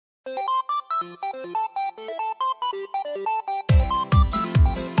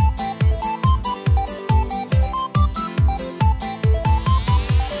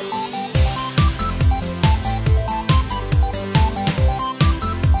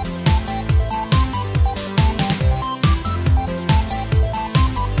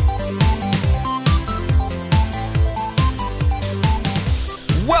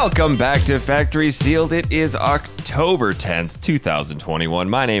Welcome back to Factory Sealed. It is October 10th, 2021.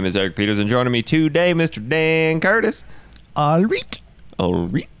 My name is Eric Peters, and joining me today, Mr. Dan Curtis. All right.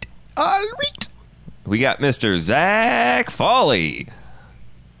 We got Mr. Zach Foley.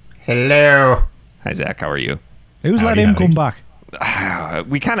 Hello. Hi, Zach. How are you? Who's let him come back?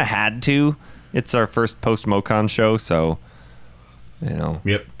 We kind of had to. It's our first post-MoCon show, so, you know.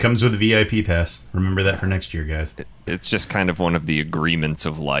 Yep, comes with a VIP pass. Remember that for next year, guys. It's just kind of one of the agreements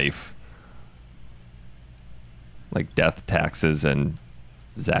of life. Like death, taxes, and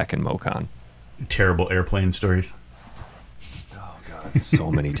Zach and MoCon. Terrible airplane stories. Oh, God.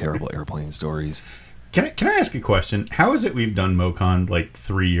 So many terrible airplane stories. Can I ask a question? How is it we've done MoCon like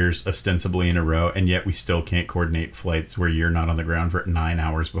 3 years ostensibly in a row, and yet we still can't coordinate flights where you're not on the ground for 9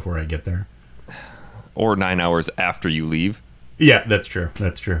 hours before I get there? Or 9 hours after you leave. Yeah, that's true.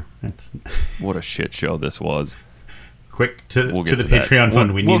 What a shit show this was. Quick to the to Patreon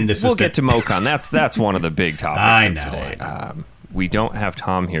fund. We need an assistant. We'll get to MoCon. That's one of the big topics of today. I know. We don't have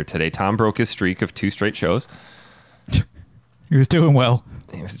Tom here today. Tom broke his streak of 2 straight shows. He was doing well.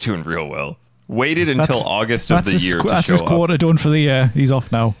 He was doing real well. Waited until August of the year to show up. That's his quarter done for the year. He's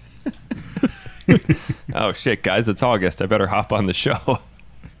off now. Oh, shit, guys. It's August. I better hop on the show.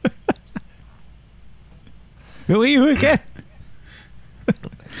 Who are you again?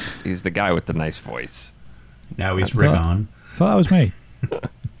 He's the guy with the nice voice. Now he's Rigon. I thought that was me.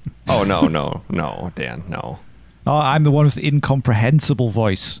 Oh, no, Dan, no. Oh, I'm the one with the incomprehensible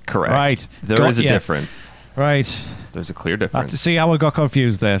voice. Correct. Right. There is a difference. Right. There's a clear I have difference. to see how I got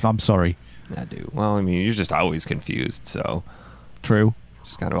confused there. I'm sorry. I do. Well, I mean, you're just always confused, so True. it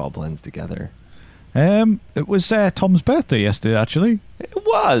just kind of all blends together. It was Tom's birthday yesterday, actually. It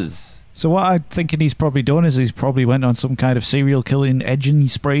was. So what I'm thinking he's probably done is he's probably went on some kind of serial killing edging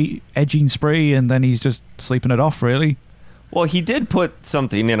spree, and then he's just sleeping it off, really. Well, he did put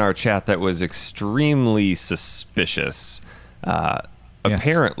something in our chat that was extremely suspicious. Yes.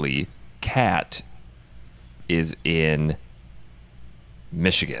 Apparently, Kat is in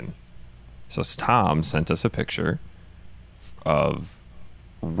Michigan. So Tom sent us a picture of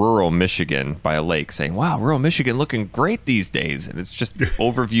rural Michigan by a lake saying, wow, rural Michigan looking great these days. And it's just an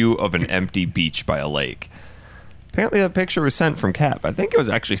overview of an empty beach by a lake. Apparently that picture was sent from Kat. I think it was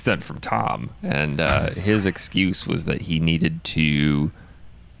actually sent from Tom. And his excuse was that he needed to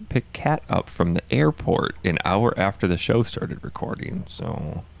pick Kat up from the airport an hour after the show started recording.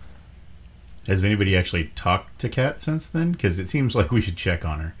 So Has anybody actually talked to Kat since then? Because it seems like we should check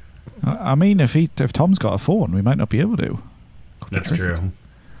on her. I mean, if Tom's got a phone, we might not be able to. That's true.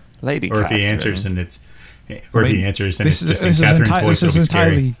 Lady Or if Catherine. he answers and it's, it's just in this Catherine's voice. is It'll be scary.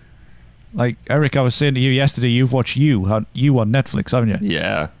 entirely like Eric. I was saying to you yesterday. You've watched you on Netflix, haven't you?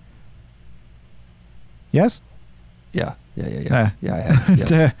 Yeah. Yes. Yeah, I have.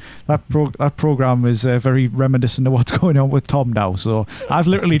 Yes. That program is very reminiscent of what's going on with Tom now. So I've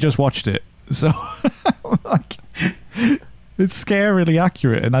literally just watched it. So like, it's scarily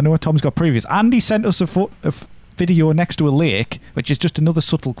accurate, and I know what Tom's got previous. Andy sent us a video next to a lake, which is just another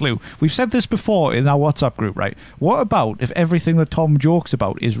subtle clue. We've said this before in our WhatsApp group, right? What about if everything that Tom jokes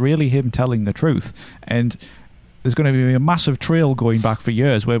about is really him telling the truth, and there's going to be a massive trail going back for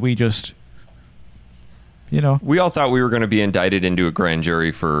years where we just, we all thought we were going to be indicted into a grand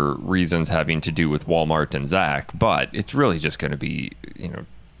jury for reasons having to do with Walmart and Zach, but it's really just going to be,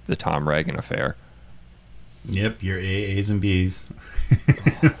 the Tom Reagan affair. Yep, your A's and B's,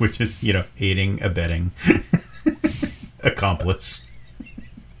 which is, aiding, abetting, accomplice.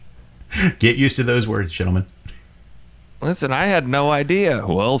 Get used to those words, gentlemen. Listen, I had no idea.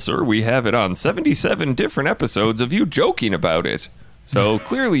 Well, sir, we have it on 77 different episodes of you joking about it. So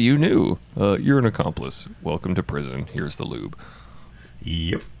clearly you knew. You're an accomplice. Welcome to prison. Here's the lube.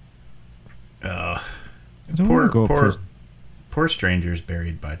 Yep. I don't want to go Poor strangers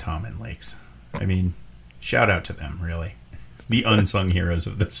buried by Tom in lakes. I mean, shout out to them, really. The unsung heroes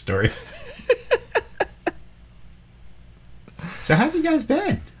of this story. So how have you guys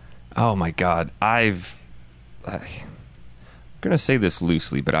been? Oh, my God. I'm going to say this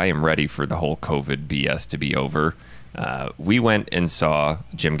loosely, but I am ready for the whole COVID BS to be over. We went and saw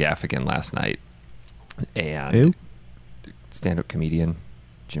Jim Gaffigan last night. And Who? Stand-up comedian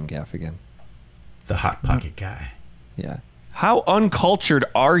Jim Gaffigan. The Hot Pocket guy. Yeah. How uncultured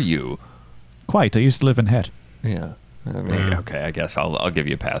are you? Quite. I used to live in Het. Yeah. I mean, okay, I guess I'll give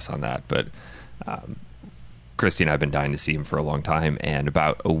you a pass on that. But Christy and I have been dying to see him for a long time. And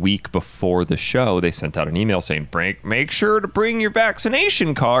about a week before the show, they sent out an email saying, make sure to bring your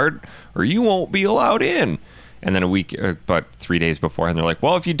vaccination card or you won't be allowed in. And then a week, about 3 days beforehand, they're like,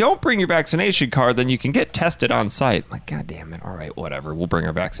 well, if you don't bring your vaccination card, then you can get tested on site. I'm like, God damn it. All right, whatever. We'll bring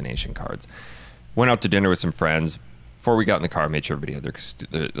our vaccination cards. Went out to dinner with some friends. Before we got in the car, made sure everybody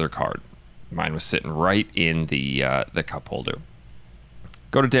had their card. Mine was sitting right in the cup holder.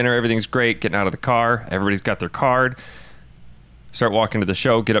 Go to dinner. Everything's great. Getting out of the car. Everybody's got their card. Start walking to the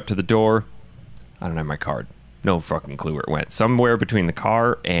show. Get up to the door. I don't have my card. No fucking clue where it went. Somewhere between the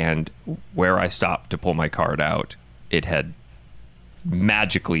car and where I stopped to pull my card out, it had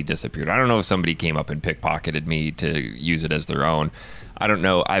magically disappeared. I don't know if somebody came up and pickpocketed me to use it as their own. I don't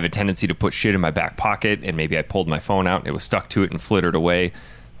know. I have a tendency to put shit in my back pocket, and maybe I pulled my phone out and it was stuck to it and flittered away.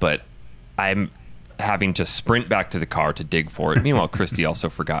 But I'm having to sprint back to the car to dig for it. Meanwhile, Christy also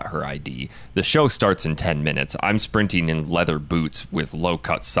forgot her ID. The show starts in 10 minutes. I'm sprinting in leather boots with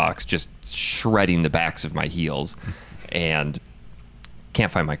low-cut socks, just shredding the backs of my heels, and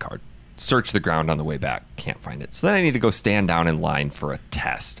can't find my card. Search the ground on the way back. Can't find it. So then I need to go stand down in line for a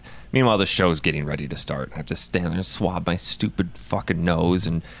test. Meanwhile, the show's getting ready to start. I have to stand there and swab my stupid fucking nose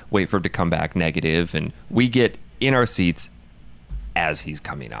and wait for it to come back negative. And we get in our seats as he's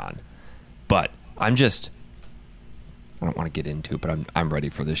coming on. But I don't want to get into it, but I'm ready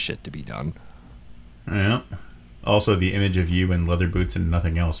for this shit to be done. Yeah. Also, the image of you in leather boots and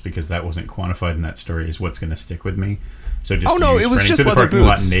nothing else, because that wasn't quantified in that story, is what's going to stick with me. So just it was just to the leather parking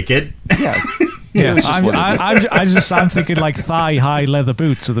lot boots. Naked. Yeah. Yeah, I'm thinking like thigh-high leather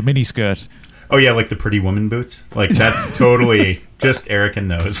boots with a miniskirt. Oh yeah, like the Pretty Woman boots. Like that's totally just Eric in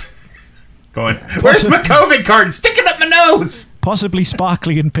those. Going, where's my COVID card? Stick it up my nose. Possibly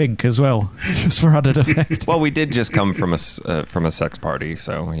sparkly and pink as well, just for added effect. Well, we did just come from a sex party,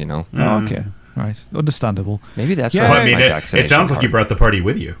 so you know. Oh, okay, right, understandable. Maybe that's Yeah. why Well, I mean, my it vaccination sounds like card. you brought the party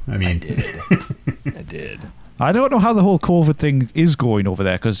with you. I mean, I did. I don't know how the whole COVID thing is going over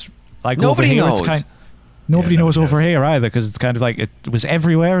there, because like Nobody over here, knows. it's nobody knows nobody over knows. here either, because it's kind of like it was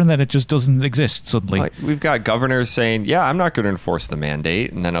everywhere and then it just doesn't exist suddenly. Like, we've got governors saying, yeah, I'm not going to enforce the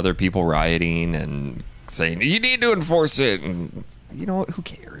mandate, and then other people rioting and saying, you need to enforce it, and you know what, who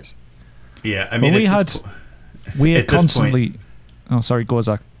cares? yeah. I mean, Well, we at had this we at had this constantly. Oh, sorry, go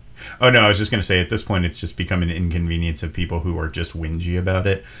Zach. Oh no, I was just going to say at this point it's just become an inconvenience of people who are just whingy about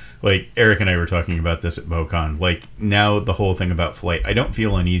it. Like Eric and I were talking about this at MoCon. Like now the whole thing about flight, I don't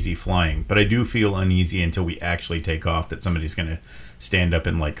feel uneasy flying, but I do feel uneasy until we actually take off that somebody's going to stand up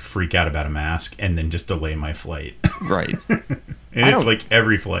and like freak out about a mask and then just delay my flight. Right. And I it's don't- like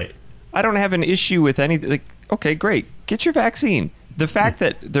every flight. I don't have an issue with anything. Like, okay, great. Get your vaccine. The fact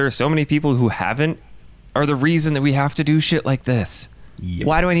that there are so many people who haven't are the reason that we have to do shit like this. Yep.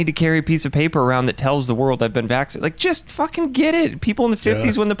 Why do I need to carry a piece of paper around that tells the world I've been vaccinated? Like, just fucking get it. People in the 50s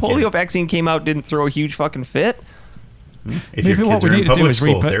Just when the get polio it. vaccine came out didn't throw a huge fucking fit. If Maybe your what kids we are in need to do public is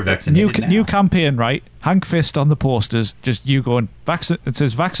school, they're new vaccinated new now. campaign, right? Hank Fist on the posters, just you going it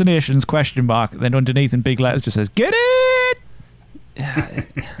says vaccinations ? Then underneath in big letters just says get it.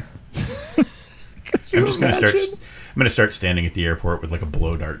 I'm just going to start. I'm going to start standing at the airport with like a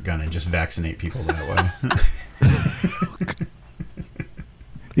blow dart gun and just vaccinate people that way.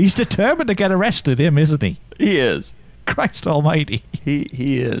 He's determined to get arrested, him, isn't he? He is. Christ almighty. He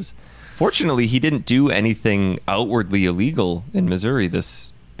is. Fortunately, he didn't do anything outwardly illegal in Missouri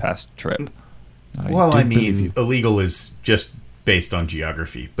this past trip. Well, do I believe mean, you. illegal is just based on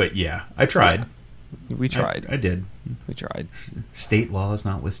geography, but yeah, I tried. We tried. I did. We tried. State laws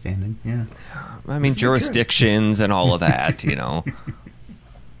notwithstanding. Yeah. I mean, jurisdictions and all of that, you know.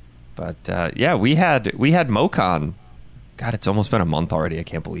 But yeah, we had MoCon. God, it's almost been a month already. I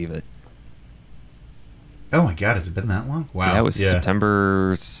can't believe it. Oh my God, has it been that long? Wow. Yeah, it was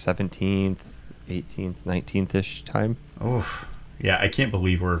September 17th, 18th, 19th ish time. Oh, yeah. I can't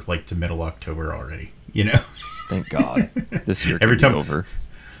believe we're like to middle October already. You know. Thank God. This year Every could be time- over.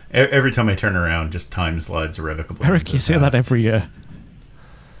 Every time I turn around, just time slides irrevocably. Eric, into you the say that past. every year.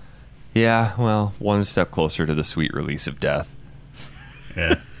 Yeah, well, one step closer to the sweet release of death.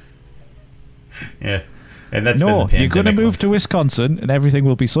 Yeah. Yeah. And that's No, been the you're going to pandemic move one. to Wisconsin and everything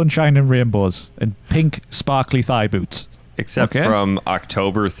will be sunshine and rainbows and pink sparkly thigh boots. Except Okay. from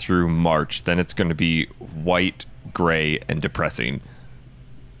October through March, then it's going to be white, gray, and depressing.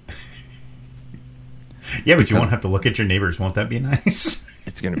 Yeah, but you won't have to look at your neighbors. Won't that be nice?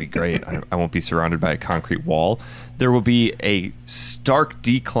 It's going to be great. I won't be surrounded by a concrete wall. There will be a stark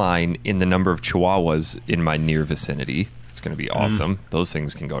decline in the number of chihuahuas in my near vicinity. It's going to be awesome. Those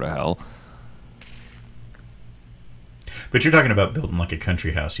things can go to hell. But you're talking about building like a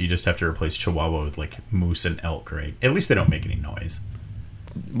country house. You just have to replace Chihuahua with like moose and elk, right? At least they don't make any noise.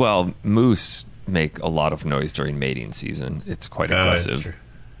 Well, moose make a lot of noise during mating season. It's quite That's aggressive. true.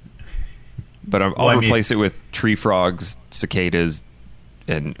 But I'll Well, I mean- replace it with tree frogs, cicadas,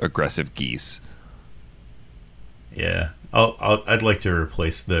 and aggressive geese. Yeah, I'd like to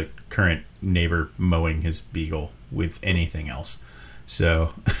replace the current neighbor mowing his beagle with anything else.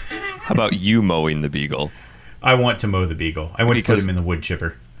 So How about you mowing the beagle? I want to mow the beagle. I want to put Because- him in the wood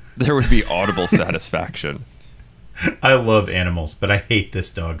chipper. There would be audible satisfaction. I love animals, but I hate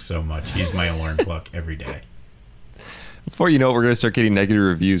this dog so much. He's my alarm clock every day. Before you know it, we're going to start getting negative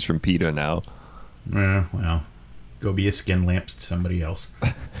reviews from PETA now. Well, go be a skin lamp to somebody else.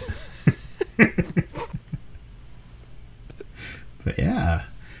 But yeah.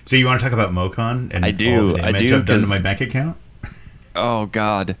 So you want to talk about MoCon and I do, all the damage I've done to 'cause- my bank account? Oh,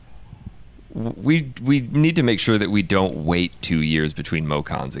 God. We need to make sure that we don't wait 2 years between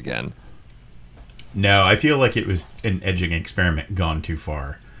MoCons again. No, I feel like it was an edging experiment gone too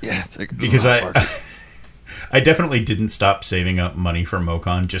far. Yeah, it's like... Because oh, fuck. I definitely didn't stop saving up money for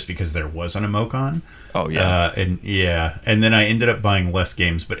MoCon just because there wasn't a MoCon. Oh, yeah. And then I ended up buying less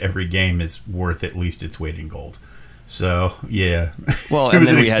games, but every game is worth at least its weight in gold. So, yeah. Well, It and was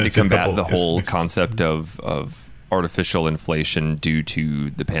then an we had to expensive combat couple- the whole concept of artificial inflation due to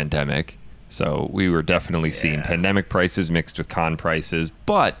the pandemic. So we were definitely seeing Yeah. pandemic prices mixed with con prices,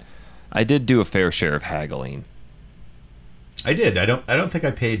 but I did do a fair share of haggling. I did. I don't think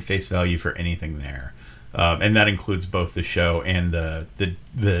I paid face value for anything there, and that includes both the show and the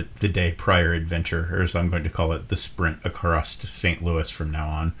day prior adventure, or as I'm going to call it, the sprint across to St. Louis from now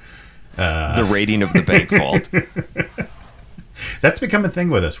on. The raiding of the bank vault. That's become a thing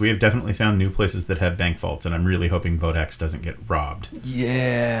with us. We have definitely found new places that have bank vaults, and I'm really hoping Bodax doesn't get robbed.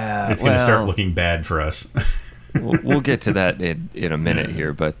 Yeah. It's going to start looking bad for us. We'll get to that in a minute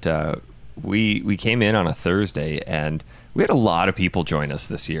here, but we came in on a Thursday, and we had a lot of people join us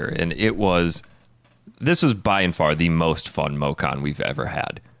this year, and this was by and far the most fun MoCon we've ever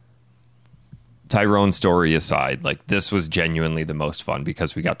had. Tyrone's story aside, like, this was genuinely the most fun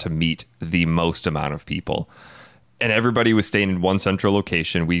because we got to meet the most amount of people. And everybody was staying in one central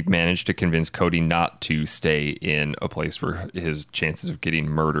location. We managed to convince Cody not to stay in a place where his chances of getting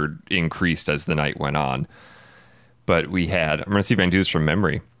murdered increased as the night went on. But I'm going to see if I can do this from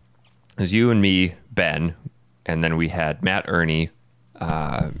memory. It was you and me, Ben, and then we had Matt Ernie,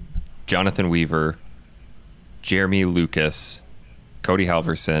 Jonathan Weaver, Jeremy Lucas, Cody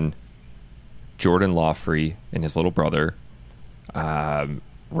Halverson, Jordan Lawfrey and his little brother,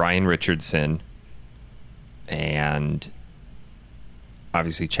 Ryan Richardson, and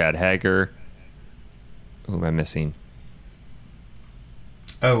obviously Chad Hager. Who am I missing?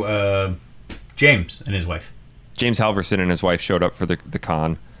 James and his wife. James Halverson and his wife showed up for the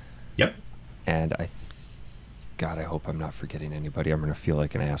con. Yep. And God, I hope I'm not forgetting anybody. I'm going to feel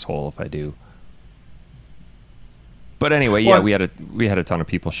like an asshole if I do. But anyway, yeah, Well, we had a ton of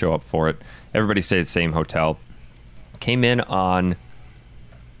people show up for it. Everybody stayed at the same hotel. Came in on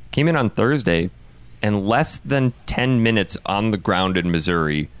Thursday, and less than 10 minutes on the ground in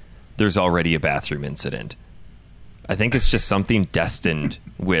Missouri, there's already a bathroom incident. I think it's just something destined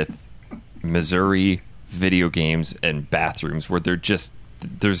with Missouri video games and bathrooms where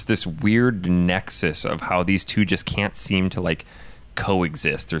there's this weird nexus of how these two just can't seem to like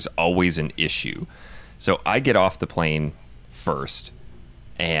coexist. There's always an issue. So I get off the plane first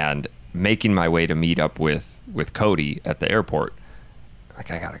and making my way to meet up with Cody at the airport.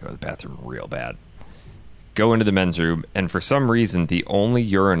 Like, I gotta go to the bathroom real bad. Go into the men's room, and for some reason, the only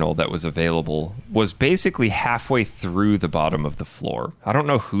urinal that was available was basically halfway through the bottom of the floor. I don't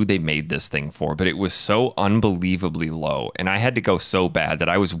know who they made this thing for, but it was so unbelievably low, and I had to go so bad that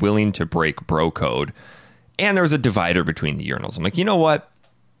I was willing to break bro code. And there was a divider between the urinals. I'm like, you know what?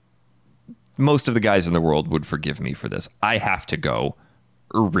 Most of the guys in the world would forgive me for this. I have to go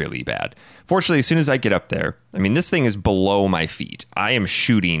really bad. Fortunately, as soon as I get up there, I mean, this thing is below my feet. I am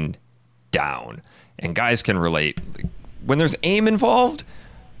shooting down. And guys can relate. When there's aim involved,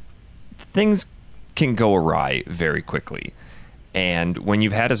 things can go awry very quickly. And when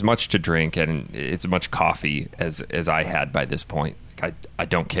you've had as much to drink and as much coffee as I had by this point, I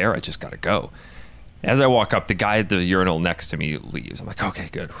don't care. I just got to go. As I walk up, the guy at the urinal next to me leaves. I'm like, okay,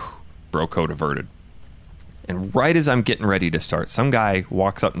 good. Bro code averted. And right as I'm getting ready to start, some guy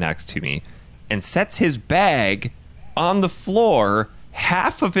walks up next to me and sets his bag on the floor,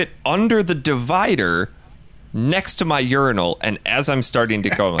 half of it under the divider next to my urinal. And as I'm starting to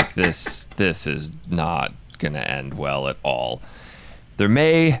go, I'm like, this is not going to end well at all. There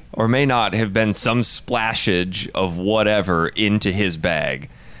may or may not have been some splashage of whatever into his bag,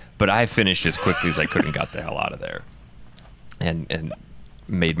 but I finished as quickly as I could and got the hell out of there and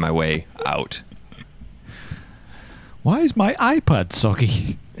made my way out. Why is my iPad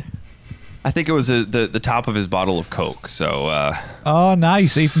soggy? I think it was the top of his bottle of Coke. So, Oh,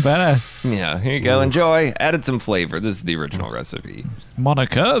 nice. Even better. yeah, here you go. Enjoy. Added some flavor. This is the original recipe.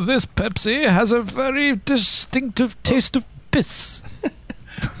 Monica, this Pepsi has a very distinctive taste of piss.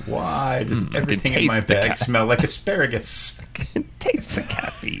 Why does everything in taste my the bag smell like asparagus? Taste the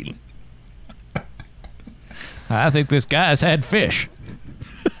caffeine. I think this guy's had fish.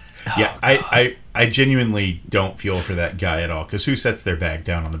 Yeah, I genuinely don't feel for that guy at all. Because who sets their bag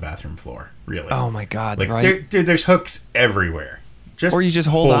down on the bathroom floor? Really? Oh my God! Like, right? there's hooks everywhere. Or you just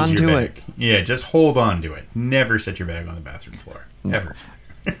hold on your to bag. it. Yeah, just hold on to it. Never set your bag on the bathroom floor. Ever.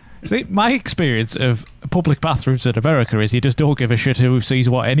 See, my experience of public bathrooms in America is you just don't give a shit who sees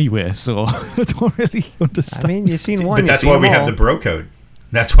what anyway, so I don't really understand. I mean, you've seen one. But that's why we have the bro code.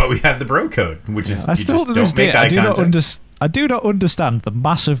 That's why we have the bro code, which is I you still just to this don't make day, eye I contact. do not understand the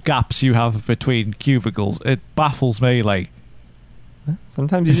massive gaps you have between cubicles. It baffles me. Like,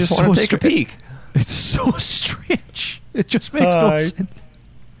 Sometimes you It's just want so to take a strange. peek. it's so strange. It just makes no Hi. sense. The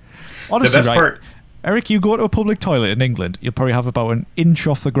Honestly, best right, part, Eric, you go to a public toilet in England, you'll probably have about an inch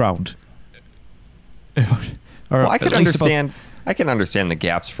off the ground. Or Well, I at can least about- understand. I can understand the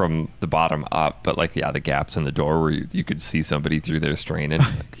gaps from the bottom up, but like, yeah, the gaps in the door where you could see somebody through there straining.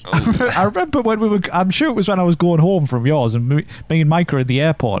 I remember when we were. I'm sure it was when I was going home from yours, and me and Mike were at the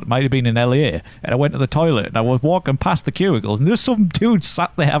airport. It might have been in LA, and I went to the toilet, and I was walking past the cubicles, and there's some dude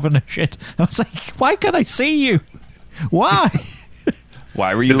sat there having a shit. I was like, "Why can't I see you? Why?"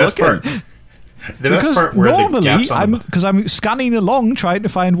 Why were the you best looking? part, the best Because part where the normally, gaps on I'm scanning along trying to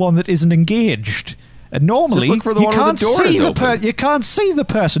find one that isn't engaged. And normally, Just look for the you one where can't the door see is the open. you can't see the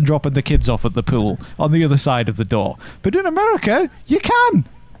person dropping the kids off at the pool on the other side of the door. But in America, you can.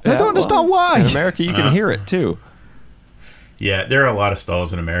 I Yeah, don't understand well, why. In America, you can hear it too. Yeah, there are a lot of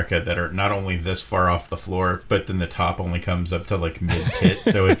stalls in America that are not only this far off the floor, but then the top only comes up to like mid tit,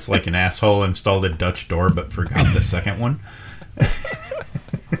 so it's like an asshole installed a Dutch door but forgot the second one.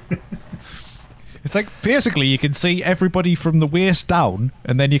 It's like basically you can see everybody from the waist down,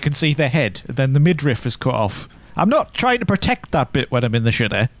 and then you can see their head, and then the midriff is cut off. I'm not trying to protect that bit when I'm in the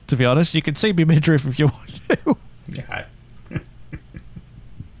shitter, to be honest. You can see me midriff if you want to. Yeah.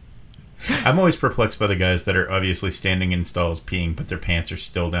 I'm always perplexed by the guys that are obviously standing in stalls peeing, but their pants are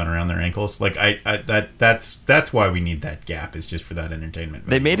still down around their ankles. Like that's why we need that gap, is just for that entertainment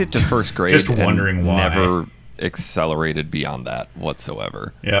They value. made it to first grade. Just and wondering why. Never accelerated beyond that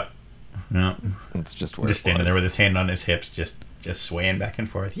whatsoever. Yeah. No. It's just where Just it standing was. there with his hand on his hips, just swaying back and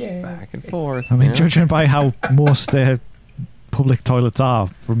forth. Yeah. Back and forth. I mean, yeah. judging by how most public toilets are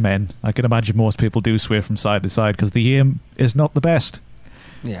for men, I can imagine most people do sway from side to side because the aim is not the best.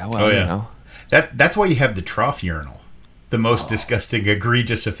 Yeah, well, Oh, yeah. you know. That's why you have the trough urinal. The most disgusting,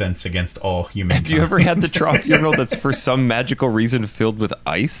 egregious offense against all humankind. Have you ever had the trough urinal that's for some magical reason filled with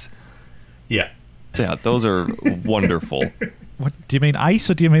ice? Yeah. Yeah, those are wonderful. What do you mean, ice,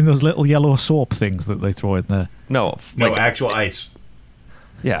 or do you mean those little yellow soap things that they throw in there? No, No, like, actual ice.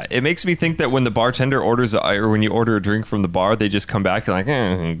 yeah, it makes me think that when the bartender orders, or when you order a drink from the bar, they just come back and like,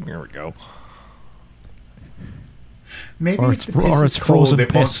 here we go. Maybe Or it's it's the piss or is it's cold, frozen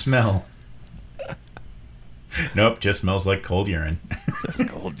it won't piss. smell. Nope, just smells like cold urine. Just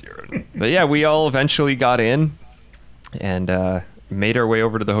cold urine. But yeah, we all eventually got in and made our way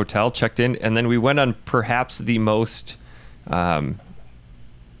over to the hotel, checked in, and then we went on perhaps the most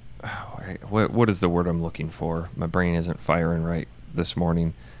what is the word I'm looking for? My brain isn't firing right this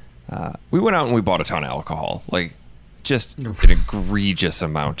morning. We went out and we bought a ton of alcohol, like just an egregious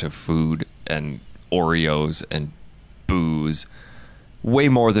amount of food and Oreos and booze, way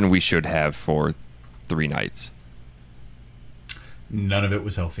more than we should have for 3 nights. None of it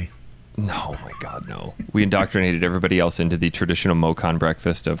was healthy. No, my God, no. We indoctrinated everybody else into the traditional Mocon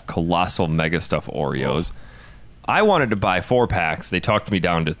breakfast of colossal mega stuff Oreos. I wanted to buy 4 packs. They talked me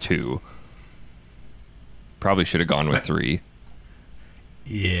down to 2. Probably should have gone with 3.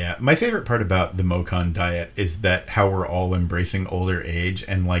 Yeah, my favorite part about the Mocon diet is that how we're all embracing older age,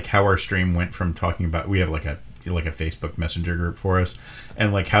 and like how our stream went from talking about, we have like a Facebook Messenger group for us,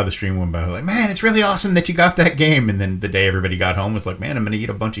 and like how the stream went by, like, man, it's really awesome that you got that game, and then the day everybody got home was like, man, I'm gonna eat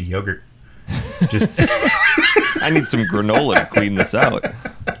a bunch of yogurt. Just I need some granola to clean this out.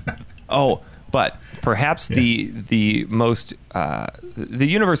 Oh, but perhaps the most the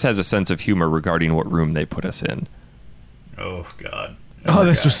universe has a sense of humor regarding what room they put us in. oh god. Oh,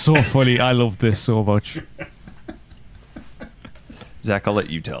 this was so funny. I love this so much. Zach, I'll let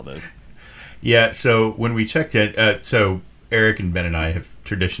you tell this. Yeah, so when we checked in, so Eric and Ben and I have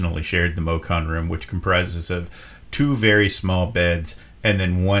traditionally shared the Mocon room, which comprises of 2 very small beds and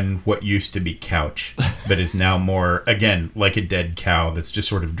then one what used to be couch, but is now more, again, like a dead cow that's just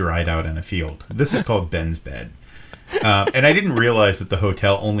sort of dried out in a field. This is called Ben's bed. And I didn't realize that the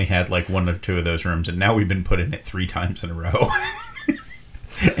hotel only had like one or two of those rooms, and now we've been put in it 3 times in a row.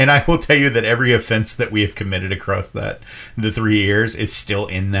 And I will tell you that every offense that we have committed across the 3 years is still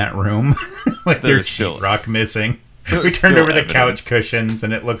in that room. Like there's sheetrock missing. We turned over the couch cushions,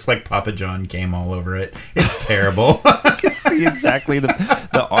 and it looks like Papa John came all over it. It's terrible. I can see exactly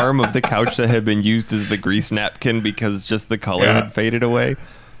the arm of the couch that had been used as the grease napkin because just the color had faded away.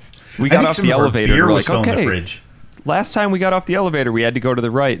 We got off the elevator, and we're like, okay. Last time we got off the elevator, we had to go to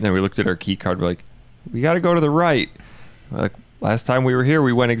the right, and then we looked at our key card. We're like, we got to go to the right. We're like, last time we were here,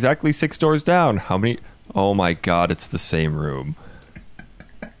 we went exactly 6 doors down. How many? Oh my God, it's the same room.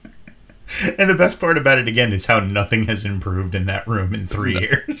 And the best part about it, again, is how nothing has improved in that room in 3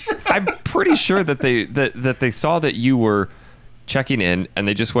 years. I'm pretty sure that they saw that you were checking in, and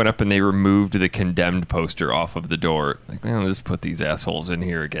they just went up and they removed the condemned poster off of the door. Like, well, let's put these assholes in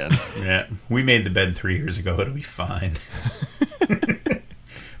here again. Yeah, we made the bed 3 years ago. It'll be fine.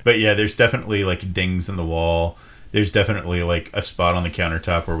 But yeah, there's definitely like dings in the wall. There's definitely like a spot on the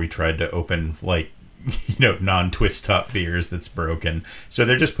countertop where we tried to open like, non-twist top beers that's broken. So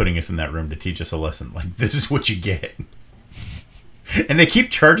they're just putting us in that room to teach us a lesson. Like, this is what you get. And they keep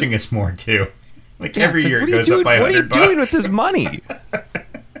charging us more too. Like every year it goes up by $100. What are you doing with this money?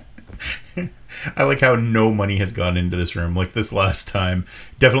 I like how no money has gone into this room. Like this last time,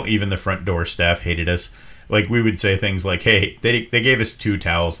 definitely even the front door staff hated us. Like we would say things like, hey, they gave us 2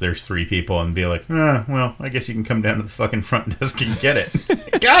 towels, there's 3 people, and be like, well, I guess you can come down to the fucking front desk and get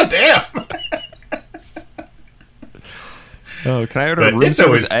it. God damn. Oh, can I order a room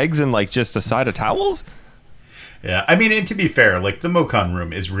service eggs and like just a side of towels? Yeah, I mean, and to be fair, like the Mocon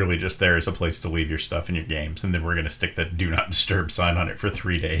room is really just there as a place to leave your stuff and your games, and then we're gonna stick the "Do Not Disturb" sign on it for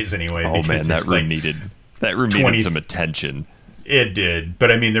 3 days anyway. Oh man, that room needed some attention. It did,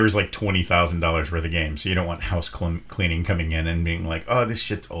 but I mean, there was like $20,000 worth of games, so you don't want house cleaning coming in and being like, "Oh, this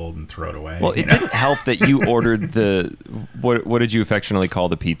shit's old," and throw it away. Well, it didn't help that you ordered the what did you affectionately call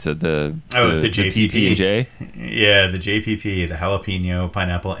the pizza? The JPP. PB&J? Yeah, the JPP, the jalapeno,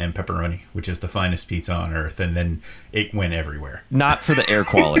 pineapple, and pepperoni, which is the finest pizza on earth, and then it went everywhere. Not for the air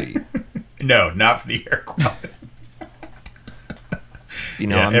quality. No, not for the air quality.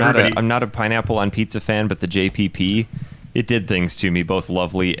 I'm not a pineapple on pizza fan, but the JPP. It did things to me, both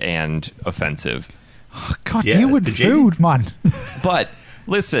lovely and offensive. Oh, God, you with food, man. But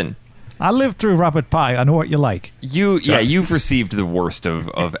listen, I lived through rabbit pie. I know what you like. You've received the worst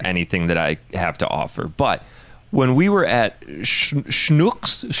of anything that I have to offer. But when we were at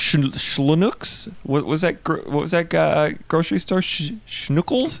Schnucks, what was that grocery store?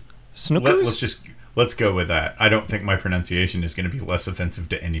 Snookers? Let's go with that. I don't think my pronunciation is going to be less offensive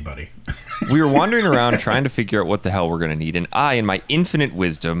to anybody. We were wandering around trying to figure out what the hell we're going to need, and I, in my infinite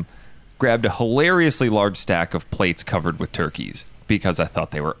wisdom, grabbed a hilariously large stack of plates covered with turkeys because I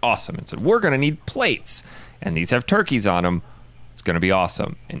thought they were awesome and said, we're going to need plates, and these have turkeys on them. It's going to be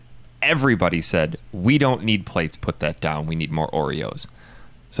awesome. And everybody said, we don't need plates. Put that down. We need more Oreos.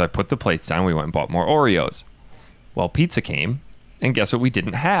 So I put the plates down. We went and bought more Oreos. Well, pizza came, and guess what we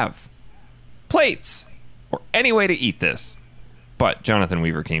didn't have? Plates or any way to eat this. But Jonathan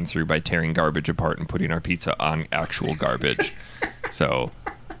Weaver came through by tearing garbage apart and putting our pizza on actual garbage. So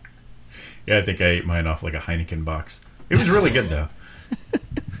yeah, I think I ate mine off like a Heineken box. It was really good though.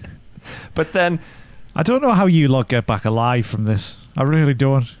 But then I don't know how you lot get back alive from this. I really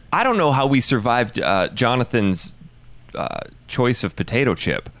don't. I don't know how we survived Jonathan's choice of potato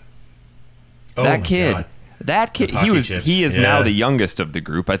chip. Oh, that kid. God. That kid, he is now the youngest of the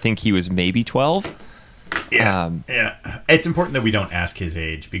group. I think he was maybe 12. Yeah, It's important that we don't ask his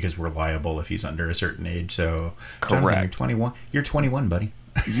age because we're liable if he's under a certain age. So, correct. Jonathan, you're 21. You're 21, buddy.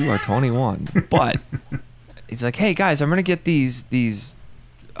 You are 21. But he's like, hey guys, I'm gonna get these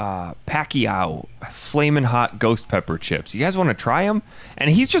Pacquiao flaming hot ghost pepper chips. You guys want to try them? And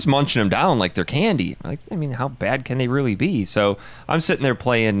he's just munching them down like they're candy. Like, I mean, how bad can they really be? So I'm sitting there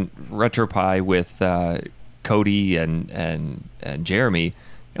playing RetroPie with Cody and Jeremy,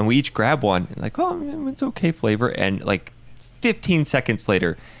 and we each grab one and like, oh, it's okay flavor, and like 15 seconds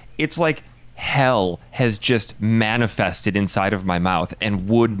later it's like hell has just manifested inside of my mouth and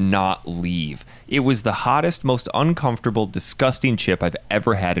would not leave. It was the hottest, most uncomfortable, disgusting chip I've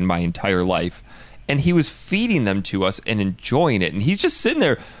ever had in my entire life, and he was feeding them to us and enjoying it, and he's just sitting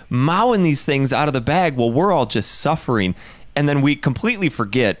there mowing these things out of the bag while we're all just suffering. And then we completely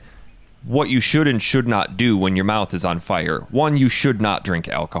forget what you should and should not do when your mouth is on fire. One, you should not drink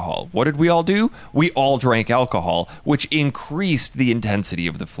alcohol. What did we all do? We all drank alcohol, which increased the intensity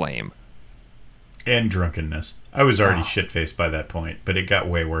of the flame. And drunkenness. I was already shit-faced by that point, but it got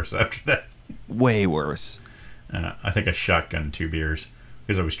way worse after that. Way worse. I think I shotgunned 2 beers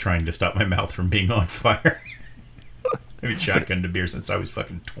because I was trying to stop my mouth from being on fire. I mean, shotgunned a beer since I was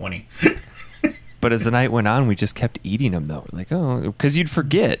fucking 20. But as the night went on, we just kept eating them, though. Like, oh, because you'd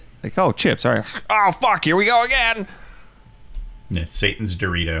forget. Like, oh, chips. All right. Oh, fuck. Here we go again. Yeah, Satan's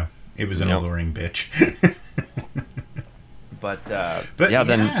Dorito. It was an alluring bitch. But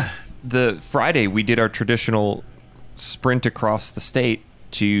then the Friday, we did our traditional sprint across the state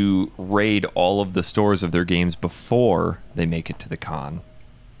to raid all of the stores of their games before they make it to the con.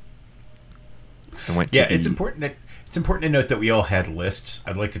 It's important to note that we all had lists.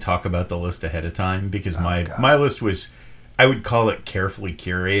 I'd like to talk about the list ahead of time because my list was, I would call it carefully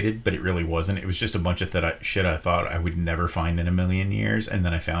curated, but it really wasn't. It was just a bunch of shit I thought I would never find in a million years, and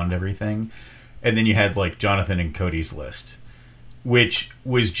then I found everything. And then you had like Jonathan and Cody's list, which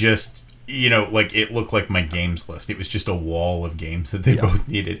was just, like it looked like my games list. It was just a wall of games that they both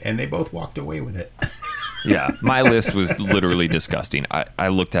needed, and they both walked away with it. Yeah, my list was literally disgusting. I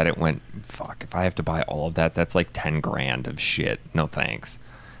looked at it and went, fuck, if I have to buy all of that, that's like 10 grand of shit. No thanks.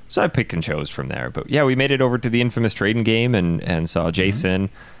 So I picked and chose from there. But yeah, we made it over to the infamous trading game and saw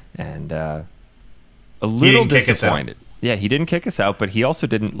Jason and a little disappointed. Yeah, he didn't kick us out, but he also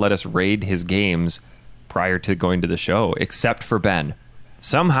didn't let us raid his games prior to going to the show, except for Ben.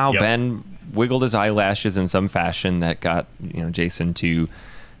 Somehow Ben wiggled his eyelashes in some fashion that got Jason to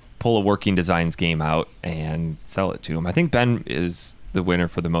pull a Working Designs game out and sell it to him. I think Ben is the winner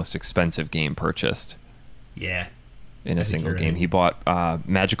for the most expensive game purchased. Yeah. In a single game. Right. He bought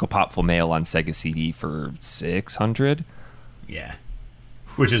Magical Popful Mail on Sega CD for $600. Yeah.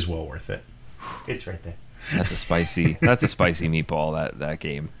 Which is well worth it. It's right there. That's a spicy meatball, that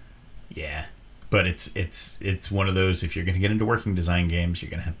game. Yeah. But it's one of those, if you're going to get into Working Design games, you're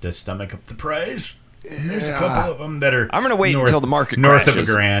going to have to stomach up the price. And there's a couple of them that are I'm going to wait until the market north crashes.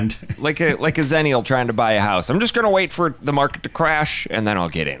 Of $1,000. Like a Zennial trying to buy a house. I'm just going to wait for the market to crash, and then I'll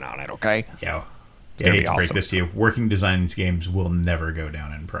get in on it, okay? Yeah. I hate to break this to you. Working Designs games will never go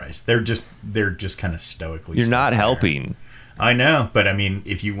down in price. They're just kind of stoically. You're not helping. I know, but I mean,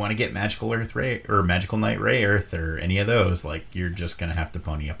 if you want to get Magical Earth Ray or Magical Knight Ray Earth or any of those, like you're just going to have to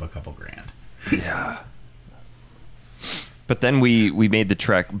pony up a couple grand. Yeah. But then we made the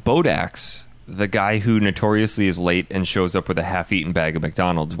trek. Bodax, the guy who notoriously is late and shows up with a half-eaten bag of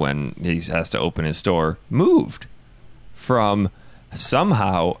McDonald's when he has to open his store, moved from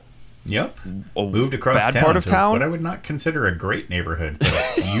somehow moved across bad town part of town, what I would not consider a great neighborhood, but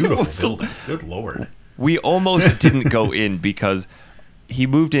a beautiful building. Good Lord. We almost didn't go in because he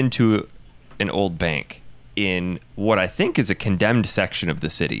moved into an old bank in what I think is a condemned section of the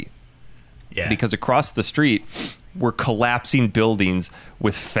city. Yeah. Because across the street were collapsing buildings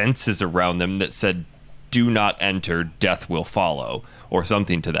with fences around them that said, "Do not enter, death will follow," or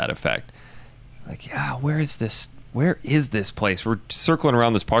something to that effect. Like, yeah, where is this place? We're circling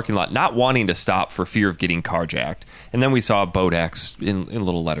around this parking lot, not wanting to stop for fear of getting carjacked. And then we saw Bodax in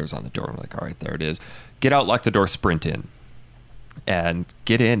little letters on the door. We're like, all right, there it is. Get out, lock the door, sprint in. And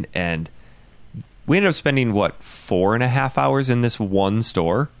get in. And we ended up spending, 4.5 hours in this one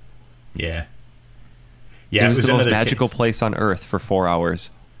store? Yeah. Yeah, it was the most magical place on earth for 4 hours.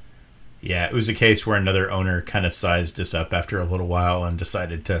 Yeah, it was a case where another owner kind of sized us up after a little while and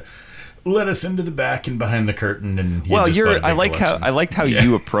decided to let us into the back and behind the curtain. And I liked how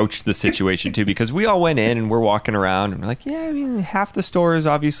you approached the situation too, because we all went in and we're walking around and we're like, yeah, I mean, half the store is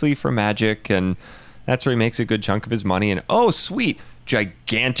obviously for Magic, and that's where he makes a good chunk of his money. And oh, sweet,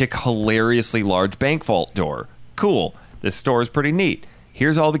 gigantic, hilariously large bank vault door. Cool. This store is pretty neat.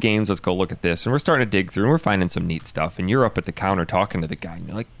 Here's all the games. Let's go look at this. And we're starting to dig through and we're finding some neat stuff. And you're up at the counter talking to the guy and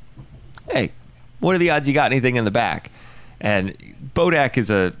you're like, hey, what are the odds you got anything in the back? And Bodak is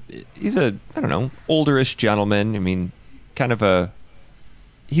he's a I don't know, olderish gentleman. I mean,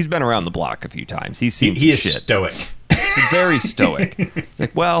 he's been around the block a few times. He's seen some shit. He is stoic. He's very stoic.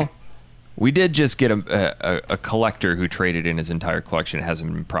 Like, well, we did just get a collector who traded in his entire collection. It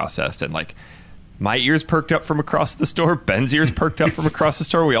hasn't been processed. And like, my ears perked up from across the store. Ben's ears perked up from across the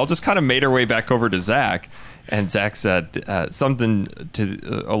store. We all just kind of made our way back over to Zach. And Zach said something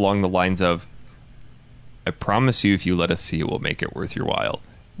along the lines of, I promise you, if you let us see it, we'll make it worth your while.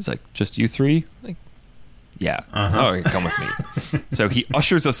 He's like, just you three? Like, yeah. Uh-huh. Oh, come with me. So he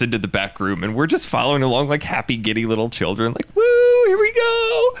ushers us into the back room, and we're just following along like happy, giddy little children. Like, woo, here we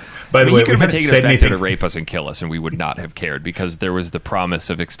go. By the way, he could we have been haven't taking us said back there to anything. rape us and kill us, and we would not have cared because there was the promise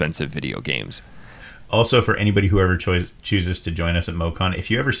of expensive video games. Also, for anybody who ever chooses to join us at MoCon, if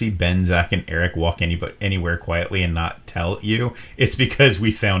you ever see Ben, Zach, and Eric walk anywhere quietly and not tell you, it's because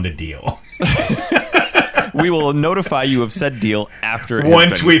we found a deal. We will notify you of said deal after it has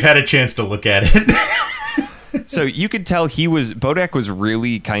Once been- we've had a chance to look at it. So you could tell Bodak was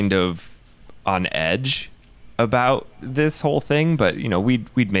really kind of on edge about this whole thing, but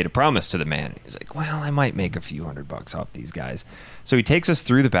we'd made a promise to the man. He's like, well, I might make a few $100 off these guys. So he takes us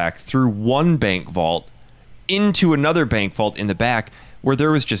through the back, through one bank vault, into another bank vault in the back, where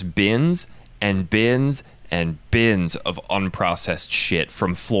there was just bins and bins and bins of unprocessed shit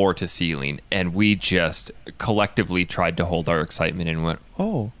from floor to ceiling, and we just collectively tried to hold our excitement and went,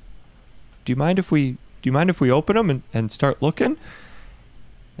 oh, do you mind if we open them and start looking?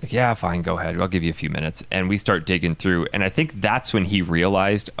 Like, yeah, fine, go ahead. I'll give you a few minutes. And we start digging through. And I think that's when he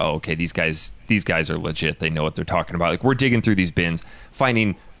realized, oh, okay, these guys are legit. They know what they're talking about. Like, we're digging through these bins,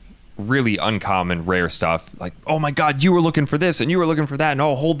 finding really uncommon, rare stuff. Like, oh my God, you were looking for this and you were looking for that. And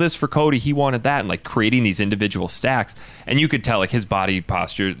oh, hold this for Cody. He wanted that. And like creating these individual stacks. And you could tell like his body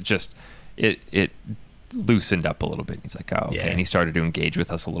posture just, it loosened up a little bit. He's like, oh, okay. Yeah. And he started to engage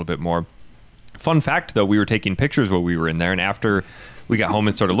with us a little bit more. Fun fact, though, we were taking pictures while we were in there, and after we got home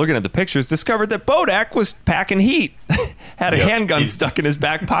and started looking at the pictures, discovered that Bodak was packing heat, had a handgun stuck in his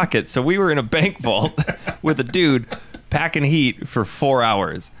back pocket. So we were in a bank vault with a dude packing heat for 4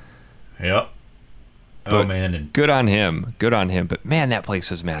 hours. Yep. Oh, man. And Good on him. But, man, that place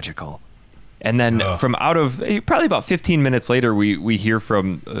was magical. And then from probably about 15 minutes later, we hear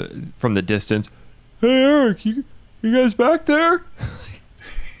from the distance, hey, Eric, you guys back there?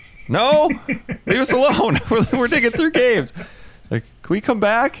 No, leave us alone. We're digging through games. Like, can we come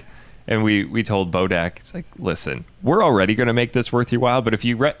back? And we told Bodak, it's like, listen, we're already going to make this worth your while, but if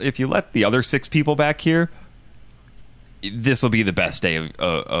you let the other 6 people back here, this will be the best day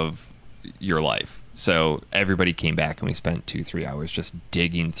of your life. So everybody came back, and we spent 2-3 hours just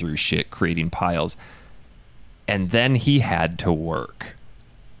digging through shit, creating piles. And then he had to work.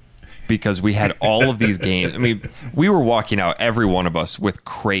 Because we had all of these games. I mean, we were walking out, every one of us, with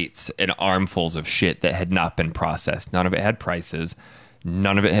crates and armfuls of shit that had not been processed. None of it had prices.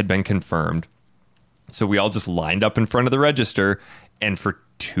 None of it had been confirmed. So we all just lined up in front of the register, and for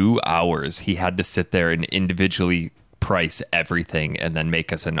 2 hours, he had to sit there and individually price everything and then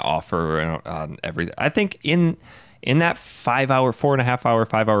make us an offer on everything. I think in that 5 hour, 4.5 hour,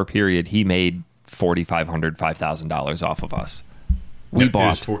 5 hour period, he made $4,500, $5,000 off of us. We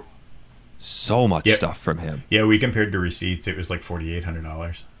bought so much stuff from him. Yeah, we compared to receipts. It was like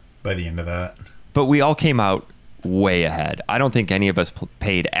 $4,800 by the end of that. But we all came out way ahead. I don't think any of us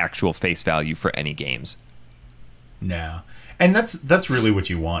paid actual face value for any games. No. And that's really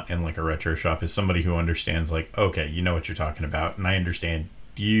what you want in like a retro shop, is somebody who understands like, okay, you know what you're talking about, and I understand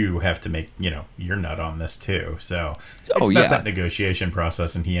you have to make, your nut on this too. So it's not that negotiation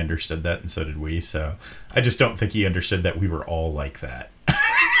process, and he understood that, and so did we. So I just don't think he understood that we were all like that.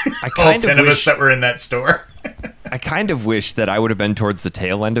 All 10 of us that were in that store. I kind of wish that I would have been towards the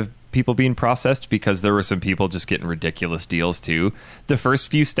tail end of people being processed, because there were some people just getting ridiculous deals too. The first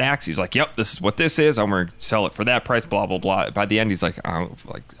few stacks, he's like, yep, this is what this is. I'm going to sell it for that price, blah, blah, blah. By the end, he's like, I don't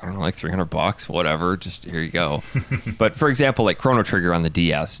know, like $300, whatever. Just here you go. But for example, like Chrono Trigger on the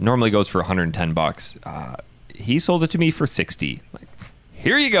DS normally goes for $110. He sold it to me for $60. Like,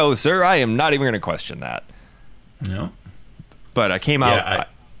 here you go, sir. I am not even going to question that. No. But I came out...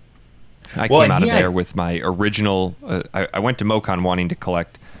 I came out of there with my original... I went to MoCon wanting to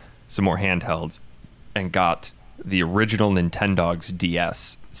collect some more handhelds, and got the original Nintendogs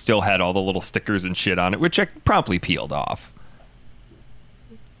DS. Still had all the little stickers and shit on it, which I promptly peeled off.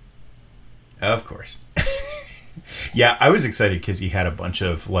 Of course. Yeah, I was excited because he had a bunch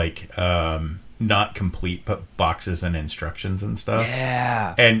of like not complete but boxes and instructions and stuff.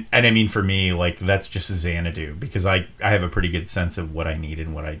 Yeah. And I mean, for me, like, that's just Xanadu, because I have a pretty good sense of what I need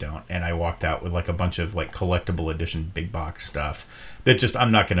and what I don't. And I walked out with like a bunch of like collectible edition big box stuff that just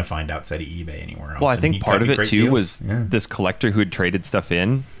I'm not going to find outside of eBay anywhere else. Well, I think part of it too deals. was this collector who had traded stuff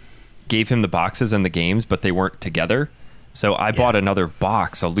in gave him the boxes and the games, but they weren't together. So I bought another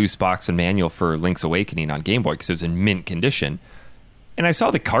box, a loose box and manual for Link's Awakening on Game Boy, because it was in mint condition. And I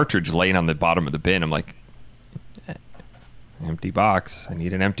saw the cartridge laying on the bottom of the bin. I'm like, empty box. I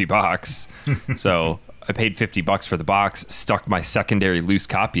need an empty box. So I paid $50 for the box, stuck my secondary loose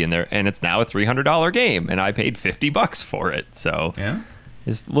copy in there, and it's now a $300 game, and I paid $50 for it. So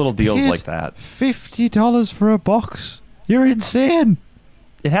it's little deals like that. $50 for a box? You're insane.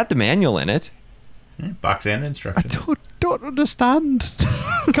 It had the manual in it. Box and I instructions. don't understand.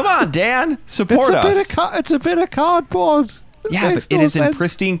 Come on, Dan. Support us. It's a bit of cardboard. Yeah, Makes but it no is in sense.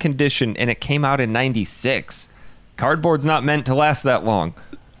 pristine condition, and it came out in 96. Cardboard's not meant to last that long.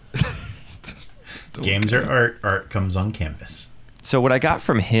 Games are art. Art comes on canvas. So what I got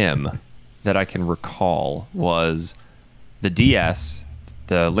from him that I can recall was the DS,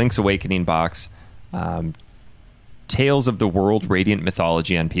 the Link's Awakening box, Tales of the World Radiant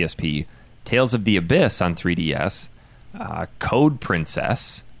Mythology on PSP, Tales of the Abyss on 3DS, Code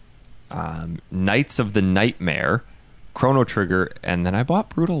Princess, Knights of the Nightmare, Chrono Trigger, and then I bought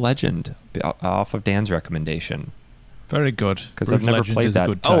Brutal Legend off of Dan's recommendation. Very good. Because I've never played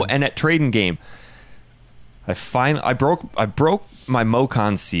that. Oh, and at Trading Game, I broke my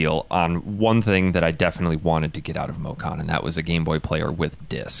Mocon seal on one thing that I definitely wanted to get out of Mocon, and that was a Game Boy player with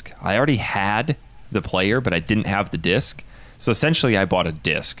disc. I already had the player, but I didn't have the disc. So essentially, I bought a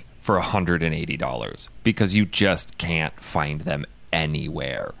disc for $180 because you just can't find them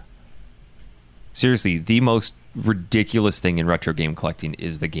anywhere. Seriously, the most ridiculous thing in retro game collecting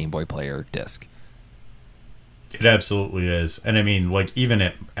is the Game Boy player disc. It absolutely is. And I mean, like, even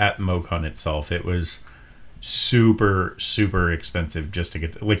at Mocon itself, it was super, super expensive just to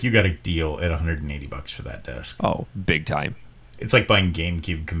get... Like, you got a deal at $180 for that disc. Oh, big time. It's like buying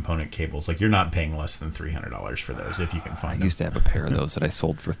GameCube component cables. Like, you're not paying less than $300 for those if you can find them. I used to have a pair of those that I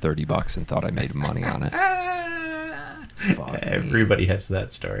sold for $30 and thought I made money on it. Everybody has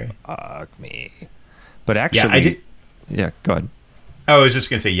that story. Fuck me. But actually... Yeah, I did... Yeah, go ahead. I was just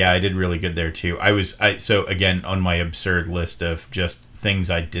going to say, yeah, I did really good there, too. So, again, on my absurd list of just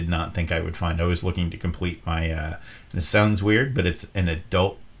things I did not think I would find, I was looking to complete my... this sounds weird, but it's an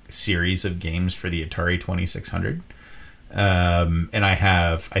adult series of games for the Atari 2600. And I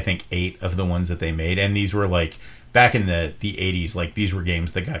have, I think, 8 of the ones that they made. And these were, like, back in the 80s, like, these were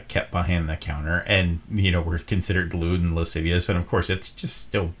games that got kept behind the counter and, you know, were considered lewd and lascivious. And, of course, it's just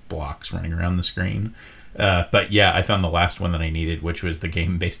still blocks running around the screen. But yeah, I found the last one that I needed, which was the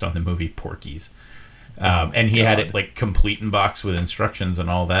game based on the movie Porky's. And he had it like complete in box with instructions and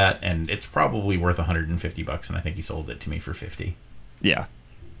all that, and it's probably worth $150, and I think he sold it to me for $50. Yeah.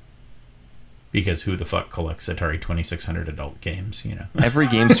 Because who the fuck collects Atari 2600 adult games, you know? Every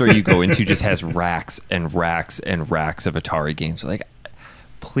game store you go into just has racks and racks and racks of Atari games. Like,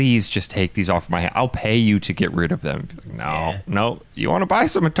 please just take these off my hand. I'll pay you to get rid of them. No. You want to buy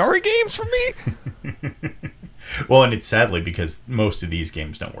some Atari games from me? Well, and it's sadly because most of these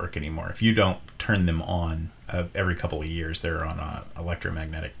games don't work anymore. If you don't turn them on every couple of years, they're on a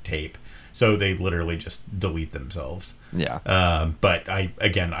electromagnetic tape. So they literally just delete themselves. Yeah. But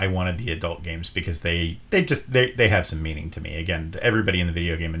I wanted the adult games because they have some meaning to me. Again, everybody in the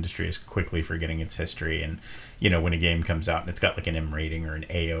video game industry is quickly forgetting its history, and you know, when a game comes out and it's got like an M rating or an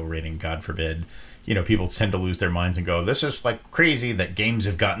AO rating, God forbid, you know, people tend to lose their minds and go, this is like crazy that games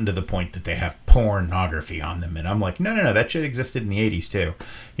have gotten to the point that they have pornography on them. And I'm like, no, that shit existed in the 80s too.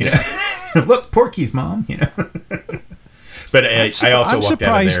 You know, look, Porky's, mom, you know. But I also I'm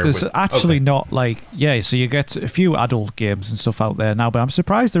surprised there's actually not like, so you get a few adult games and stuff out there now, but I'm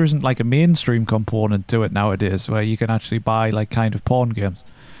surprised there isn't like a mainstream component to it nowadays where you can actually buy like kind of porn games.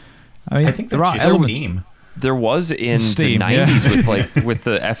 I mean, I think that's just Steam. There was in Steam, the 90s with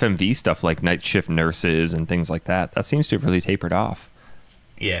the FMV stuff like Night Shift Nurses and things like that. That seems to have really tapered off.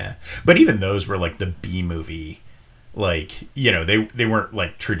 Yeah. But even those were like the B-movie. Like, you know, they weren't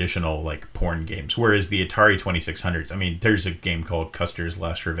like traditional like porn games. Whereas the Atari 2600s, I mean, there's a game called Custer's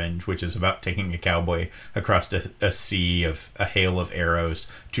Last Revenge, which is about taking a cowboy across a sea of a hail of arrows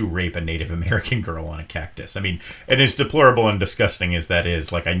to rape a Native American girl on a cactus. I mean, and as deplorable and disgusting as that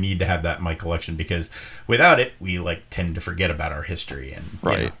is, like, I need to have that in my collection because without it, we like tend to forget about our history. And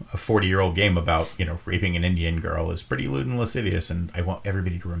right. You know, a 40-year-old game about, you know, raping an Indian girl is pretty lewd and lascivious, and I want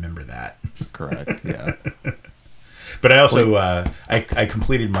everybody to remember that. Correct. Yeah. But I also I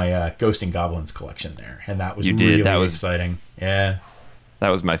completed my Ghost and Goblins collection there, and that was really exciting. Yeah, that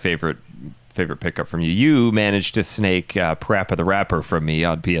was my favorite pickup from you. You managed to snake Parappa the Rapper from me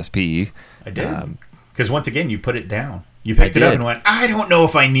on PSP. I did, because once again you put it down. You picked it up and went, I don't know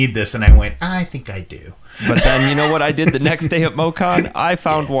if I need this, and I went, I think I do. But then you know what I did the next day at MoCon? I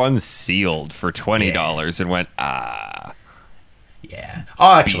found one sealed for $20 and went, Yeah,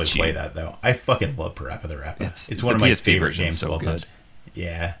 I'll actually play that though. I fucking love Parappa the Rapper. It's one of my favorite games. So good.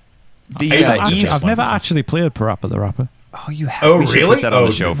 Yeah. I've never actually played Parappa the Rapper. Oh, you have? Oh, we should really? Put that on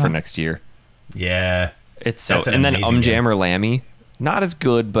the show for next year. Yeah, it's so. And then Jammer Lammy, not as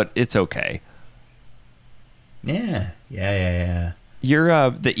good, but it's okay. Yeah. Your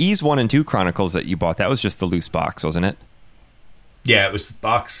the Ys 1 and 2 Chronicles that you bought, that was just the loose box, wasn't it? Yeah, it was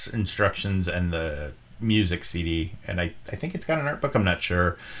box instructions and the music CD, and I think it's got an art book. I'm not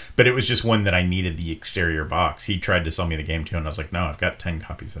sure, but it was just one that I needed the exterior box. He tried to sell me the game too, and I was like, no, I've got 10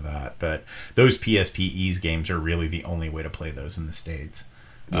 copies of that. But those PSP's games are really the only way to play those in the States.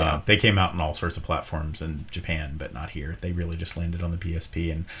 Yeah. They came out on all sorts of platforms in Japan, but not here. They really just landed on the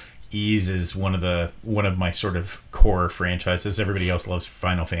PSP. And Ys is one of my sort of core franchises. Everybody else loves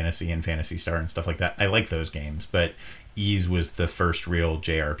Final Fantasy and Phantasy Star and stuff like that. I like those games, but Ys was the first real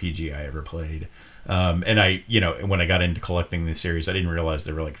JRPG I ever played. And I, when I got into collecting this series, I didn't realize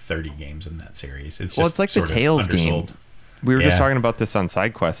there were like 30 games in that series. It's like the Tales game. We were just talking about this on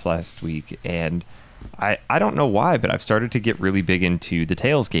SideQuest last week, and I don't know why, but I've started to get really big into the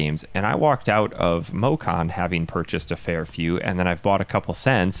Tales games, and I walked out of MoCon having purchased a fair few, and then I've bought a couple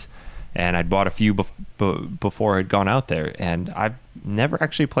since, and I'd bought a few before I'd gone out there, and I've never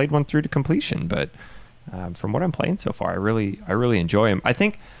actually played one through to completion, but from what I'm playing so far, I really enjoy them. I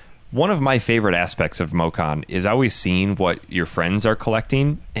think one of my favorite aspects of MoCon is always seeing what your friends are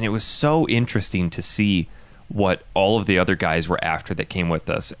collecting, and it was so interesting to see what all of the other guys were after that came with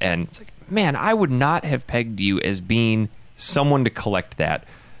us, and it's like, man, I would not have pegged you as being someone to collect that.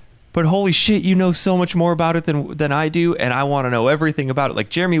 But holy shit, you know so much more about it than I do, and I want to know everything about it. Like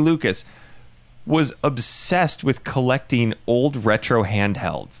Jeremy Lucas was obsessed with collecting old retro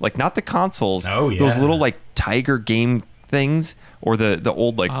handhelds. Like not the consoles, those little like Tiger game things, or the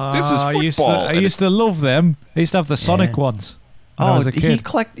old like this is football. I used to love them. I used to have the Sonic ones.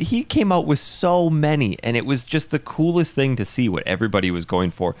 He came out with so many, and it was just the coolest thing to see what everybody was going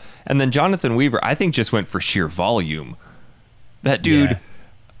for. And then Jonathan Weaver, I think, just went for sheer volume. That dude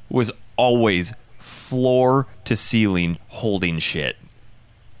was always floor to ceiling holding shit.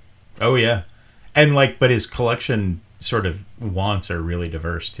 Oh yeah. And but his collection sort of wants are really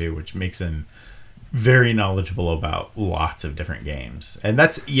diverse too, which makes him very knowledgeable about lots of different games. And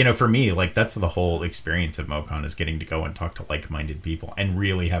that's, for me, that's the whole experience of MoCon, is getting to go and talk to like-minded people and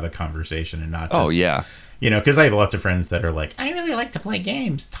really have a conversation, and not just, because I have lots of friends that are like, I really like to play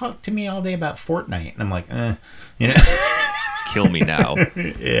games. Talk to me all day about Fortnite. And I'm like, Kill me now.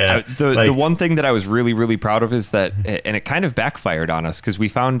 Yeah. The one thing that I was really, really proud of is that, and it kind of backfired on us, because we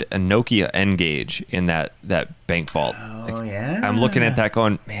found a Nokia N-Gage in that bank vault. Oh, yeah? I'm looking at that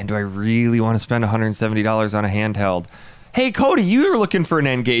going, man, do I really want to spend $170 on a handheld? Hey, Cody, you were looking for an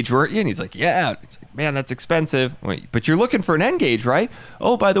N-Gage, weren't you? And he's like, yeah. It's like, man, that's expensive. Wait, but you're looking for an N-Gage, right?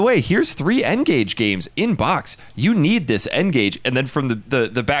 Oh, by the way, here's 3 N-Gage games in box. You need this N-Gage. And then from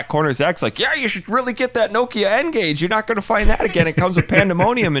the back corner, Zach's like, yeah, you should really get that Nokia N-Gage. You're not going to find that again. It comes with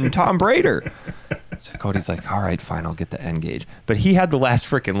Pandemonium and Tomb Raider. So Cody's like, all right, fine, I'll get the N-Gage. But he had the last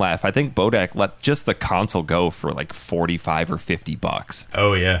freaking laugh. I think Bodak let just the console go for like $45 or $50.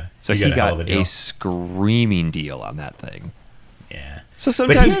 Oh, yeah. So he got a screaming deal on that thing. Yeah. So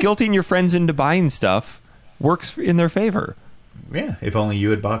sometimes guilting your friends into buying stuff works in their favor. Yeah. If only you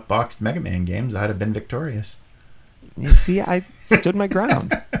had boxed Mega Man games, I'd have been victorious. You see, I stood my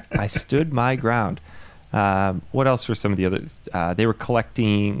ground. What else were some of the others? They were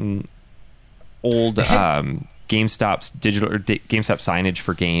collecting old GameStop's digital or GameStop signage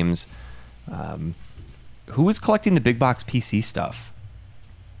for games. Who was collecting the big box PC stuff?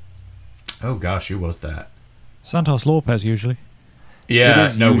 Oh gosh, who was that? Santos Lopez usually. Yeah, it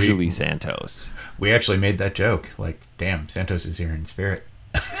is usually Santos. We actually made that joke. Like, damn, Santos is here in spirit.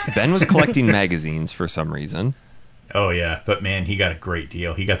 Ben was collecting magazines for some reason. Oh yeah, but man, he got a great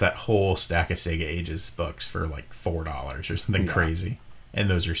deal. He got that whole stack of Sega Ages books for like $4 or something crazy, and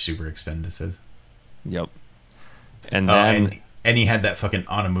those are super expensive. Yep. And then and he had that fucking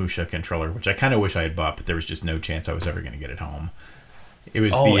Onimusha controller, which I kind of wish I had bought, but there was just no chance I was ever going to get it home. It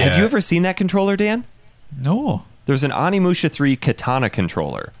was. Have you ever seen that controller, Dan? No. There's an Onimusha 3 Katana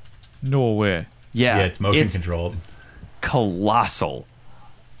controller. No way. Yeah, it's motion controlled. Colossal.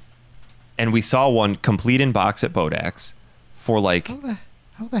 And we saw one complete in box at Bodak's for like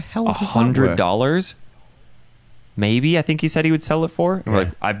how the hell does $100. Maybe, I think he said he would sell it for. Yeah. Like,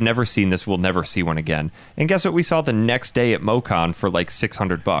 I've never seen this. We'll never see one again. And guess what? We saw the next day at MoCon for like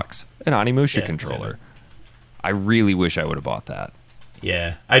 $600. An Onimusha controller. I really wish I would have bought that.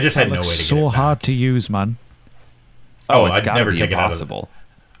 Yeah, I just had no way to get it. So hard to use, man. Oh, it's got to be impossible.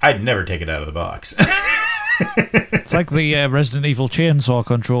 I'd never take it out of the box. It's like the Resident Evil chainsaw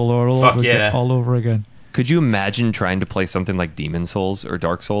controller all over again. Could you imagine trying to play something like Demon Souls or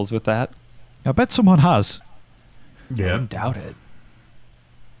Dark Souls with that? I bet someone has. Yeah. I don't doubt it.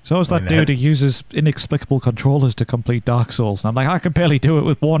 So is that dude who uses inexplicable controllers to complete Dark Souls. And I'm like, I can barely do it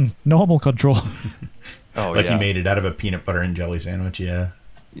with one normal controller. He made it out of a peanut butter and jelly sandwich, yeah.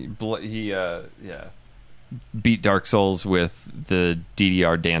 Yeah. beat Dark Souls with the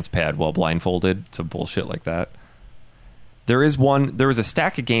DDR dance pad while blindfolded. Some bullshit like that. There was a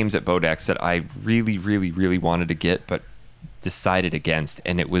stack of games at Bodex that I really, really, really wanted to get, but decided against,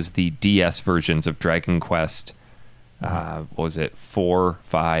 and it was the DS versions of Dragon Quest. What was it? 4,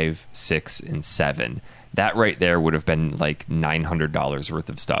 5, 6, and 7. That right there would have been like $900 worth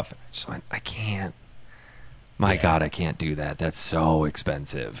of stuff. I just went, I can't. My God, I can't do that. That's so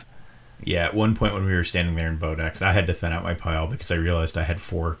expensive. Yeah, at one point when we were standing there in Bodex, I had to thin out my pile because I realized I had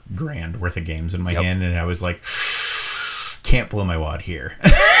 $4,000 worth of games in my hand, and I was like, can't blow my wad here.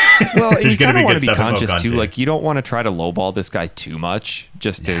 Well, and you kind of want to be stuff in conscious Mokon too. too. Like, you don't want to try to lowball this guy too much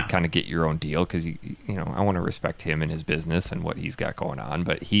just to Yeah. kind of get your own deal, because I want to respect him and his business and what he's got going on.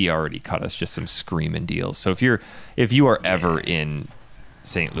 But he already cut us just some screaming deals. So if you are ever in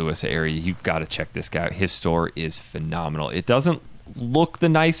St. Louis area, you've got to check this guy out. His store is phenomenal. It doesn't look the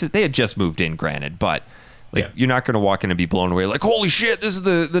nicest. They had just moved in, granted, but you're not going to walk in and be blown away like, holy shit, this is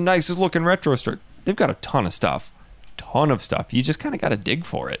the nicest looking retro store. They've got a ton of stuff. You just kind of got to dig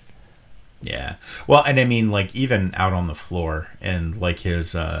for it. Yeah. Well, and I mean, like, even out on the floor and like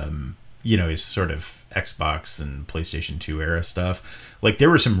his, his sort of Xbox and PlayStation 2 era stuff, like there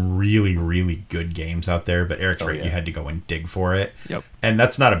were some really, really good games out there, but Eric's right, you had to go and dig for it. Yep. And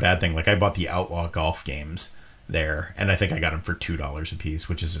that's not a bad thing. Like, I bought the Outlaw Golf games there, and I think I got them for $2 a piece,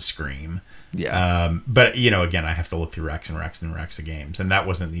 which is a scream. Yeah. But again, I have to look through racks and racks and racks of games, and that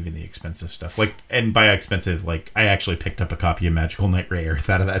wasn't even the expensive stuff. Like, and by expensive, like, I actually picked up a copy of Magical Knight Ray Earth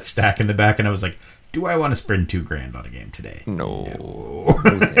out of that stack in the back, and I was like, do I want to spend $2,000 on a game today? No.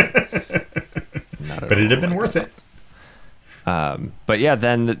 But it'd have been worth it. But yeah,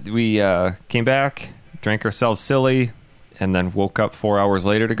 then we came back, drank ourselves silly, and then woke up 4 hours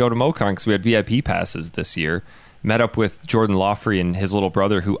later to go to MoCon because we had VIP passes this year. Met up with Jordan Lawfrey and his little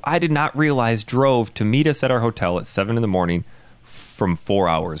brother, who I did not realize drove to meet us at our hotel at 7 a.m. from 4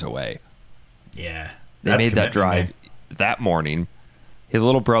 hours away. Yeah. They made that drive that morning. His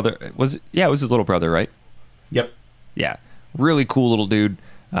little brother it was his little brother, right? Yep. Yeah. Really cool little dude.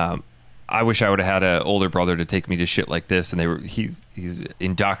 I wish I would have had an older brother to take me to shit like this, and he's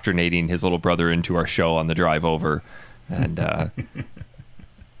indoctrinating his little brother into our show on the drive over, and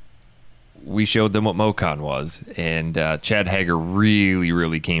we showed them what MoCon was, and Chad Hager really,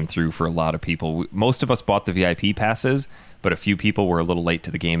 really came through for a lot of people. Most of us bought the VIP passes, but a few people were a little late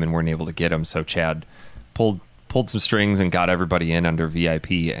to the game and weren't able to get them, so Chad pulled some strings and got everybody in under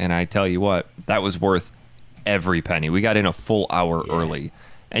VIP, and I tell you what, that was worth every penny. We got in a full hour early.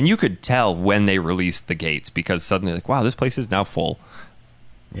 And you could tell when they released the gates, because suddenly, like, wow, this place is now full.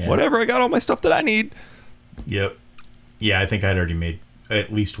 Yeah. Whatever, I got all my stuff that I need. Yep. Yeah, I think I'd already made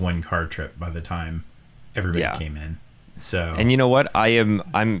at least one car trip by the time everybody came in. So, and you know what? I'm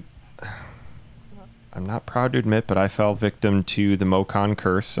not proud to admit, but I fell victim to the MoCon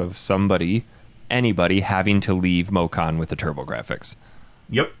curse of anybody having to leave MoCon with the TurboGrafx.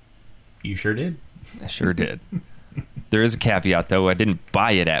 Yep. You sure did. I sure did. There is a caveat, though. I didn't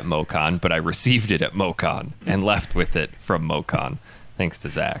buy it at MoCon, but I received it at MoCon and left with it from MoCon, thanks to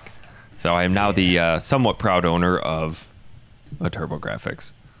Zach. So I am now the somewhat proud owner of a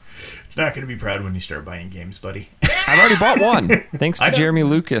TurboGrafx. It's not going to be proud when you start buying games, buddy. I've already bought one, thanks to Jeremy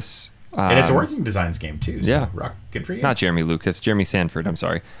Lucas. And it's a Working Designs game, too. So Yeah. Good for you. Not Jeremy Lucas, Jeremy Sanford, I'm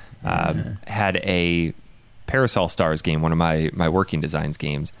sorry. Had a Parasol Stars game, one of my Working Designs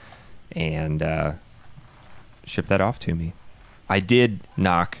games, and shipped that off to me. I did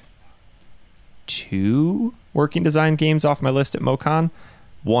knock 2 Working Design games off my list at MoCon.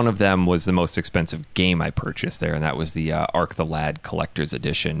 One of them was the most expensive game I purchased there, and that was the Ark the Lad Collector's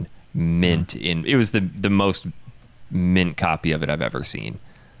Edition mint. It was the most mint copy of it I've ever seen,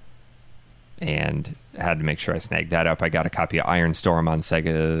 and I had to make sure I snagged that up. I got a copy of Iron Storm on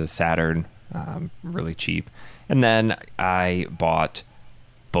Sega Saturn, really cheap, and then I bought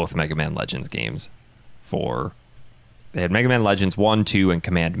both Mega Man Legends games. They had Mega Man Legends 1, 2, and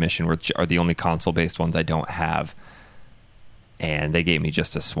Command Mission, which are the only console-based ones I don't have. And they gave me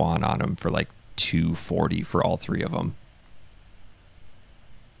just a swan on them for like $240 for all 3 of them.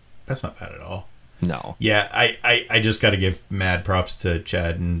 That's not bad at all. No. Yeah, I just got to give mad props to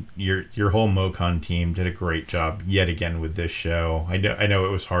Chad, and your whole MoCon team did a great job yet again with this show. I know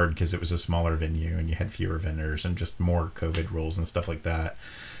it was hard because it was a smaller venue and you had fewer vendors and just more COVID rules and stuff like that.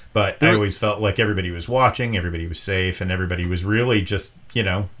 But I always felt like everybody was watching, everybody was safe, and everybody was really just,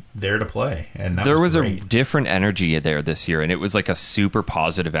 there to play. And that there was great. a different energy there this year, and it was like a super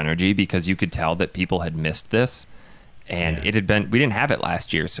positive energy because you could tell that people had missed this. And we didn't have it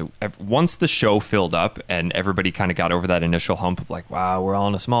last year. So once the show filled up and everybody kind of got over that initial hump of like, wow, we're all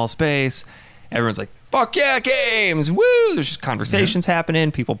in a small space, everyone's like, fuck yeah, games, woo! There's just conversations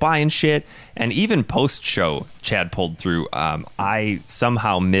happening, people buying shit, and even post-show, Chad pulled through. I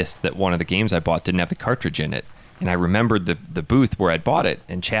somehow missed that one of the games I bought didn't have the cartridge in it, and I remembered the booth where I'd bought it,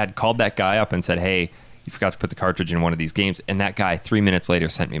 and Chad called that guy up and said, hey, you forgot to put the cartridge in one of these games, and that guy 3 minutes later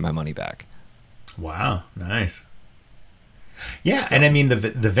sent me my money back. Wow, nice. Yeah, and I mean the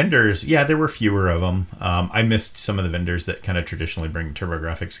vendors. Yeah, there were fewer of them. I missed some of the vendors that kind of traditionally bring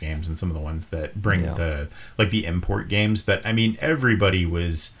TurboGrafx games, and some of the ones that bring the import games. But I mean, everybody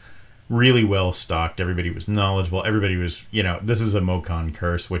was really well stocked. Everybody was knowledgeable. Everybody was, this is a MoCon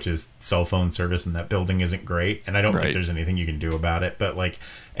curse, which is cell phone service, and that building isn't great. And I don't think there's anything you can do about it. But like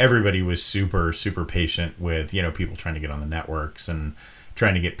everybody was super super patient with people trying to get on the networks and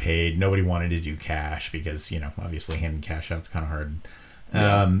trying to get paid. Nobody wanted to do cash because obviously handing cash out is kind of hard.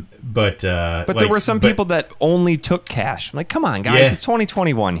 But there were some people that only took cash. I'm like, come on guys, it's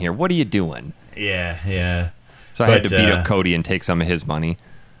 2021 here, what are you doing? So I had to beat up Cody and take some of his money.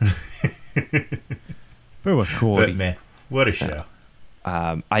 Poor Cody. But man, what a show.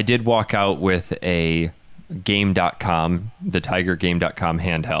 I did walk out with a Game.com, the Tiger Game.com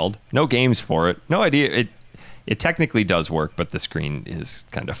handheld. No games for it. No idea. It technically does work, but the screen is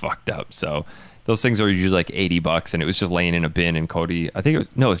kind of fucked up. So those things are usually like $80, and it was just laying in a bin. And Cody,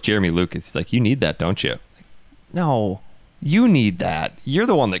 it's Jeremy Lucas. He's like, you need that, don't you? Like, no, you need that. You're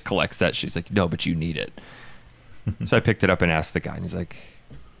the one that collects that. She's like, no, but you need it. So I picked it up and asked the guy, and he's like,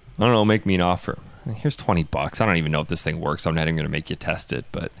 I don't know, make me an offer. Here's $20. I don't even know if this thing works. I'm not even going to make you test it,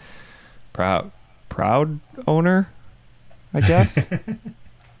 but proud owner, I guess.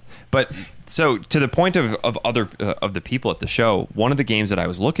 But so to the point of other of the people at the show, one of the games that I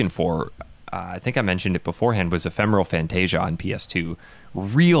was looking for, I think I mentioned it beforehand, was Ephemeral Fantasia on PS2.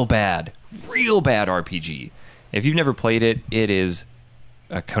 Real bad RPG. If you've never played it, it is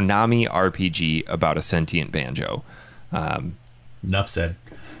a Konami RPG about a sentient banjo. Enough said.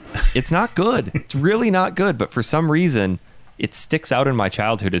 It's not good. It's really not good. But for some reason, it sticks out in my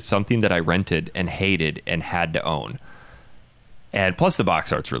childhood as something that I rented and hated and had to own. And plus the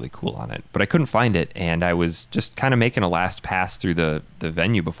box art's really cool on it, but I couldn't find it. And I was just kind of making a last pass through the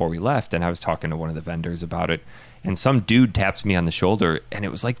venue before we left. And I was talking to one of the vendors about it. And some dude taps me on the shoulder. And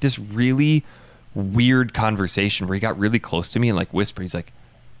it was like this really weird conversation where he got really close to me and like whispered. He's like,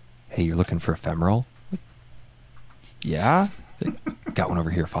 hey, you're looking for Ephemeral? Like, yeah. Like, got one over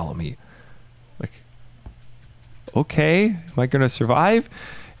here. Follow me. Like, okay. Am I going to survive?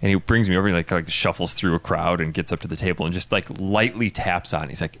 And he brings me over and like shuffles through a crowd and gets up to the table and just like lightly taps on it.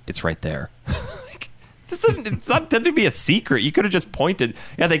 He's like, it's right there. Like, it's not intended to be a secret. You could have just pointed.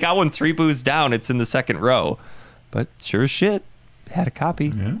 Yeah, they got one 3 booths down. It's in the second row. But sure as shit, had a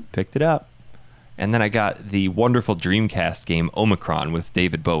copy, picked it up. And then I got the wonderful Dreamcast game Omicron with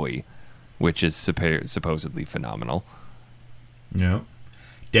David Bowie, which is supposedly phenomenal. Yeah.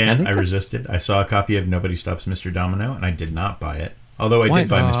 Dan, I resisted. I saw a copy of Nobody Stops Mr. Domino, and I did not buy it. Although I did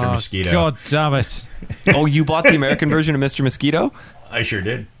buy Mr. Mosquito. God damn it. Oh, you bought the American version of Mr. Mosquito? I sure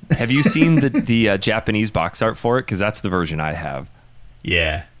did. Have you seen the Japanese box art for it? Because that's the version I have.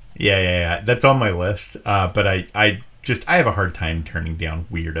 Yeah. That's on my list. But I have a hard time turning down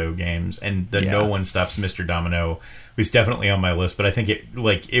weirdo games. And the No One Stops Mr. Domino was definitely on my list. But I think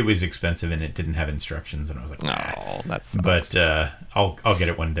it was expensive and it didn't have instructions. And I was like, oh, that sucks. But I'll get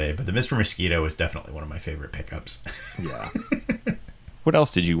it one day. But the Mr. Mosquito was definitely one of my favorite pickups. Yeah. What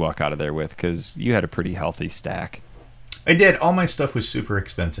else did you walk out of there with? Because you had a pretty healthy stack. I did. All my stuff was super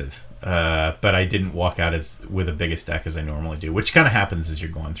expensive, but I didn't walk out with a big a stack as I normally do, which kind of happens as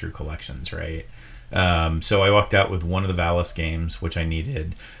you're going through collections, right? So I walked out with one of the Valis games, which I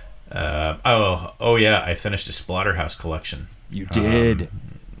needed. I finished a Splatterhouse collection. You did?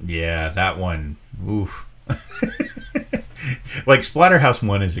 Yeah, that one. Oof. Like, Splatterhouse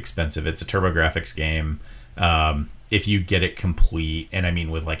 1 is expensive. It's a TurboGrafx game. If you get it complete, and I mean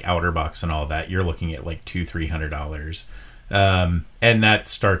with like outer box and all that, you're looking at like $200-300, and that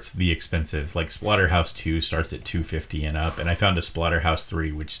starts the expensive. Like Splatterhouse 2 starts at $250 and up, and I found a Splatterhouse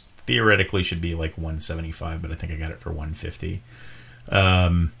 3 which theoretically should be like $175, but I think I got it for $150.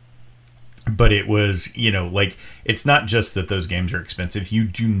 But it was, like, it's not just that those games are expensive; you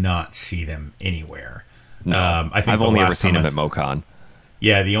do not see them anywhere. No, I think I've only ever seen them at MoCon.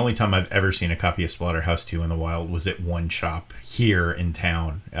 Yeah, the only time I've ever seen a copy of Splatterhouse 2 in the wild was at one shop here in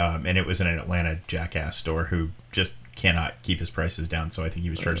town, and it was in an Atlanta Jackass store who just cannot keep his prices down, so I think he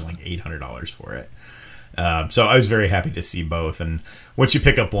was charging like $800 for it. So I was very happy to see both, and once you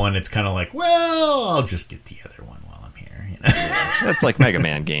pick up one, it's kind of like, well, I'll just get the other one while I'm here. That's like Mega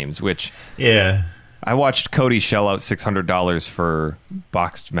Man games, which... Yeah. I watched Cody shell out $600 for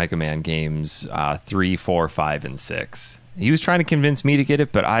boxed Mega Man games 3, 4, 5, and 6. He was trying to convince me to get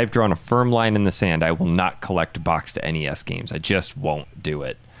it, but I've drawn a firm line in the sand. I will not collect boxed NES games. I just won't do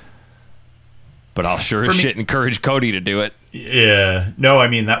it. But I'll sure as shit encourage Cody to do it. Yeah. No, I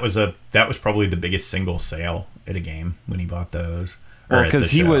mean, that was probably the biggest single sale at a game when he bought those. Well, because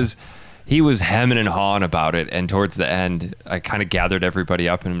he was hemming and hawing about it, and towards the end, I kind of gathered everybody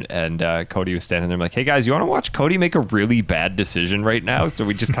up, and Cody was standing there like, hey guys, you want to watch Cody make a really bad decision right now? So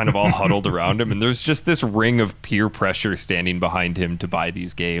we just kind of all huddled around him, and there's just this ring of peer pressure standing behind him to buy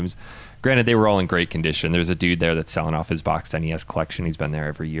these games. Granted, they were all in great condition. There's a dude there that's selling off his boxed NES collection. He's been there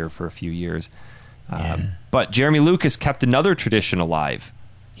every year for a few years. But Jeremy Lucas kept another tradition alive.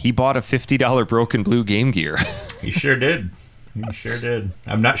 He bought a $50 Broken Blue Game Gear. He sure did. He sure did.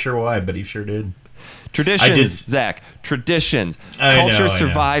 I'm not sure why, but he sure did. Traditions, Zach. Traditions. Culture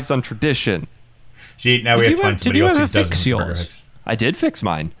survives on tradition. See, now we have to find somebody else who doesn't yours? I did fix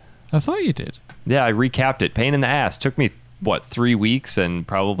mine. I thought you did. Yeah, I recapped it. Pain in the ass. Took me, 3 weeks and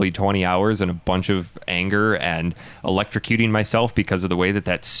probably 20 hours and a bunch of anger and electrocuting myself because of the way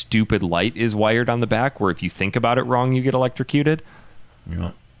that stupid light is wired on the back, where if you think about it wrong, you get electrocuted.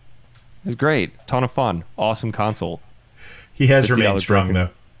 Yeah. It was great. Ton of fun. Awesome console. He has remained strong, though,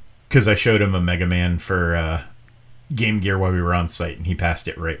 because I showed him a Mega Man for Game Gear while we were on site, and he passed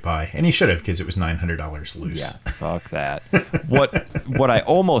it right by. And he should have, because it was $900 loose. Yeah, fuck that. What I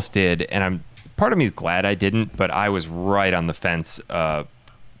almost did, and part of me is glad I didn't, but I was right on the fence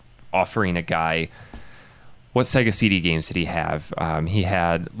offering a guy, what Sega CD games did he have? He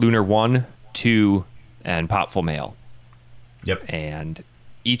had Lunar 1, 2, and Popful Mail. Yep. And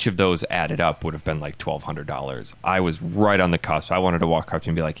each of those added up would have been like $1,200. I was right on the cusp. I wanted to walk up to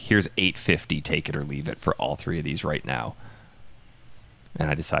him and be like, here's $850, take it or leave it for all 3 of these right now.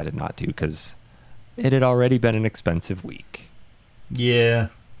 And I decided not to because it had already been an expensive week. Yeah.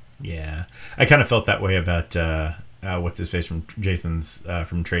 Yeah. I kind of felt that way about, what's his face from Jason's,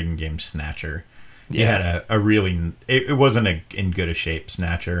 from Trading Games, Snatcher. He had a really, it wasn't in good a shape,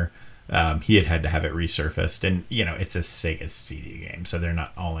 Snatcher. He had to have it resurfaced, and it's a Sega CD game, so they're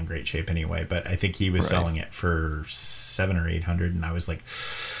not all in great shape anyway. But I think he was selling it for $700 or $800, and I was like,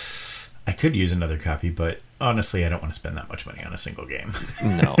 I could use another copy, but honestly, I don't want to spend that much money on a single game.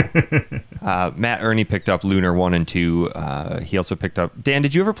 No. Matt Ernie picked up Lunar 1 and 2. He also picked up... Dan,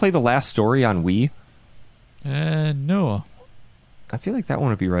 did you ever play The Last Story on Wii? No. I feel like that one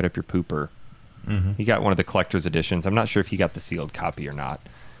would be right up your pooper. Mm-hmm. He got one of the collector's editions. I'm not sure if he got the sealed copy or not.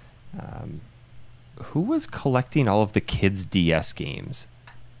 Who was collecting all of the kids' DS games?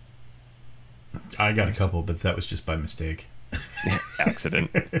 I got a couple, but that was just by mistake.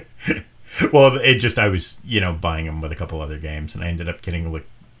 Accident. Well, I was, buying them with a couple other games, and I ended up getting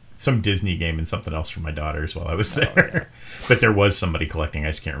some Disney game and something else for my daughters while I was there. Yeah. But there was somebody collecting. I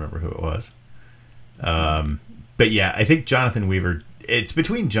just can't remember who it was. But yeah, I think Jonathan Weaver, it's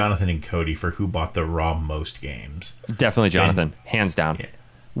between Jonathan and Cody for who bought the raw most games. Definitely Jonathan, hands down. Yeah.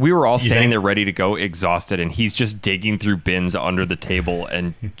 We were all standing there ready to go, exhausted, and he's just digging through bins under the table,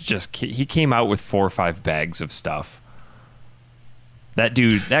 and he came out with 4 or 5 bags of stuff.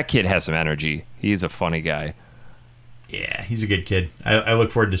 That kid has some energy. He's a funny guy. Yeah, he's a good kid. I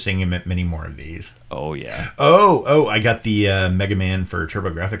look forward to seeing him at many more of these. Oh, yeah. Oh, I got the Mega Man for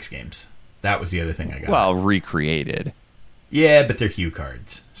TurboGrafx games. That was the other thing I got. Well, recreated. Yeah, but they're Hue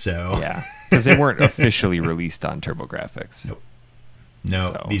cards, so... Yeah, because they weren't officially released on TurboGrafx. Nope.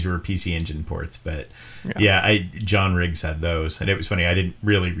 No, these were PC Engine ports, but John Riggs had those, and it was funny. I didn't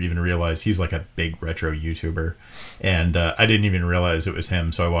really even realize he's like a big retro YouTuber, and I didn't even realize it was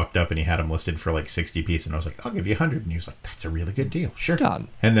him. So I walked up and he had them listed for like 60 pieces, and I was like, "I'll give you 100," and he was like, "That's a really good deal, sure." Done.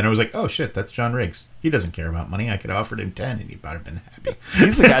 And then I was like, "Oh shit, that's John Riggs. He doesn't care about money. I could have offered him 10, and he'd probably been happy."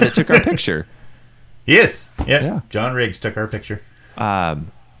 He's the guy that took our picture. He is. Yeah. John Riggs took our picture.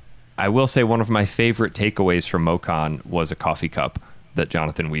 I will say one of my favorite takeaways from MoCon was a coffee cup that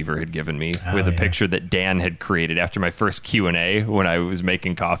Jonathan Weaver had given me with a picture that Dan had created after my first Q&A when I was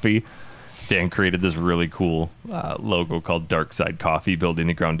making coffee. Dan created this really cool logo called Dark Side Coffee, building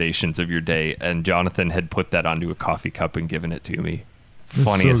the foundations of your day, and Jonathan had put that onto a coffee cup and given it to me.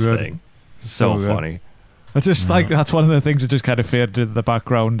 Funniest thing. So funny. I just that's one of the things that just kind of faded in the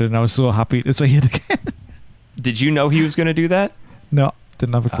background, and I was so happy to see it again. Did you know he was going to do that? No,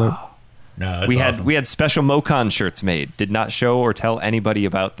 didn't have a clue. No, we had special MoCon shirts made. Did not show or tell anybody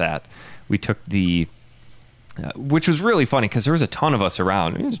about that. We took which was really funny because there was a ton of us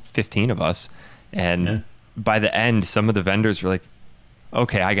around. It was 15 of us, and by the end, some of the vendors were like,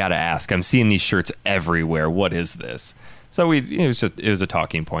 "Okay, I gotta ask. I'm seeing these shirts everywhere. What is this?" So it was a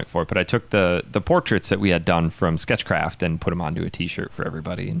talking point for it. But I took the portraits that we had done from Sketchcraft and put them onto a T-shirt for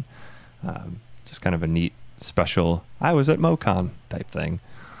everybody, and just kind of a neat, special I was at MoCon type thing.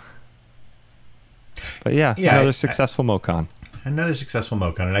 But another successful MoCon. Another successful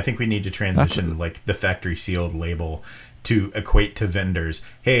MoCon, and I think we need to transition like the factory sealed label to equate to vendors.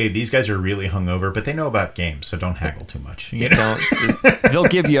 Hey, these guys are really hungover, but they know about games, so don't haggle too much. You know? They'll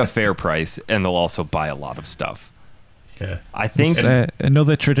give you a fair price, and they'll also buy a lot of stuff. Yeah, I think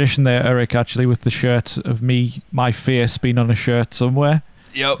another tradition there, Eric, actually, with the shirt of my face being on a shirt somewhere.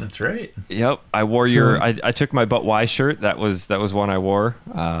 Yep, that's right. Yep, I wore I took my But Why shirt. That was one I wore.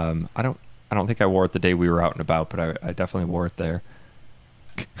 I don't think I wore it the day we were out and about, but I definitely wore it there.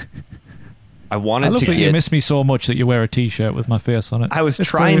 I love that you miss me so much that you wear a T-shirt with my face on it. I was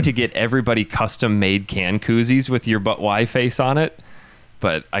trying to get everybody custom-made can koozies with your But Why face on it,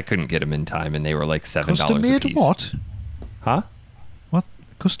 but I couldn't get them in time, and they were like $7 a piece. Custom-made what? Huh? What?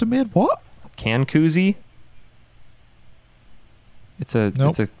 Custom-made what? Can koozie. It's a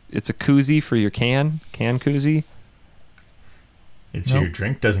koozie for your can koozie. It's so your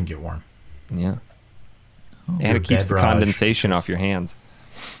drink doesn't get warm. Yeah. And it keeps the condensation off your hands.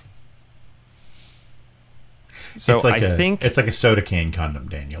 So I think it's like a soda can condom,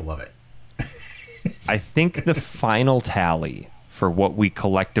 Dan. You'll love it. I think the final tally for what we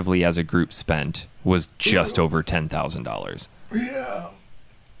collectively as a group spent was just over $10,000.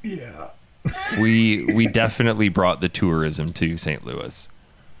 Yeah. We definitely brought the tourism to St. Louis.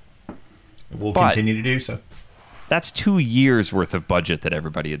 We'll continue to do so. That's 2 years worth of budget that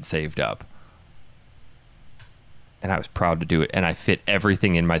everybody had saved up. And I was proud to do it. And I fit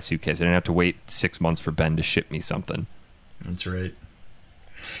everything in my suitcase. I didn't have to wait 6 months for Ben to ship me something. That's right.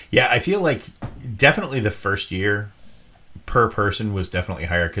 Yeah, I feel like definitely the first year per person was definitely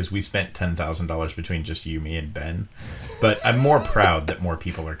higher because we spent $10,000 between just you, me, and Ben. But I'm more proud that more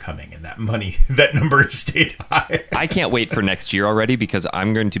people are coming and that number has stayed high. I can't wait for next year already because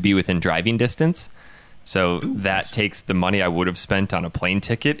I'm going to be within driving distance. So that takes the money I would have spent on a plane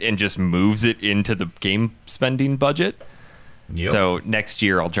ticket and just moves it into the game spending budget. Yep. So next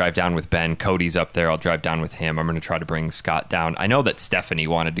year I'll drive down with Ben. Cody's up there. I'll drive down with him. I'm going to try to bring Scott down. I know that Stephanie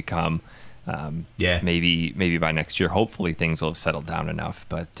wanted to come. Maybe by next year. Hopefully things will have settled down enough.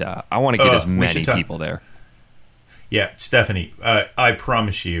 But I want to get as many people there. Yeah, Stephanie, I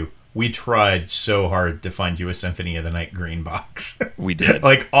promise you, we tried so hard to find you a Symphony of the Night green box. We did.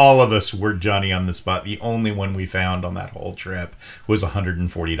 Like, all of us were Johnny on the spot. The only one we found on that whole trip was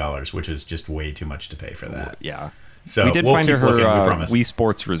 $140, which is just way too much to pay for that. Yeah. So we did we'll find keep her looking, we promise. Wii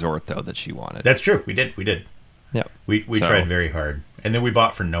Sports Resort, though, that she wanted. That's true. We did. Yeah. We tried very hard. And then we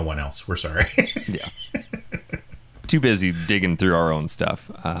bought for no one else. We're sorry. Yeah. Too busy digging through our own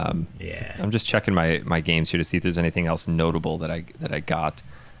stuff. Yeah. I'm just checking my games here to see if there's anything else notable that I got.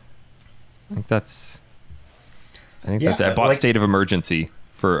 I think that's it. I bought State of Emergency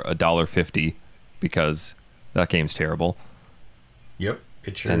for $1.50 because that game's terrible. Yep,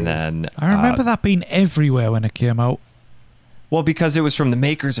 it sure and is. Then I remember that being everywhere when it came out. Well, because it was from the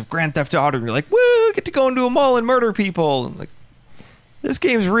makers of Grand Theft Auto, and you're like, woo, get to go into a mall and murder people. And like, this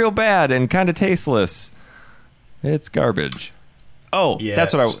game's real bad and kind of tasteless. It's garbage. Oh, yeah,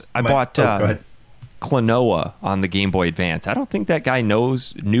 that's what I bought. Go ahead. Klonoa on the Game Boy Advance. I don't think that guy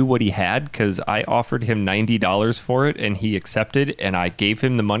knew what he had because I offered him $90 for it and he accepted, and I gave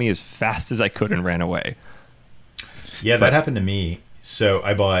him the money as fast as I could and ran away. Yeah, that happened to me. So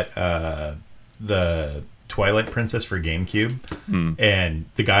I bought the Twilight Princess for GameCube, and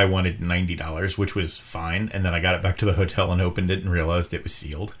the guy wanted $90, which was fine. And then I got it back to the hotel and opened it and realized it was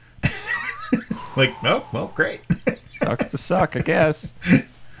sealed. Like, oh, well, great. Sucks to suck, I guess.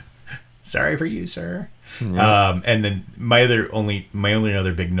 Sorry for you, sir. Yeah. And then my only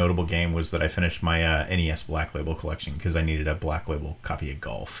other big notable game was that I finished my NES Black Label collection because I needed a Black Label copy of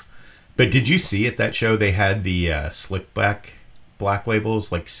Golf. But did you see at that show they had the Slickback Black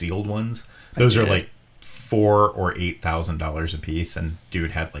Labels, like sealed ones? Those are like $4,000 or $8,000 a piece, and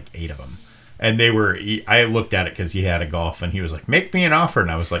dude had like 8 of them. And I looked at it because he had a Golf, and he was like, "Make me an offer," and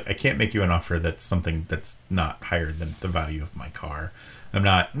I was like, "I can't make you an offer that's something that's not higher than the value of my car." I'm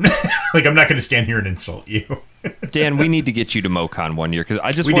not I'm not going to stand here and insult you. Dan, we need to get you to MoCon one year because I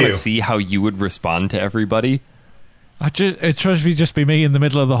just want to see how you would respond to everybody. It should just be me in the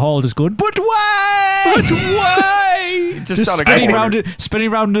middle of the hall just going, "But why? But why?" just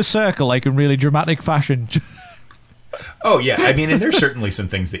spinning around in a circle like in really dramatic fashion. Oh, yeah. I mean, and there's certainly some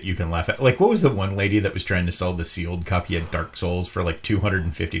things that you can laugh at. Like, what was the one lady that was trying to sell the sealed copy of Dark Souls for like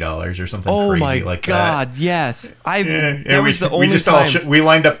 $250 or something crazy like that? Oh, my God, yes. That was the only time. We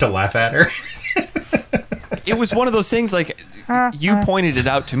lined up to laugh at her. it was one of those things like you pointed it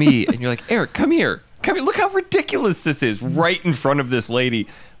out to me and you're like, Eric, come here. Come here. Look how ridiculous this is right in front of this lady.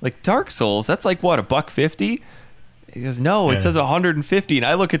 Like Dark Souls, that's like what, $150? He goes, no, it says 150. And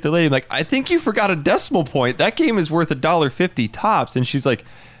I look at the lady, I'm like, I think you forgot a decimal point. That game is worth $1.50 tops. And she's like,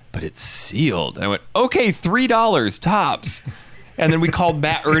 but it's sealed. And I went, okay, $3 tops. And then we called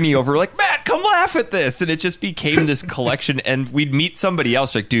Matt Ernie over. We're like, Matt, come laugh at this. And it just became this collection. And we'd meet somebody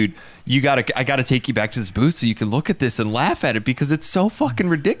else like, dude, I gotta take you back to this booth so you can look at this and laugh at it because it's so fucking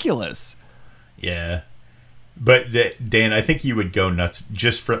ridiculous. Yeah. But Dan, I think you would go nuts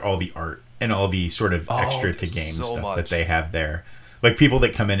just for all the art and all the sort of extra to game stuff that they have there. Like people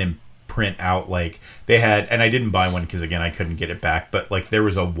that come in and print out, like they had, and I didn't buy one because again I couldn't get it back, but like there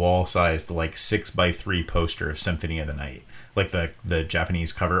was a wall-sized like 6x3 poster of Symphony of the Night, like the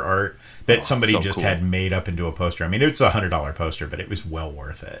Japanese cover art that somebody just cool. had made up into a poster. I mean, it's $100 poster, but it was well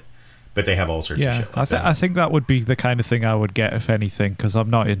worth it. But they have all sorts of shit like that. I think that would be the kind of thing I would get if anything, because I'm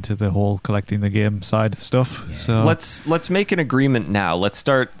not into the whole collecting the game side of stuff. Yeah. So let's make an agreement now. Let's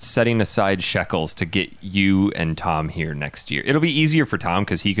start setting aside shekels to get you and Tom here next year. It'll be easier for Tom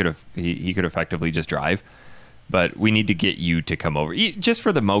because he could effectively just drive, but we need to get you to come over just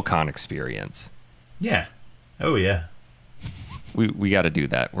for the MoCon experience. Yeah. Oh yeah. We got to do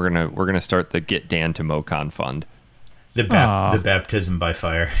that. We're gonna start the Get Dan to MoCon fund. The baptism by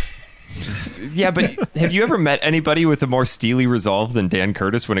fire. Yeah, but have you ever met anybody with a more steely resolve than Dan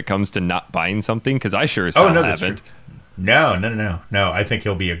Curtis when it comes to not buying something? Because I sure as hell haven't. No. I think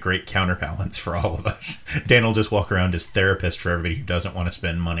he'll be a great counterbalance for all of us. Dan will just walk around as therapist for everybody who doesn't want to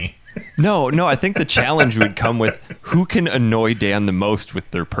spend money. No, I think the challenge would come with who can annoy Dan the most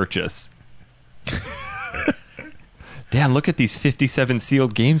with their purchase. Dan, look at these 57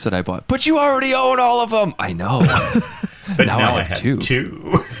 sealed games that I bought. But you already own all of them. I know. But now I have two.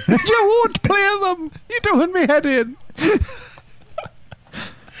 You won't play them. You're doing me head in.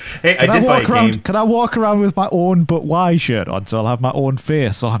 Hey, I did buy a game. Can I walk around with my own but why shirt on so I'll have my own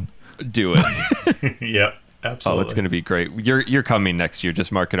face on? Do it. Yep, absolutely. Oh, it's going to be great. You're coming next year.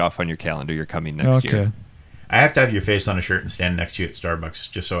 Just mark it off on your calendar. You're coming next year. I have to have your face on a shirt and stand next to you at Starbucks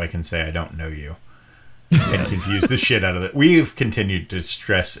just so I can say I don't know you. And confuse the shit out of it. We've continued to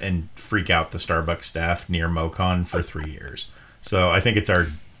stress and freak out the Starbucks staff near MoCon for 3 years. So I think it's our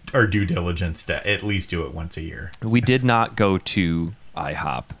due diligence to at least do it once a year. We did not go to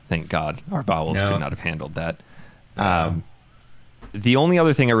IHOP. Thank God. Our bowels could not have handled that. The only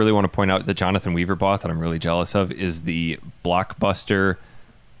other thing I really want to point out that Jonathan Weaver bought that I'm really jealous of is the Blockbuster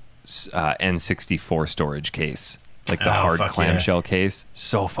N64 storage case. Like the hard clamshell case.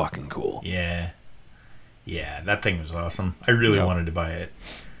 So fucking cool. Yeah, that thing was awesome. I really wanted to buy it.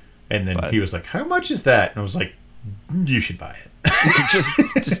 And then he was like, how much is that? And I was like, you should buy it.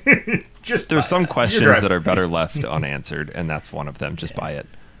 just there's some questions that are better left unanswered, and that's one of them. Just buy it.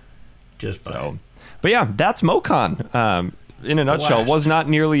 Just buy it. But yeah, that's MoCon. In a nutshell, was not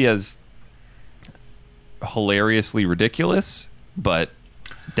nearly as hilariously ridiculous, but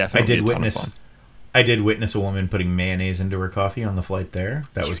definitely a ton of fun. I did witness a woman putting mayonnaise into her coffee on the flight there.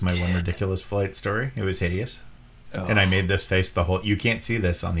 That was my one ridiculous flight story. It was hideous. Oh. And I made this face the whole... You can't see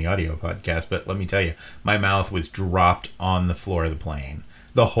this on the audio podcast, but let me tell you, my mouth was dropped on the floor of the plane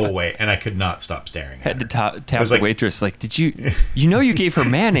the whole way, and I could not stop staring at her. Had to tap the waitress, like, did you... you gave her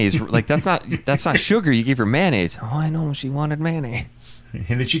mayonnaise. Like, that's not sugar. You gave her mayonnaise. Oh, I know. She wanted mayonnaise.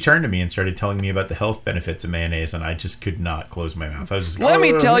 And then she turned to me and started telling me about the health benefits of mayonnaise, and I just could not close my mouth. I was just Let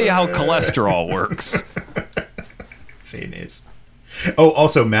me tell you how cholesterol works. Mayonnaise. Oh,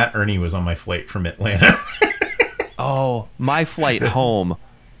 also, Matt Ernie was on my flight from Atlanta. Oh, my flight home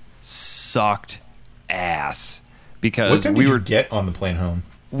sucked ass. Because what time did you get on the plane home?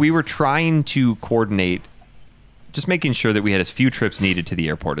 We were trying to coordinate, just making sure that we had as few trips needed to the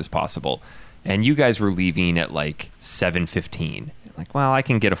airport as possible. And you guys were leaving at like 7:15. Like, well, I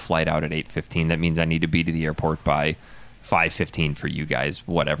can get a flight out at 8:15. That means I need to be to the airport by 5:15 for you guys.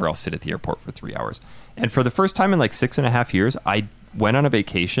 Whatever, I'll sit at the airport for 3 hours. And for the first time in like 6.5 years, I went on a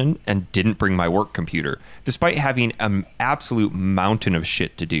vacation and didn't bring my work computer, despite having an absolute mountain of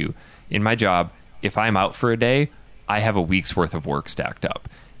shit to do. In my job, if I'm out for a day, I have a week's worth of work stacked up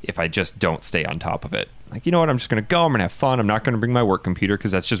if I just don't stay on top of it. Like, you know what? I'm just going to go. I'm going to have fun. I'm not going to bring my work computer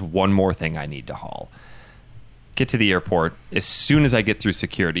because that's just one more thing I need to haul. Get to the airport. As soon as I get through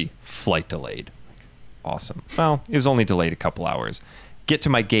security, flight delayed. Awesome. Well, it was only delayed a couple hours. Get to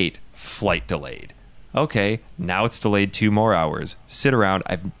my gate, flight delayed. Okay, now it's delayed 2 more hours. Sit around.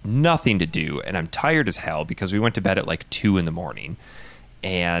 I have nothing to do, and I'm tired as hell because we went to bed at like 2 in the morning.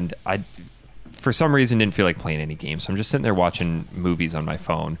 And I... for some reason, didn't feel like playing any games. So I'm just sitting there watching movies on my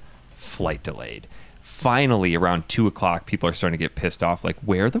phone. Flight delayed. finally around 2:00, people are starting to get pissed off. Like,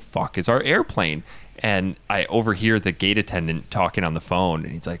 where the fuck is our airplane? And I overhear the gate attendant talking on the phone,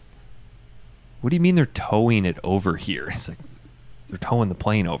 and he's like, "What do you mean they're towing it over here?" It's like, they're towing the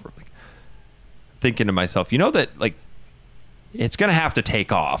plane over. Like, thinking to myself, you know that, like, it's going to have to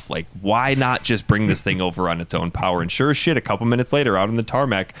take off. Like, why not just bring this thing over on its own power? And sure as shit, a couple minutes later, out on the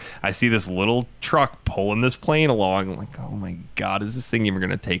tarmac, I see this little truck pulling this plane along. I'm like, oh my God, is this thing even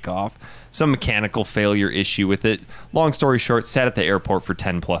going to take off? Some mechanical failure issue with it. Long story short, sat at the airport for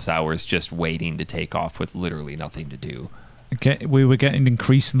 10 plus hours just waiting to take off with literally nothing to do. Okay, we were getting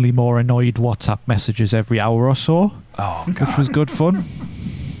increasingly more annoyed WhatsApp messages every hour or so. Oh, God. Which was good fun.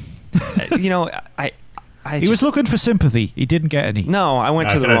 You know, He was looking for sympathy. He didn't get any. No, I went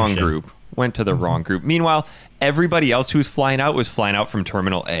to the can wrong understand. group. Went to the wrong group. Meanwhile, everybody else who was flying out from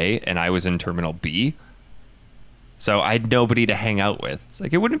Terminal A, and I was in Terminal B. So I had nobody to hang out with. It's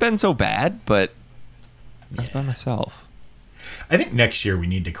like, it wouldn't have been so bad, but I was by myself. I think next year we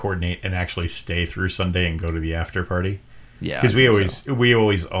need to coordinate and actually stay through Sunday and go to the after party. Yeah, Because I think we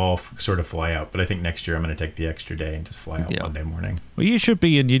always all sort of fly out, but I think next year I'm going to take the extra day and just fly out Yeah. Monday morning. Well, you should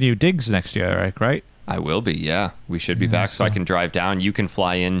be in your new digs next year, Eric, right? I will be. Yeah, we should be Yeah, back, so I so- can drive down. You can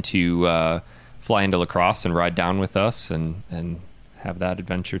fly into La Crosse and ride down with us, and have that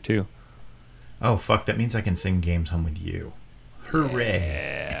adventure too. Oh, fuck, that means I can sing Games Home with you.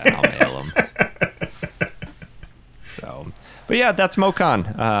 Hooray. Yeah, I'll mail them. So, but yeah, that's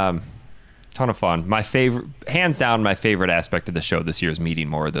MoCon. Ton of fun. My favorite, hands down, my favorite aspect of the show this year is meeting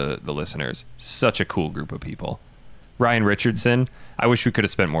more of the listeners. Such a cool group of people. Ryan Richardson, I wish we could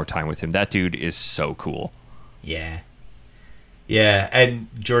have spent more time with him. That dude is so cool. Yeah. Yeah, and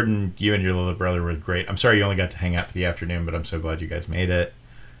Jordan, you and your little brother were great. I'm sorry you only got to hang out for the afternoon, but I'm so glad you guys made it.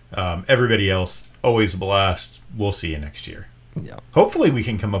 Everybody else, always a blast. We'll see you next year. Yeah. Hopefully we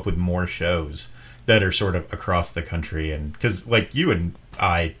can come up with more shows that are sort of across the country, and because like you and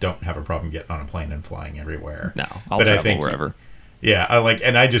I don't have a problem getting on a plane and flying everywhere. No, I'll But I travel think- wherever. Yeah,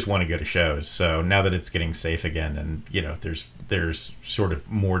 I just want to go to shows. So now that it's getting safe again, and you know, there's sort of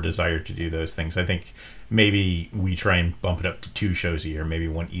more desire to do those things. I think maybe we try and bump it up to 2 shows a year, maybe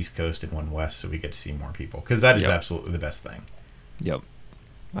one East Coast and one West, so we get to see more people, because that is Yep. absolutely the best thing. Yep.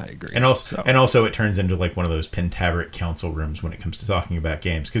 I agree. And So- also it turns into like one of those Pentabric council rooms when it comes to talking about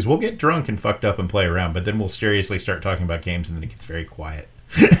games, because we'll get drunk and fucked up and play around, but then we'll seriously start talking about games, and then it gets very quiet.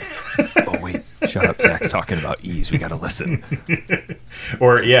 oh wait, shut up, Zach's talking about ease. We gotta listen.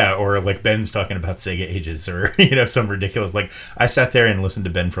 Or like Ben's talking about Sega Ages, or you know, some ridiculous, like I sat there and listened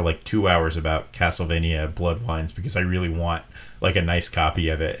to Ben for like 2 hours about Castlevania Bloodlines because I really want like a nice copy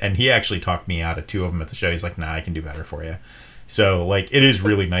of it, and he actually talked me out of 2 of them at the show. He's like, nah, I can do better for you. So like it is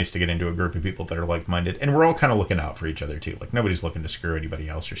really nice to get into a group of people that are like-minded, and we're all kind of looking out for each other too. Like nobody's looking to screw anybody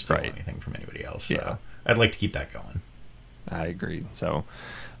else or steal Right. anything from anybody else. Yeah. So I'd like to keep that going. I agree. So,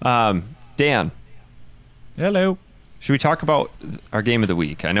 Dan, Hello. should we talk about our game of the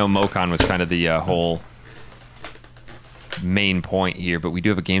week? I know MoCon was kind of the whole main point here, but we do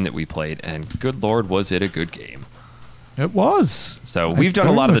have a game that we played, and good Lord, was it a good game. It was. So I we've done a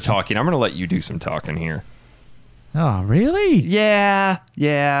very lot of the much- talking. I'm going to let you do some talking here. Oh, really? Yeah.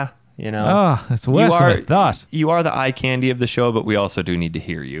 You know, Oh, it's worse than I thought. You are the eye candy of the show, but we also do need to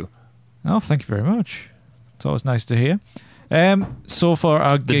hear you. Oh, thank you very much. It's always nice to hear. So for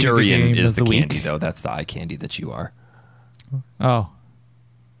our The gig of durian game is of the the candy, week. though. That's the eye candy that you are. Oh.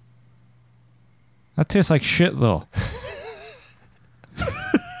 That tastes like shit, though.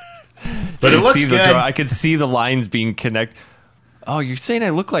 But it looks See the good. I could see the lines being connected. Oh, you're saying I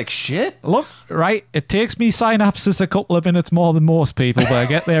look like shit? Look, right, it takes me synapses a couple of minutes more than most people, but I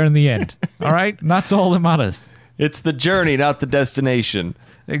get there in the end. All right? And that's all that matters. It's the journey, not the destination.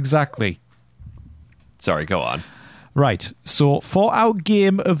 Exactly. Sorry, go on. Right. So for our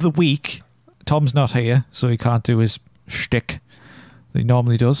game of the week, Tom's not here, so he can't do his shtick that he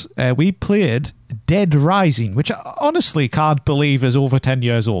normally does. We played Dead Rising, which I honestly can't believe is over 10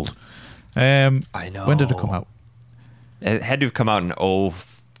 years old. I know. When did it come out? It had to have come out in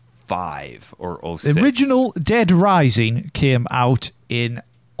 05 or 06. The original Dead Rising came out in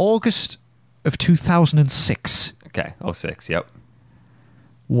August of 2006. Okay, 06, yep.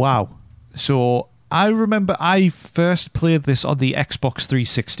 Wow. So I remember I first played this on the Xbox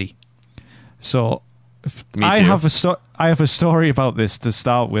 360. So Me I too. have a story about this to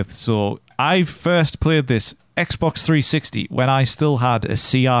start with. So I first played this Xbox 360 when I still had a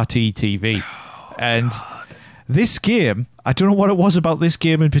CRT TV. And this game, I don't know what it was about this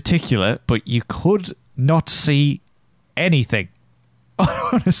game in particular, but you could not see anything on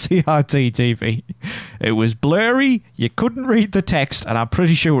a CRT TV. It was blurry, you couldn't read the text, and I'm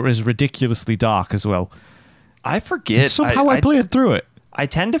pretty sure it was ridiculously dark as well. I forget. And somehow I played through it. I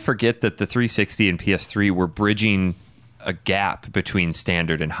tend to forget that the 360 and PS3 were bridging a gap between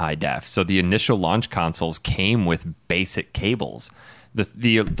standard and high def. So the initial launch consoles came with basic cables.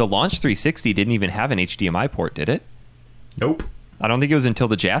 The launch 360 didn't even have an HDMI port, did it? Nope. I don't think it was until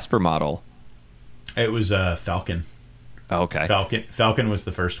the Jasper model. It was Falcon. Oh, okay. Falcon was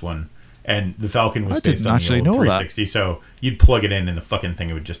the first one. And the Falcon was I based didn't on the actually old know 360, so you'd plug it in and the fucking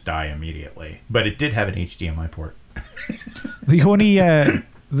thing would just die immediately. But it did have an HDMI port. The only,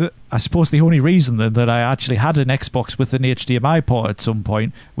 I suppose the only reason that I actually had an Xbox with an HDMI port at some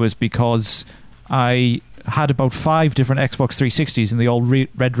point was because I had about 5 different Xbox 360s and they all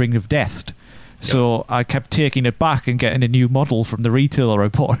Red Ring of Death. So I kept taking it back and getting a new model from the retailer I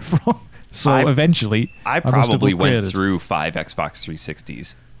bought it from. So eventually, I probably went through 5 Xbox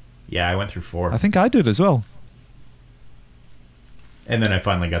 360s. Yeah, I went through 4. I think I did as well. And then I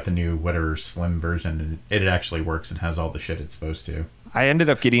finally got the new whatever slim version, and it actually works and has all the shit it's supposed to. I ended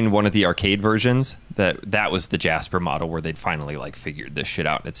up getting one of the arcade versions. That was the Jasper model where they'd finally figured this shit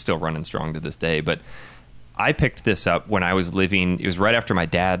out. It's still running strong to this day. But I picked this up when I was living. It was right after my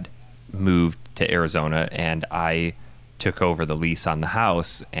dad moved to Arizona, and I took over the lease on the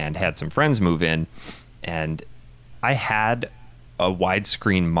house and had some friends move in, and I had a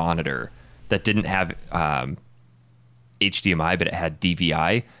widescreen monitor that didn't have HDMI, but it had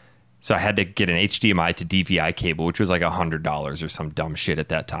DVI. So I had to get an HDMI to DVI cable, which was like $100 or some dumb shit at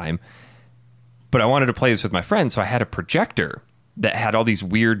that time. But I wanted to play this with my friends, so I had a projector that had all these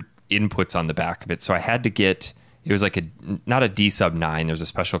weird inputs on the back of it. So I had to get, it was like not a D-Sub 9, there was a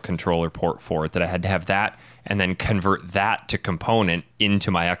special controller port for it that I had to have that and then convert that to component into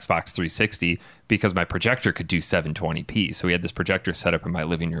my Xbox 360 because my projector could do 720p. So we had this projector set up in my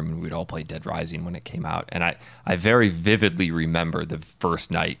living room and we'd all play Dead Rising when it came out. And I very vividly remember the first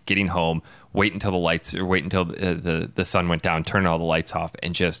night getting home, wait until the sun went down, turn all the lights off,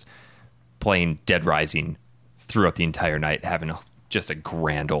 and just playing Dead Rising throughout the entire night, having just a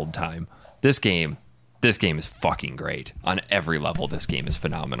grand old time. This game is fucking great. On every level, this game is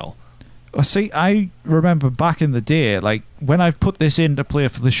phenomenal. See, I remember back in the day, like when I put this in to play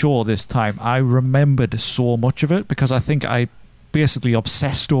for the show this time, I remembered so much of it because I think I basically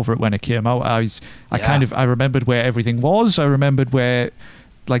obsessed over it when it came out. I remembered where everything was. I remembered where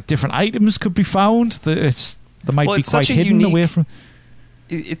like different items could be found. There might be quite hidden away from.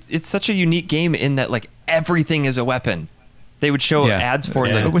 It's such a unique game in that like everything is a weapon. They would show ads for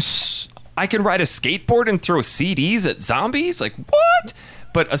it. Like, it was. I can ride a skateboard and throw CDs at zombies. Like what?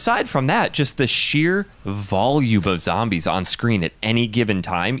 But aside from that, just the sheer volume of zombies on screen at any given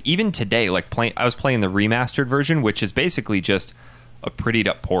time, even today, I was playing the remastered version, which is basically just a prettied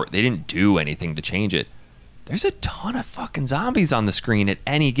up port. They didn't do anything to change it. There's a ton of fucking zombies on the screen at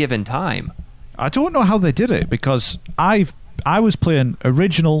any given time. I don't know how they did it because I was playing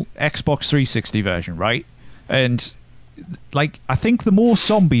original Xbox 360 version, right? And like I think the more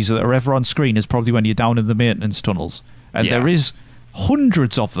zombies that are ever on screen is probably when you're down in the maintenance tunnels, and there is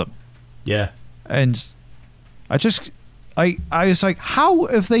hundreds of them. Yeah. And I was like, how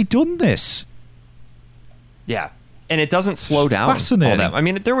have they done this? Yeah. And it doesn't slow down. Fascinating. All that. I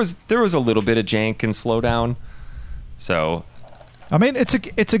mean, there was a little bit of jank and slowdown. So I mean, it's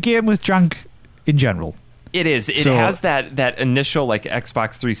a game with jank in general. It is. It has that initial like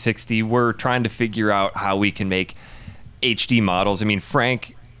Xbox 360. We're trying to figure out how we can make HD models. I mean,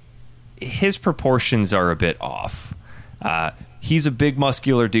 Frank, his proportions are a bit off. He's a big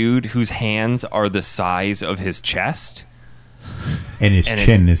muscular dude whose hands are the size of his chest. And his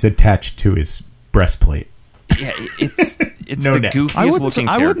chin is attached to his breastplate. Yeah, it's no the goofiest looking character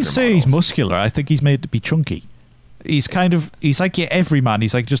I wouldn't say models. he's muscular. I think he's made to be chunky. He's like your everyman.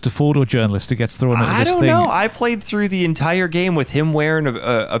 He's like just a photojournalist who gets thrown into this thing. I don't know. I played through the entire game with him wearing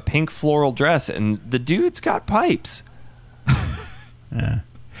a pink floral dress, and the dude's got pipes. Yeah.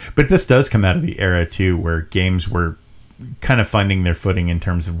 But this does come out of the era, too, where games were kind of finding their footing in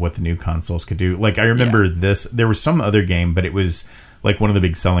terms of what the new consoles could do. Like, I remember there was some other game, but it was like one of the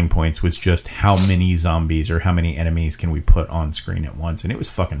big selling points was just how many zombies or how many enemies can we put on screen at once, and it was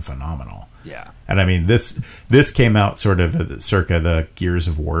fucking phenomenal. Yeah. And I mean, this came out sort of circa the Gears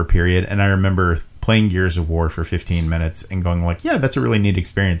of War period, and I remember playing Gears of War for 15 minutes and going like, yeah, that's a really neat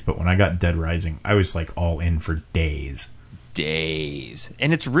experience, but when I got Dead Rising, I was like all in for days.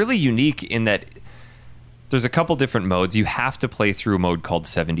 And it's really unique in that there's a couple different modes. You have to play through a mode called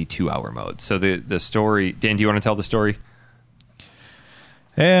 72-hour mode. So the story... Dan, do you want to tell the story?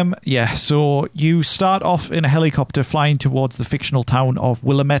 Yeah, so you start off in a helicopter flying towards the fictional town of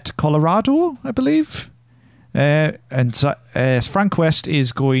Willamette, Colorado, I believe. And Frank West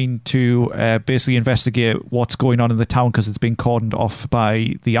is going to basically investigate what's going on in the town because it's been cordoned off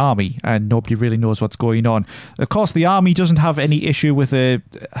by the army and nobody really knows what's going on. Of course, the army doesn't have any issue with a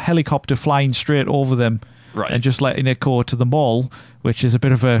helicopter flying straight over them and just letting it go to the mall, which is a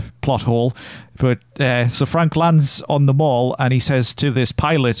bit of a plot hole. But so Frank lands on the mall and he says to this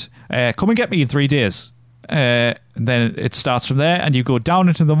pilot, come and get me in 3 days. And then it starts from there, and you go down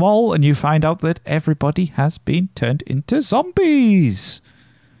into the mall, and you find out that everybody has been turned into zombies.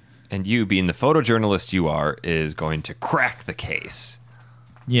 And you, being the photojournalist you are, is going to crack the case.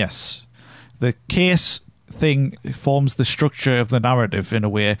 Yes. The case thing forms the structure of the narrative in a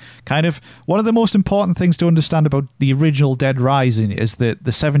way. Kind of one of the most important things to understand about the original Dead Rising is that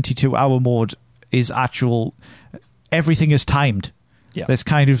the 72-hour mode is actual. Everything is timed. Yeah.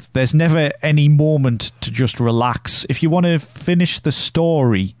 There's never any moment to just relax. If you want to finish the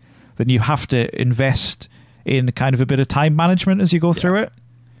story, then you have to invest in kind of a bit of time management as you go through it.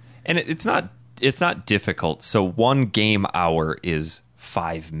 And it's not difficult. So 1 game hour is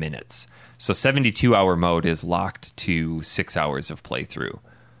 5 minutes. So 72-hour mode is locked to 6 hours of playthrough.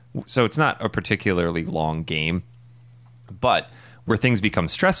 So it's not a particularly long game. But where things become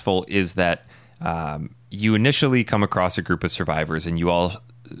stressful is that you initially come across a group of survivors and you all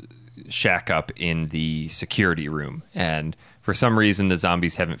shack up in the security room. And for some reason, the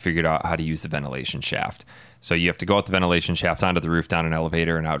zombies haven't figured out how to use the ventilation shaft. So you have to go out the ventilation shaft, onto the roof, down an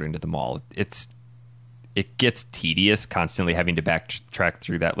elevator, and out into the mall. It gets tedious constantly having to backtrack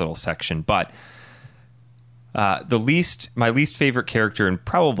through that little section. But my least favorite character in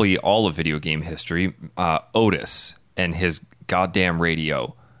probably all of video game history, Otis and his goddamn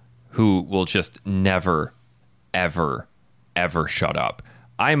radio, who will just never, ever, ever shut up.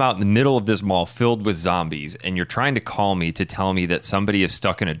 I'm out in the middle of this mall filled with zombies, and you're trying to call me to tell me that somebody is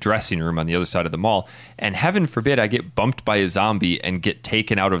stuck in a dressing room on the other side of the mall, and heaven forbid I get bumped by a zombie and get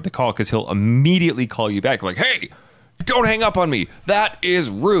taken out of the call because he'll immediately call you back like, hey, don't hang up on me. That is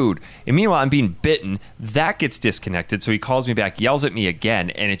rude. And meanwhile, I'm being bitten. That gets disconnected, so he calls me back, yells at me again,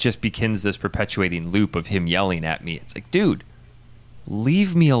 and it just begins this perpetuating loop of him yelling at me. It's like, dude,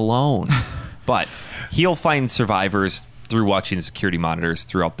 leave me alone. But he'll find survivors through watching the security monitors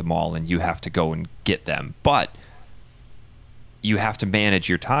throughout the mall, and you have to go and get them. But you have to manage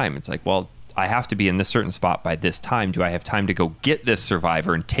your time. It's like, well, I have to be in this certain spot by this time. Do I have time to go get this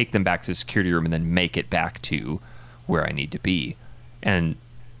survivor and take them back to the security room and then make it back to where I need to be? And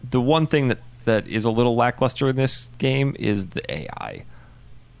the one thing that is a little lackluster in this game is the AI.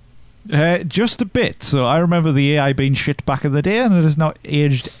 Just a bit. So I remember the AI being shit back in the day, and it has not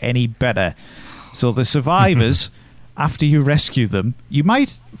aged any better. So the survivors, after you rescue them, you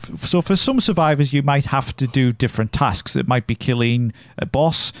might... So for some survivors, you might have to do different tasks. It might be killing a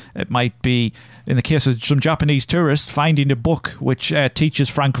boss. It might be, in the case of some Japanese tourists, finding a book which teaches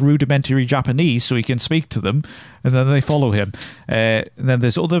Frank rudimentary Japanese so he can speak to them, and then they follow him. And then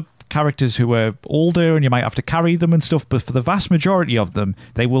there's other characters who are older and you might have to carry them and stuff, but for the vast majority of them,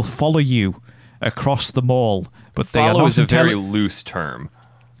 they will follow you across the mall. But follow is a very loose term.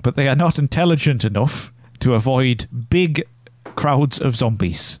 But they are not intelligent enough to avoid big crowds of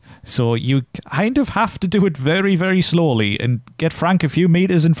zombies. So you kind of have to do it very, very slowly and get Frank a few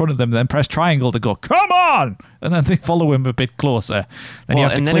meters in front of them, then press triangle to go, come on! And then they follow him a bit closer. Then you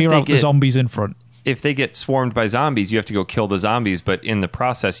have to clear out the zombies in front. If they get swarmed by zombies, you have to go kill the zombies, but in the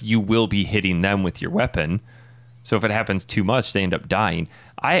process, you will be hitting them with your weapon. So if it happens too much, they end up dying.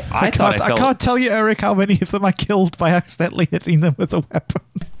 I can't tell you, Eric, how many of them I killed by accidentally hitting them with a weapon.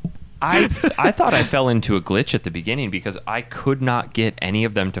 I thought I fell into a glitch at the beginning because I could not get any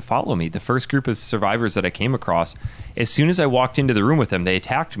of them to follow me. The first group of survivors that I came across, as soon as I walked into the room with them, they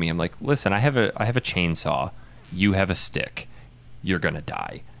attacked me. I'm like, listen, I have a chainsaw. You have a stick. You're going to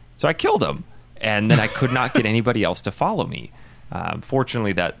die. So I killed them. And then I could not get anybody else to follow me.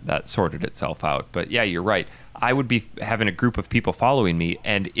 Fortunately, that sorted itself out. But yeah, you're right. I would be having a group of people following me,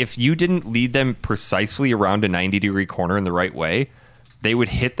 and if you didn't lead them precisely around a 90-degree corner in the right way, they would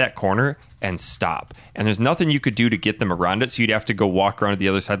hit that corner and stop. And there's nothing you could do to get them around it, so you'd have to go walk around to the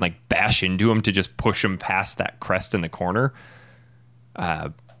other side and like bash into them to just push them past that crest in the corner.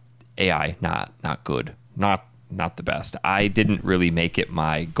 AI, not good. Not the best. I didn't really make it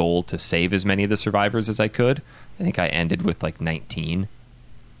my goal to save as many of the survivors as I could. I think I ended with like 19.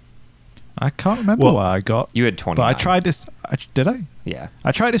 I can't remember what I got. You had 20. But I tried to... Did I? Yeah.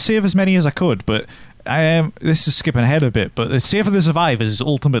 I tried to save as many as I could, but this is skipping ahead a bit, but the saving the survivors is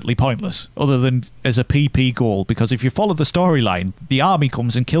ultimately pointless, other than as a PP goal, because if you follow the storyline, the army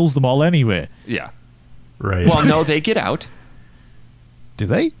comes and kills them all anyway. Yeah. Right. Well, no, they get out. Do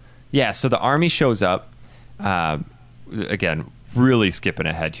they? Yeah, so the army shows up. Again, really skipping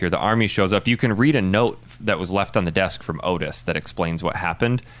ahead here. The army shows up. You can read a note that was left on the desk from Otis that explains what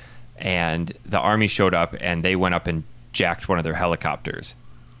happened. And the army showed up, and they went up and jacked one of their helicopters.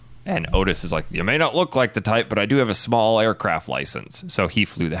 And Otis is like, you may not look like the type, but I do have a small aircraft license. So he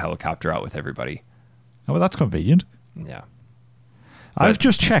flew the helicopter out with everybody. Oh, well, that's convenient. Yeah. I've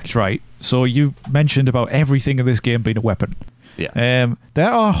just checked, right? So you mentioned about everything in this game being a weapon. Yeah.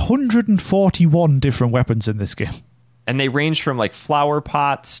 There are 141 different weapons in this game. And they range from like flower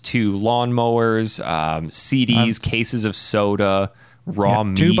pots to lawnmowers, CDs, cases of soda, raw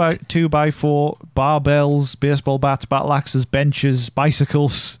meat. 2x4, barbells, baseball bats, battle axes, benches,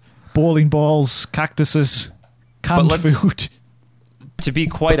 bicycles, bowling balls, cactuses, canned food. To be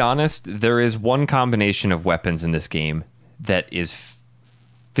quite honest, there is one combination of weapons in this game that is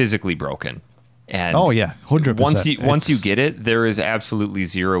physically broken. And oh yeah, 100%. Once you get it, there is absolutely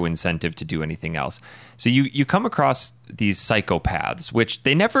zero incentive to do anything else. So you come across these psychopaths, which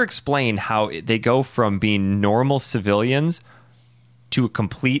they never explain how they go from being normal civilians to a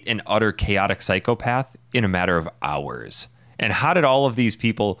complete and utter chaotic psychopath in a matter of hours. And how did all of these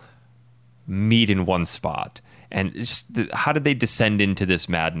people meet in one spot? And just how did they descend into this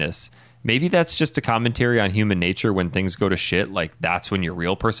madness? Maybe that's just a commentary on human nature. When things go to shit, like that's when your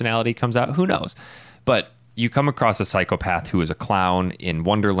real personality comes out. Who knows? But you come across a psychopath who is a clown in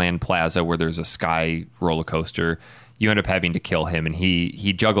Wonderland Plaza where there's a sky roller coaster. You end up having to kill him, and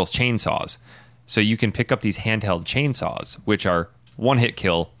he juggles chainsaws. So you can pick up these handheld chainsaws, which are 1-hit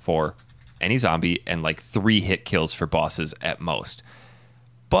kill for any zombie and like 3-hit kills for bosses at most.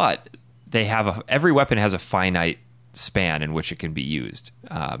 But they have every weapon has a finite span in which it can be used.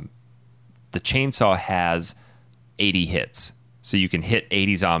 The chainsaw has 80 hits, so you can hit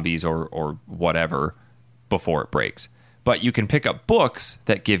 80 zombies or whatever before it breaks. But you can pick up books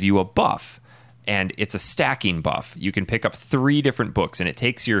that give you a buff, and it's a stacking buff. You can pick up 3 different books, and it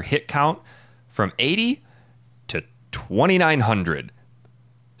takes your hit count from 80 to 2,900.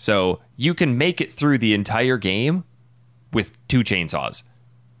 So you can make it through the entire game with 2 chainsaws.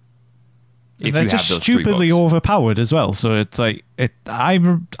 If they're you have just those stupidly 3 books. overpowered as well. So it's like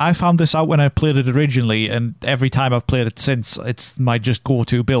I found this out when I played it originally, and every time I've played it since, it's my just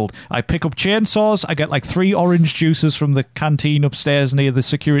go-to build. I pick up chainsaws, I get like 3 orange juices from the canteen upstairs near the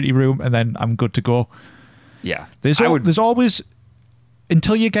security room, and then I'm good to go. Yeah. There's always,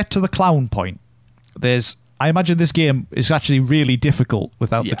 until you get to the clown point, I imagine this game is actually really difficult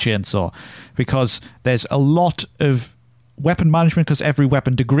without the chainsaw, because there's a lot of weapon management, because every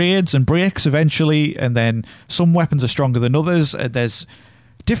weapon degrades and breaks eventually, and then some weapons are stronger than others. There's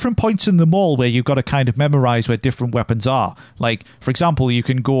different points in the mall where you've got to kind of memorize where different weapons are. Like, for example, you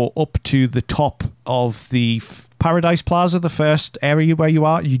can go up to the top of the Paradise Plaza, the first area where you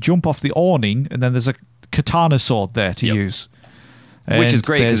are. You jump off the awning, and then there's a katana sword there to use. Which is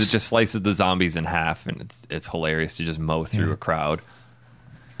great because it just slices the zombies in half, and it's hilarious to just mow through a crowd.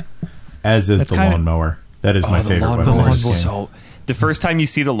 As is the lawnmower. That is my favorite weapon. So the first time you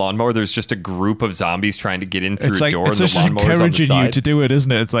see the lawnmower, there's just a group of zombies trying to get in through a door, it's and the just lawnmower's on the encouraging side. you to do it,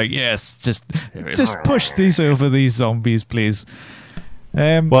 isn't it? It's like, yes, just push these over these zombies, please.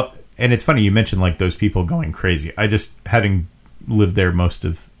 Well, and it's funny you mentioned like those people going crazy. I just, having lived there most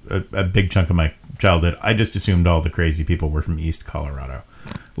of a big chunk of my childhood, I just assumed all the crazy people were from East Colorado.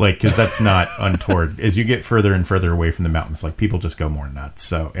 Like, because that's not untoward. As you get further and further away from the mountains, like, people just go more nuts.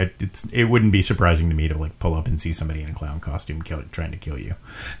 So it wouldn't be surprising to me to like pull up and see somebody in a clown costume trying to kill you.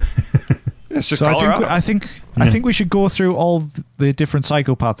 It's just so Colorado. I think we should go through all the different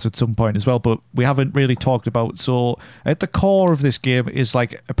psychopaths at some point as well, but we haven't really talked about. So at the core of this game is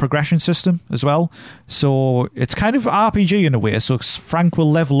like a progression system as well. So it's kind of RPG in a way. So Frank will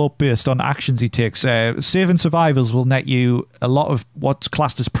level up based on actions he takes. Saving survivors will net you a lot of what's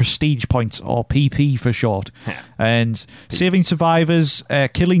classed as prestige points, or PP for short. And saving survivors,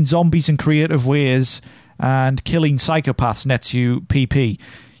 killing zombies in creative ways, and killing psychopaths nets you PP.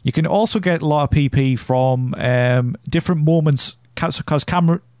 You can also get a lot of PP from different moments, because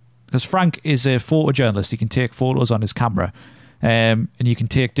Frank is a photojournalist. He can take photos on his camera, and you can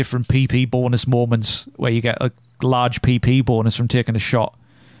take different PP bonus moments where you get a large PP bonus from taking a shot.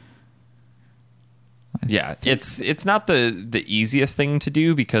 Yeah, it's not the easiest thing to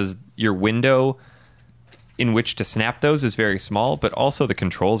do, because your window in which to snap those is very small, but also the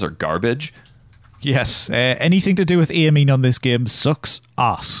controls are garbage. Yes, anything to do with aiming on this game sucks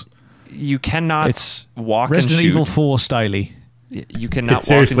ass. You cannot walk Resident and shoot. Evil 4 styly. You cannot It's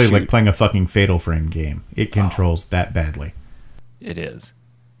seriously walk and shoot. like playing a fucking Fatal Frame game. It controls that badly. It is.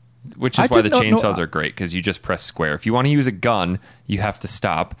 Which is why the chainsaws are great, because you just press square. If you want to use a gun, you have to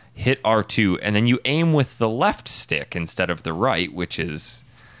stop, hit R2, and then you aim with the left stick instead of the right, which is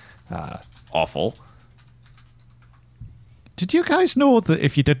awful. Did you guys know that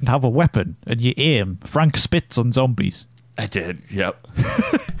if you didn't have a weapon and you aim, Frank spits on zombies? I did, yep.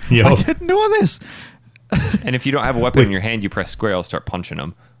 I didn't know this. And if you don't have a weapon in your hand, you press square, I'll start punching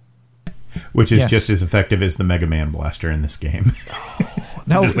them. Which is just as effective as the Mega Man blaster in this game.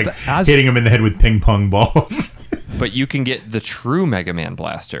 Now, just hitting him in the head with ping pong balls. But you can get the true Mega Man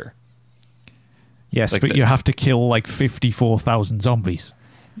blaster. Yes, but you have to kill like 54,000 zombies.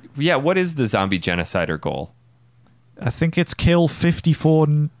 Yeah, what is the zombie genocider goal? I think it's kill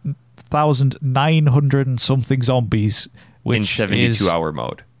 54,900 and something zombies, which in 72-hour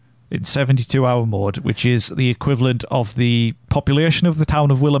mode. In 72-hour mode, which is the equivalent of the population of the town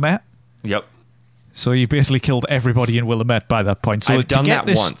of Willamette. Yep. So you basically killed everybody in Willamette by that point. So I've done that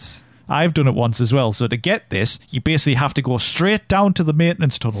once. I've done it once as well. So to get this, you basically have to go straight down to the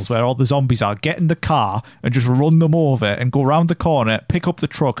maintenance tunnels where all the zombies are, get in the car and just run them over and go around the corner, pick up the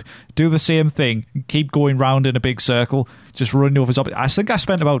truck, do the same thing, keep going round in a big circle, just running over zombies. I think I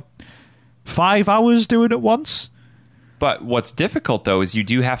spent about 5 hours doing it once. But what's difficult, though, is you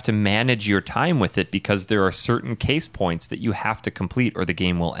do have to manage your time with it because there are certain case points that you have to complete or the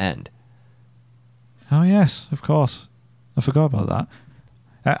game will end. Oh, yes, of course. I forgot about that.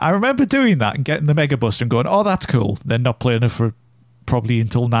 I remember doing that and getting the Mega Buster and going, oh, that's cool. Then not playing it for probably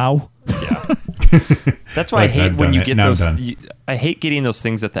until now. Yeah. That's why I hate when you get those. I hate getting those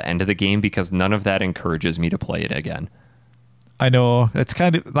things at the end of the game because none of that encourages me to play it again. I know. It's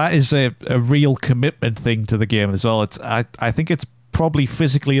kind of, that is a real commitment thing to the game as well. I think it's probably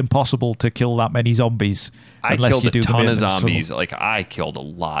physically impossible to kill that many zombies. I killed a ton of zombies. Like, I killed a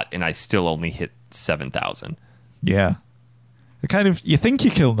lot and I still only hit 7,000. Yeah. You think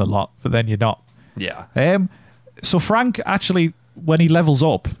you're killing a lot, but then you're not. Yeah. So Frank actually, when he levels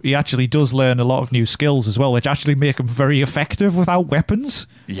up, he actually does learn a lot of new skills as well, which actually make him very effective without weapons.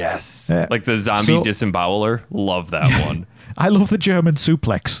 Yes. Like the zombie disemboweler. Love that one. I love the German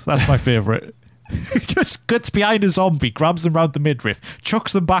suplex. That's my favourite. He just gets behind a zombie, grabs them round the midriff,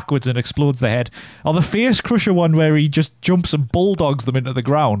 chucks them backwards and explodes their head. Or the face crusher one where he just jumps and bulldogs them into the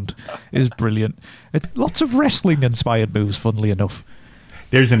ground is brilliant. Lots of wrestling inspired moves, funnily enough.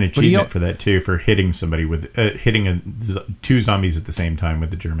 There's an achievement for that too, for hitting somebody with two zombies at the same time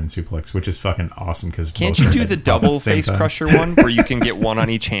with the German suplex, which is fucking awesome. Because can't you do the double face crusher one where you can get one on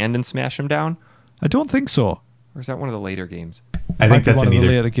each hand and smash them down? I don't think so. Or is that one of the later games? I think that's in either.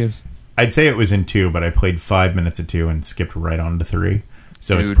 The later games. I'd say it was in 2, but I played 5 minutes of 2 and skipped right on to 3.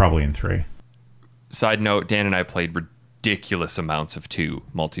 So it's probably in 3. Side note, Dan and I played ridiculous amounts of 2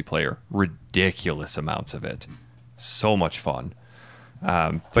 multiplayer. Ridiculous amounts of it. So much fun.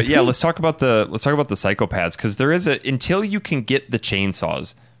 But yeah, let's talk about the psychopaths, because there is until you can get the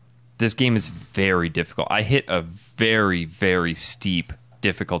chainsaws, this game is very difficult. I hit a very, very steep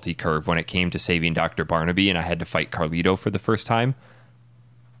difficulty curve when it came to saving Dr. Barnaby, and I had to fight Carlito for the first time,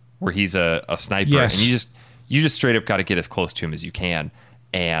 where he's a sniper, and you just straight up got to get as close to him as you can.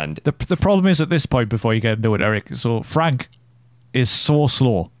 And the problem is at this point, before you get into it, Eric, so Frank is so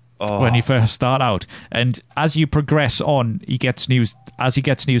slow when you first start out, and as you progress on, he gets new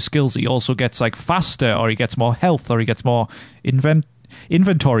skills. He also gets like faster, or he gets more health, or he gets more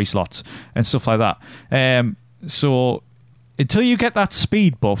inventory slots and stuff like that. So until you get that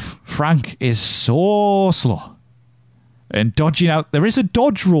speed buff, Frank is so slow. And dodging out, there is a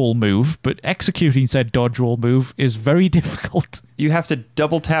dodge roll move, but executing said dodge roll move is very difficult. You have to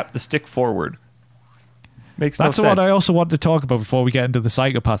double tap the stick forward. Makes no sense. That's what I also want to talk about before we get into the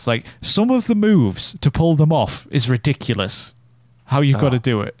psychopaths. Like, some of the moves to pull them off is ridiculous. How you've got to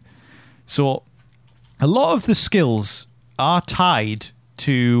do it. So, a lot of the skills are tied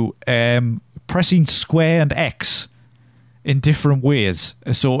to pressing square and X in different ways.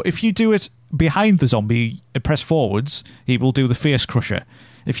 So, if you do it behind the zombie and press forwards, he will do the face crusher.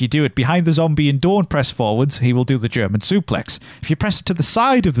 If you do it behind the zombie and don't press forwards, he will do the German suplex. If you press it to the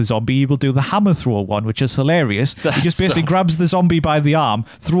side of the zombie, he will do the hammer throw one, which is hilarious. He just basically grabs the zombie by the arm,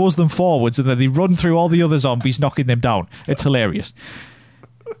 throws them forwards, and then they run through all the other zombies, knocking them down. It's hilarious.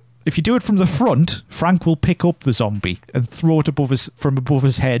 If you do it from the front, Frank will pick up the zombie and throw it from above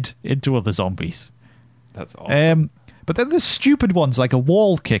his head into other zombies. That's awesome. But then there's stupid ones like a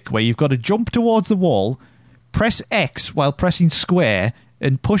wall kick, where you've got to jump towards the wall, press X while pressing square,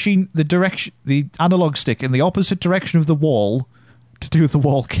 and pushing the analog stick in the opposite direction of the wall to do the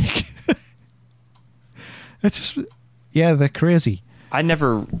wall kick. It's just, yeah, they're crazy. I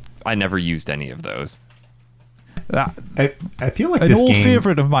never used any of those. I feel like an this old game...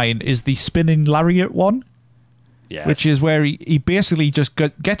 favorite of mine is the spinning lariat one. Yes. Which is where he basically just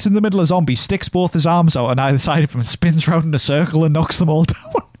gets in the middle of zombies, sticks both his arms out on either side of him, and spins round in a circle and knocks them all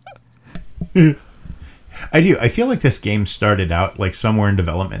down. I do. I feel like this game started out like somewhere in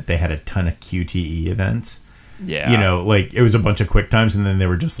development. They had a ton of QTE events. Yeah. You know, like it was a bunch of quick times, and then they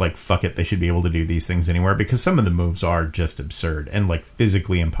were just like, fuck it, they should be able to do these things anywhere, because some of the moves are just absurd and like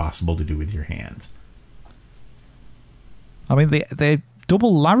physically impossible to do with your hands. I mean, the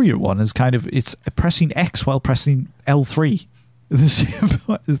double lariat one is kind of, it's pressing X while pressing L3 at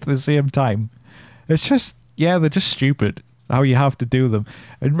the same time. It's just, yeah, they're just stupid how you have to do them.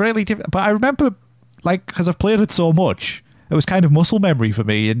 And really, but I remember, like, because I've played it so much, it was kind of muscle memory for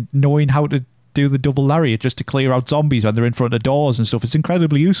me, and knowing how to do the double lariat just to clear out zombies when they're in front of doors and stuff. It's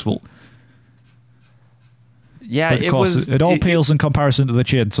incredibly useful. Yeah, but of course, it all pales in comparison to the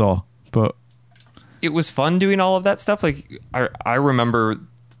chainsaw, but it was fun doing all of that stuff. Like I remember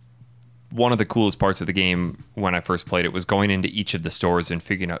one of the coolest parts of the game when I first played it was going into each of the stores and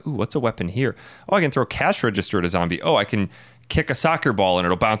figuring out, ooh, what's a weapon here? Oh, I can throw a cash register at a zombie. Oh, I can kick a soccer ball and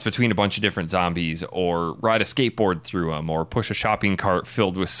it'll bounce between a bunch of different zombies, or ride a skateboard through them, or push a shopping cart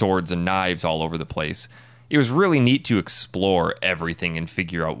filled with swords and knives all over the place. It was really neat to explore everything and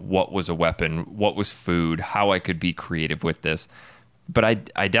figure out what was a weapon, what was food, how I could be creative with this. But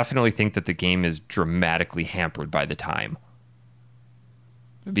I definitely think that the game is dramatically hampered by the time,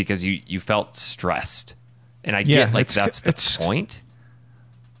 because you felt stressed. And I get, like, that's the point.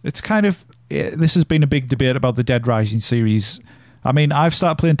 It's kind of, this has been a big debate about the Dead Rising series. I mean, I've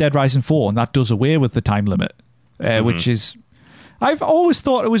started playing Dead Rising 4, and that does away with the time limit, which is, I've always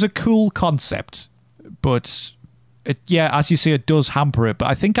thought it was a cool concept, but as you say, it does hamper it. But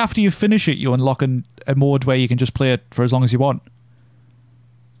I think after you finish it, you unlock a mode where you can just play it for as long as you want.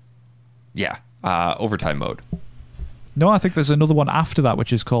 Yeah, overtime mode. No, I think there's another one after that,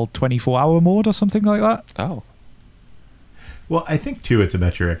 which is called 24-hour mode or something like that. Oh. Well, I think, too, it's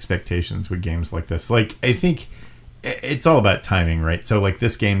about your expectations with games like this. Like, I think it's all about timing, right? So, like,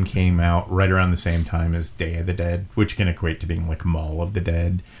 this game came out right around the same time as Day of the Dead, which can equate to being, like, Mall of the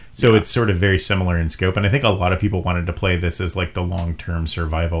Dead. So it's sort of very similar in scope. And I think a lot of people wanted to play this as, like, the long-term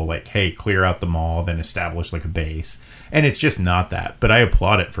survival, like, hey, clear out the mall, then establish, like, a base. And it's just not that. But I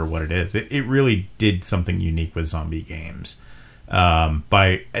applaud it for what it is. It really did something unique with zombie games.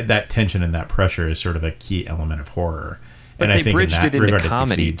 By that tension and that pressure is sort of a key element of horror. But and they I think bridged it into regard,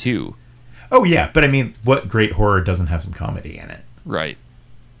 comedy, too. Oh, yeah. But, I mean, what great horror doesn't have some comedy in it? Right.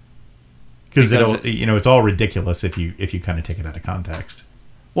 Because it's all ridiculous if you kind of take it out of context.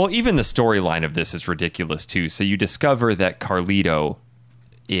 Well, even the storyline of this is ridiculous, too. So you discover that Carlito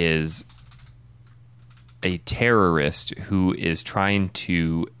is a terrorist who is trying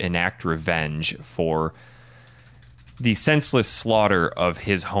to enact revenge for the senseless slaughter of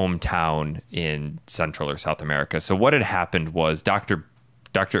his hometown in Central or South America. So what had happened was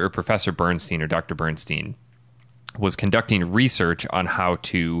Professor Bernstein, or Dr. Bernstein, was conducting research on how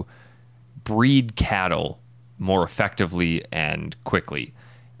to breed cattle more effectively and quickly.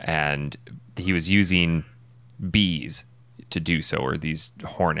 And he was using bees to do so, or these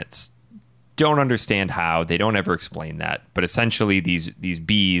hornets. Don't understand how. They don't ever explain that. But essentially, these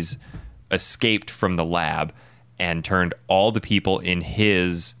bees escaped from the lab and turned all the people in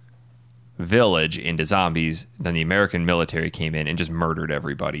his village into zombies. Then the American military came in and just murdered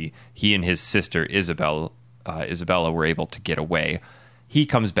everybody. He and his sister Isabella were able to get away. He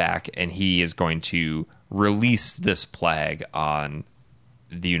comes back and he is going to release this plague on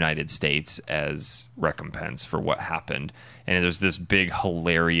the United States as recompense for what happened. And there's this big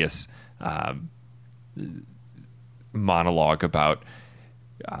hilarious monologue about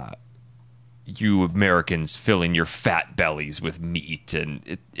you Americans filling your fat bellies with meat,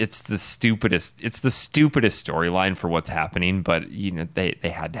 and it's the stupidest storyline for what's happening. But they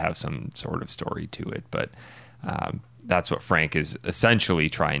had to have some sort of story to it. But that's what Frank is essentially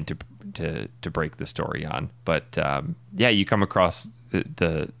trying to break the story on. But you come across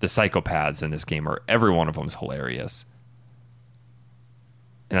the psychopaths in this game, or every one of them is hilarious.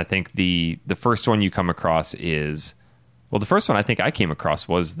 And I think the first one you come across is, well, the first one I think I came across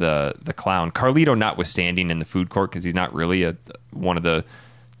was the clown. Carlito notwithstanding in the food court, because he's not really one of the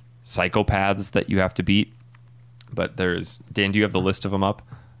psychopaths that you have to beat. But Dan, do you have the list of them up?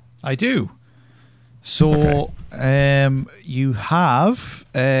 I do. So you have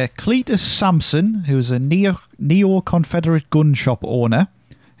Cletus Sampson, who's a neo-Confederate gun shop owner,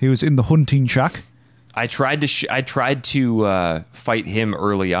 who was in the hunting shack. I tried to fight him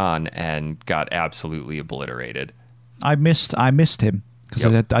early on and got absolutely obliterated. I missed him. because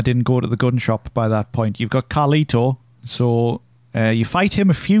Yep. I didn't go to the gun shop by that point. You've got Carlito, so you fight him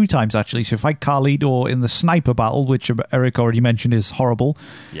a few times actually. So you fight Carlito in the sniper battle, which Eric already mentioned is horrible.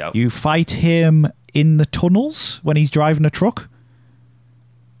 Yep. You fight him in the tunnels when he's driving a truck.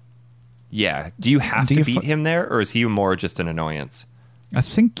 Yeah. Do you have Do to you beat fi- him there, or is he more just an annoyance? I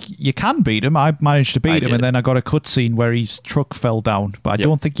think you can beat him. I managed to beat I him, did. and then I got a cutscene where his truck fell down. But I Yep.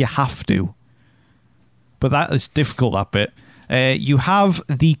 don't think you have to. But that is difficult, that bit. You have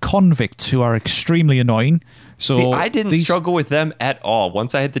the convicts who are extremely annoying. So See, I didn't these- struggle with them at all.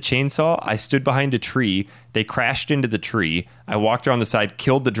 Once I had the chainsaw, I stood behind a tree. They crashed into the tree. I walked around the side,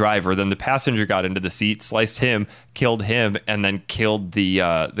 killed the driver. Then the passenger got into the seat, sliced him, killed him, and then killed the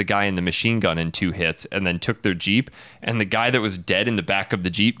guy in the machine gun in 2 hits. And then took their Jeep. And the guy that was dead in the back of the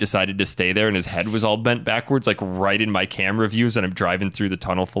Jeep decided to stay there, and his head was all bent backwards, like right in my camera views. And I'm driving through the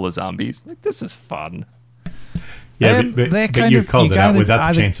tunnel full of zombies. Like, this is fun. Yeah, they're but kind you've of- called you it out. kinda Without the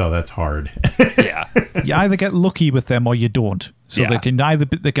either- chainsaw, that's hard. Yeah. you either get lucky with them or you don't. So Yeah. they can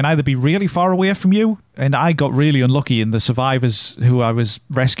either be really far away from you, and I got really unlucky, and the survivors who I was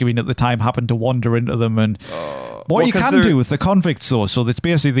rescuing at the time happened to wander into them. And what well, you 'cause can they're- do with the convicts, though, so it's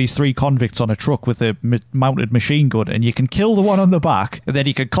basically these 3 convicts on a truck with a mounted machine gun, and you can kill the one on the back, and then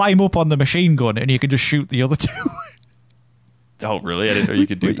you can climb up on the machine gun, and you can just shoot the other 2. Oh, really? I didn't know you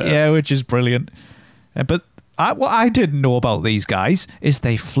could do that. Yeah, which is brilliant. But what I didn't know about these guys is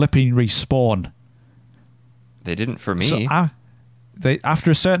they flipping respawn. They didn't for me. So after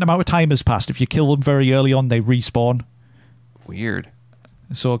a certain amount of time has passed, if you kill them very early on, they respawn. Weird.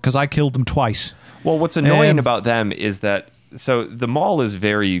 So, because I killed them twice. Well, what's annoying Um, about them is that so the mall is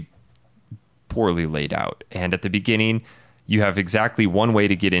very poorly laid out, and at the beginning you have exactly one way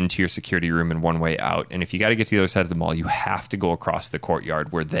to get into your security room and one way out, and if you got to get to the other side of the mall, you have to go across the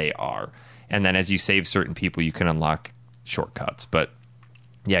courtyard where they are, and then as you save certain people, you can unlock shortcuts. But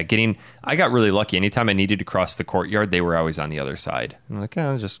yeah, I got really lucky. Anytime I needed to cross the courtyard, they were always on the other side. I'm like,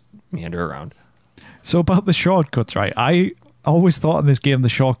 oh, just meander around. So about the shortcuts, right? I always thought in this game the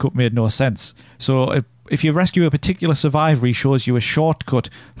shortcut made no sense. So if you rescue a particular survivor, he shows you a shortcut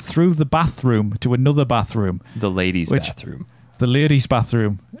through the bathroom to another bathroom. The ladies' Which- bathroom. The ladies'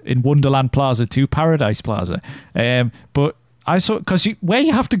 bathroom in Wonderland Plaza to Paradise Plaza. But I saw, because where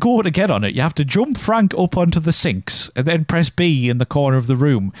you have to go to get on it, you have to jump Frank up onto the sinks and then press B in the corner of the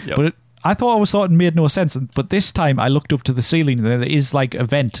room. Yep. But I always thought it made no sense. But this time I looked up to the ceiling and there is like a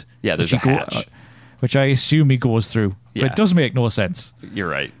vent. Yeah, there's which a he hatch. which I assume he goes through. Yeah. But it does make no sense. You're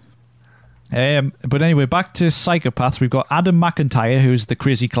right. But anyway, back to Psychopaths. We've got Adam McIntyre, who's the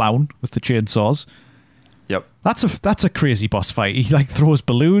crazy clown with the chainsaws. Yep. That's a crazy boss fight. He like throws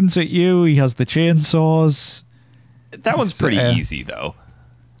balloons at you. He has the chainsaws. That one's pretty uh, easy though.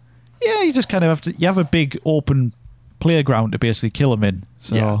 Yeah, you just kind of have to. You have a big open playground to basically kill him in.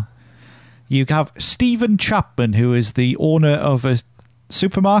 So Yeah. you have Stephen Chapman, who is the owner of a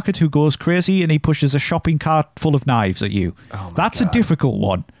supermarket, who goes crazy and he pushes a shopping cart full of knives at you. Oh my That's God. a difficult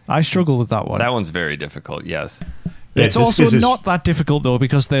one. I struggle with that one. That one's very difficult. Yes. Yeah, It's just also 'cause not that difficult though,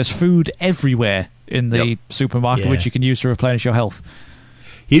 because there's food everywhere in the Yep. supermarket, Yeah. which you can use to replenish your health.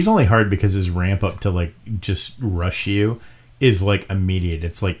 He's only hard because his ramp up to like just rush you is like immediate.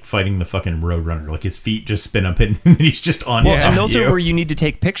 It's like fighting the fucking Roadrunner. Like his feet just spin up and he's just on Well, top and those of you. are where you need to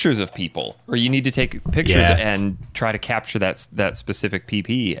take pictures of people, or you need to take pictures Yeah. and try to capture that specific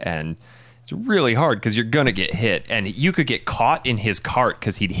PP, and it's really hard because you're gonna get hit, and you could get caught in his cart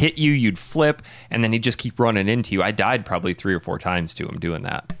because he'd hit you, you'd flip, and then he'd just keep running into you. I died probably 3 or 4 times to him doing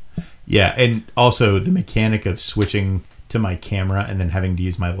that. Yeah, and also the mechanic of switching to my camera and then having to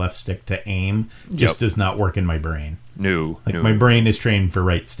use my left stick to aim just Yep. does not work in my brain. No, Like no. my brain is trained for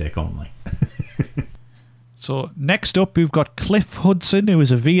right stick only. So next up, we've got Cliff Hudson, who is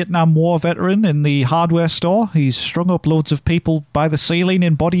a Vietnam War veteran in the hardware store. He's strung up loads of people by the ceiling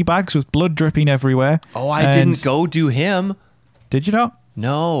in body bags with blood dripping everywhere. Oh, I And- didn't go do him. Did you not?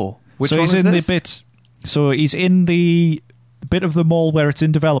 No. Which so one he's was in this? the bit. So he's in the bit of the mall where it's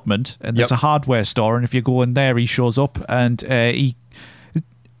in development, and there's Yep. a hardware store. And if you go in there, he shows up, and he.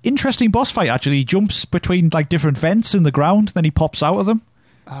 Interesting boss fight actually. He jumps between like different vents in the ground, then he pops out of them.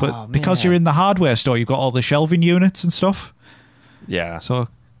 But Oh, because man. you're in the hardware store, you've got all the shelving units and stuff. Yeah. So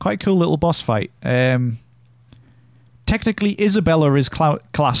quite cool little boss fight. Technically, Isabella is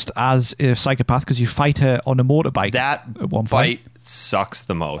classed as a psychopath because you fight her on a motorbike. That at one fight point. sucks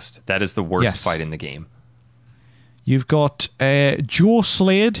the most. That is the worst Yes. fight in the game. You've got Joe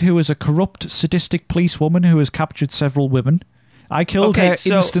Slade, who is a corrupt, sadistic policewoman who has captured several women. I killed Okay, her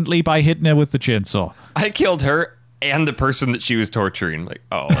so- instantly by hitting her with the chainsaw. I killed her and the person that she was torturing. Like,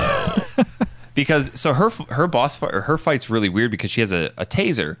 oh. because so her boss fight, or her fight's really weird because she has a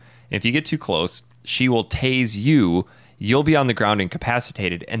taser. If you get too close, she will tase you. You'll be on the ground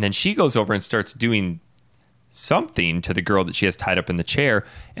incapacitated, and then she goes over and starts doing something to the girl that she has tied up in the chair,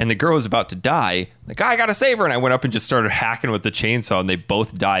 and the girl is about to die. Like, I gotta save her, and I went up and just started hacking with the chainsaw, and they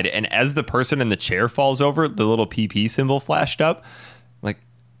both died. And as the person in the chair falls over, the little PP symbol flashed up. Like,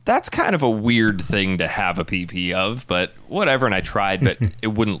 that's kind of a weird thing to have a PP of, but whatever. And I tried, but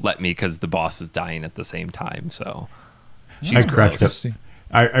it wouldn't let me because the boss was dying at the same time. So I cracked up. gross.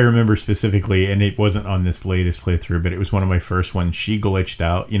 I remember specifically, and it wasn't on this latest playthrough, but it was one of my first ones. She glitched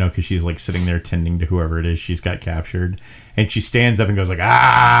out, because she's like sitting there tending to whoever it is she's got captured, and she stands up and goes like,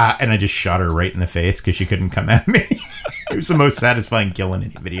 ah, and I just shot her right in the face because she couldn't come at me. It was the most satisfying kill in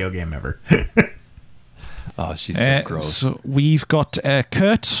any video game ever. Oh, she's so gross. So we've got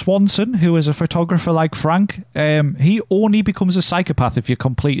Kurt Swanson, who is a photographer like Frank. He only becomes a psychopath if you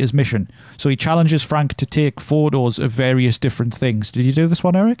complete his mission. So he challenges Frank to take photos of various different things. Did you do this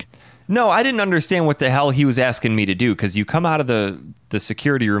one, Eric? No, I didn't understand what the hell he was asking me to do, because you come out of the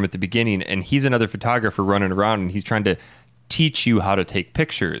security room at the beginning, and he's another photographer running around, and he's trying to teach you how to take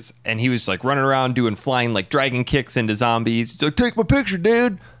pictures. And he was like running around doing flying like dragon kicks into zombies. He's like, take my picture,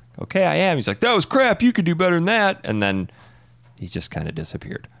 dude. Okay, I am. He's like, that was crap. You could do better than that. And then he just kind of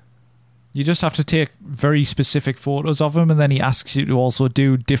disappeared. You just have to take very specific photos of him, and then he asks you to also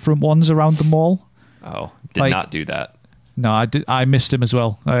do different ones around the mall. Oh, did Like- not do that. No, I missed him as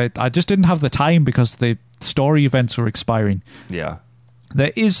well. I just didn't have the time because the story events were expiring. Yeah.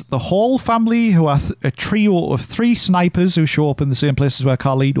 There is the Hall family, who are a trio of 3 snipers who show up in the same places where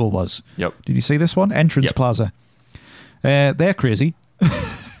Carlito was. Yep. Did you see this one? Entrance Yep. Plaza. They're crazy.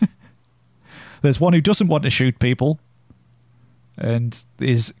 There's one who doesn't want to shoot people, and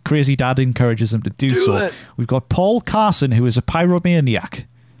his crazy dad encourages him to do so. it. We've got Paul Carson, who is a pyromaniac.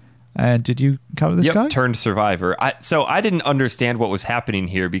 And did you encounter this guy? Turned survivor. So I didn't understand what was happening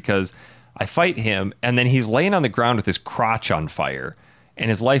here, because I fight him, and then he's laying on the ground with his crotch on fire, and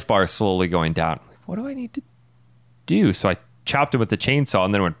his life bar is slowly going down. I'm like, what do I need to do? So I chopped him with the chainsaw,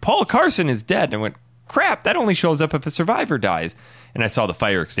 and then went, Paul Carson is dead. And I went, crap, that only shows up if a survivor dies. And I saw the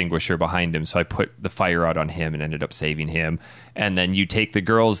fire extinguisher behind him, so I put the fire out on him and ended up saving him. And then you take the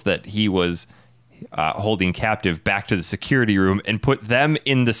girls that he was holding captive back to the security room and put them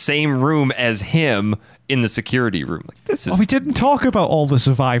in the same room as him in the security room. Like, this is Oh, we didn't talk about all the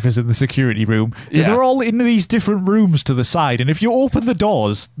survivors in the security room. Yeah. They're all in these different rooms to the side, and if you open the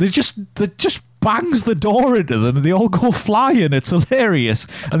doors, they just bangs the door into them, and they all go flying. It's hilarious,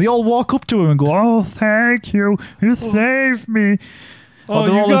 and they all walk up to him and go, "Oh, thank you, you saved me." Oh,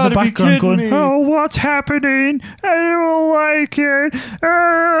 they're you all in the gotta be background kidding going, me. "Oh, what's happening? I don't like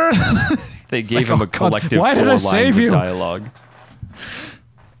it." They gave like, him oh, a God, collective why 4 did I lines save of you? dialogue.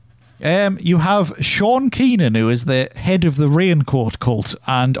 You have Sean Keenan, who is the head of the Raincoat cult,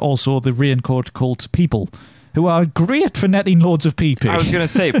 and also the Raincoat cult people, who are great for netting loads of PP. I was going to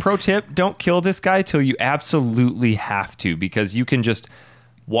say, pro tip, don't kill this guy till you absolutely have to, because you can just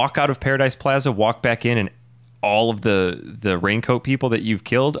walk out of Paradise Plaza, walk back in, and all of the Raincoat people that you've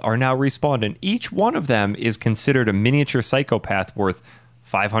killed are now respawned, and each one of them is considered a miniature psychopath worth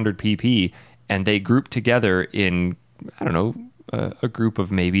 500 PP, and they group together in, I don't know, a group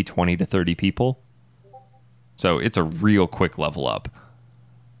of maybe 20 to 30 people. So it's a real quick level up.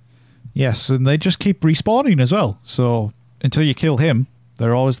 Yes, and they just keep respawning as well. So until you kill him,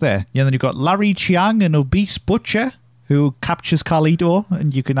 they're always there. Yeah, and then you've got Larry Chiang, an obese butcher, who captures Carlito,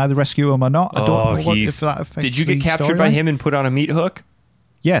 and you can either rescue him or not. I don't know if that affects Did you get the captured by storyline. him and put on a meat hook?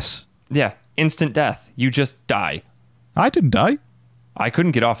 Yes. Yeah, instant death. You just die. I didn't die. I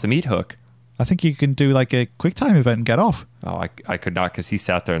couldn't get off the meat hook. I think you can do like a quick time event and get off. Oh, I could not, because he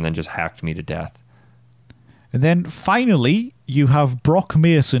sat there and then just hacked me to death. And then finally, you have Brock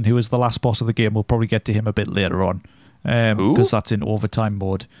Mason, who is the last boss of the game. We'll probably get to him a bit later on, Who? because that's in overtime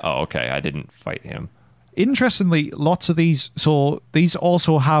mode. Oh, okay. I didn't fight him. Interestingly, lots of these, so these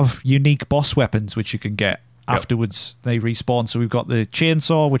also have unique boss weapons which you can get afterwards. They respawn. So we've got the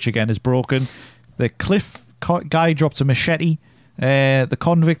chainsaw, which again is broken. The cliff guy drops a machete. The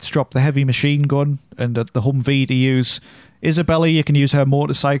convicts drop the heavy machine gun and the Humvee to use. Isabella, you can use her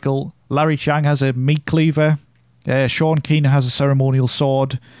motorcycle. Larry Chang has a meat cleaver. Sean Keenan has a ceremonial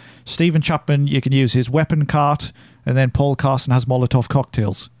sword. Stephen Chapman, you can use his weapon cart. And then Paul Carson has Molotov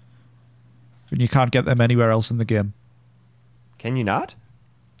cocktails. And you can't get them anywhere else in the game. Can you not?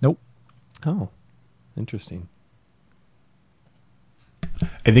 Nope. Oh, interesting.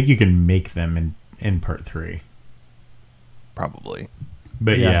 I think you can make them in part 3. Probably.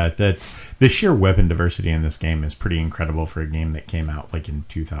 But Yeah. yeah, that the sheer weapon diversity in this game is pretty incredible for a game that came out like in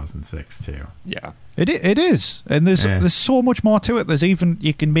 2006 too. Yeah. It is, and there's so much more to it. There's even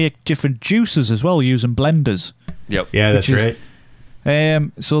you can make different juices as well using blenders. Yep. Yeah, that's Which is-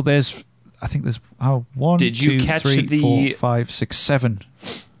 right. So there's, I think there's one, Did you 2, catch 3, the- 4, 5, 6, 7.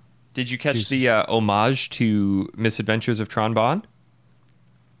 Did you catch the homage to Misadventures of Tron Bonne?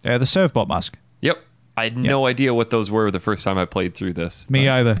 The Servbot mask. Yep. I had no idea what those were the first time I played through this. Me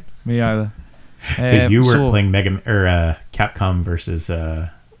either. Because you were playing Capcom versus,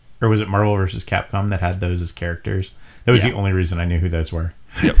 or was it Marvel versus Capcom that had those as characters? That was the only reason I knew who those were.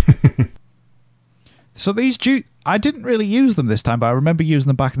 Yep. So these I didn't really use them this time, but I remember using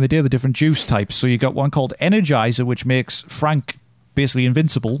them back in the day, the different juice types. So you got one called Energizer, which makes Frank basically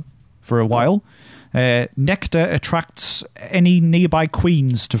invincible for a while. Nectar attracts any nearby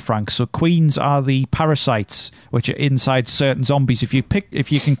queens to Frank. So queens are the parasites which are inside certain zombies. If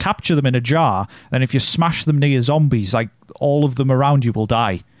you can capture them in a jar, then if you smash them near zombies, like all of them around you will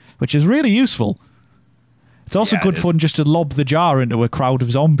die, which is really useful. It's also good fun just to lob the jar into a crowd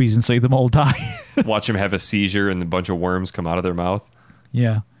of zombies and see them all die. Watch them have a seizure and a bunch of worms come out of their mouth.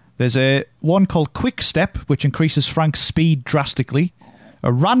 Yeah. There's one called Quick Step, which increases Frank's speed drastically.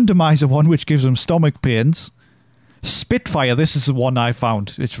 A randomizer one, which gives him stomach pains. Spitfire, this is the one I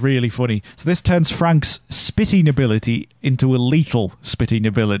found. It's really funny. So this turns Frank's spitting ability into a lethal spitting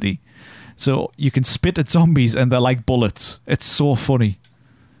ability. So you can spit at zombies and they're like bullets. It's so funny.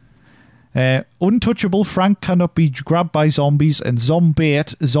 Untouchable, Frank cannot be grabbed by zombies, and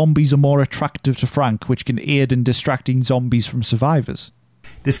Zombiate, zombies are more attractive to Frank, which can aid in distracting zombies from survivors.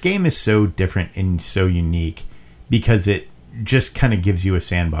 This game is so different and so unique because it just kind of gives you a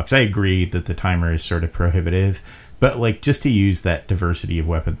sandbox. I agree that the timer is sort of prohibitive, but like just to use that diversity of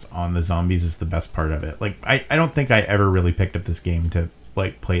weapons on the zombies is the best part of it. Like I don't think I ever really picked up this game to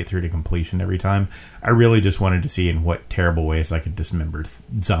like play it through to completion every time. I really just wanted to see in what terrible ways I could dismember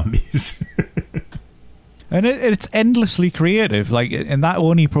zombies. And it's endlessly creative, like, and that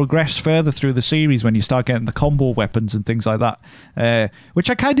only progressed further through the series when you start getting the combo weapons and things like that, which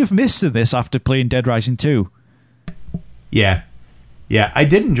I kind of missed in this after playing Dead Rising 2. Yeah, I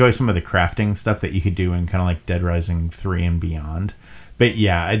did enjoy some of the crafting stuff that you could do in kind of like Dead Rising 3 and beyond. But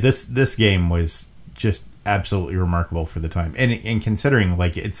yeah, this game was just absolutely remarkable for the time, and considering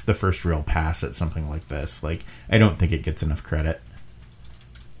like it's the first real pass at something like this, like I don't think it gets enough credit.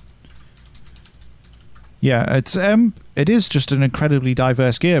 Yeah, it is just an incredibly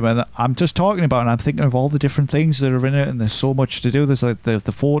diverse game, and I'm just talking about it and I'm thinking of all the different things that are in it, and there's so much to do. There's like the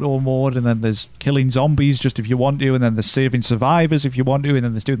photo mode, and then there's killing zombies just if you want to, and then there's saving survivors if you want to, and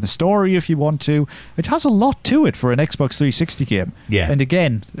then there's doing the story if you want to. It has a lot to it for an Xbox 360 game. Yeah. And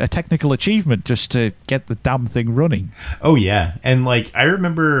again, a technical achievement just to get the damn thing running. Oh yeah, and like I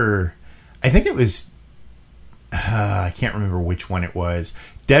remember, I think it was, I can't remember which one it was.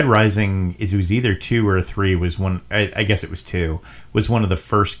 Dead Rising, it was either 2 or 3, was one, I guess it was 2, was one of the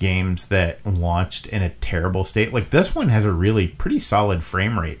first games that launched in a terrible state. Like, this one has a really pretty solid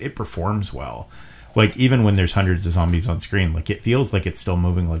frame rate. It performs well. Like, even when there's hundreds of zombies on screen, like, it feels like it's still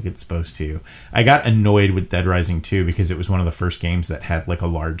moving like it's supposed to. I got annoyed with Dead Rising 2 because it was one of the first games that had, like, a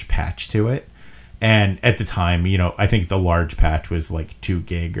large patch to it. And at the time, you know, I think the large patch was like 2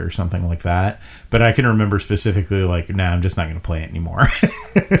 gig or something like that. But I can remember specifically like, nah, I'm just not going to play it anymore.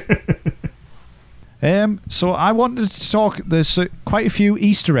 So I wanted to talk, there's quite a few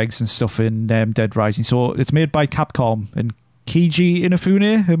Easter eggs and stuff in Dead Rising. So it's made by Capcom and Keiji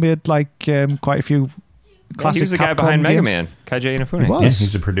Inafune, who made like quite a few classic he was the Capcom guy behind games. Mega Man, Keiji Inafune. He was. Yeah,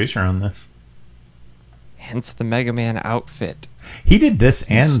 he's a producer on this. Hence the Mega Man outfit. He did this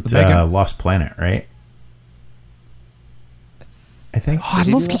and the Mega- Lost Planet, right? I think. Oh, I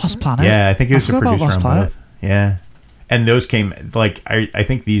loved Lost Planet. Yeah, I think he was a forgot about producer Lost on Planet. both. Yeah. And those came, like, I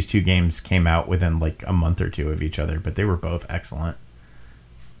think these two games came out within, like, a month or two of each other, but they were both excellent.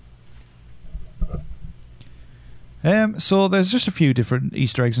 So there's just a few different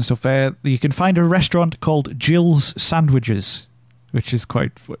Easter eggs and stuff there. You can find a restaurant called Jill's Sandwiches, which is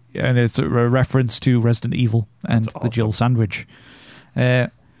quite fun, and it's a reference to Resident Evil and That's the awesome. Jill sandwich.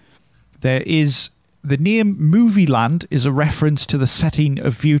 There is the name Movie Land is a reference to the setting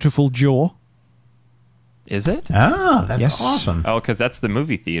of Beautiful Joe. Is it? Ah, that's Yes. awesome. Oh, because that's the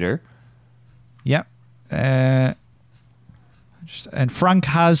movie theater. Yep. And Frank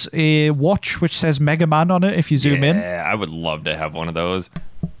has a watch which says Mega Man on it if you zoom in. Yeah, I would love to have one of those.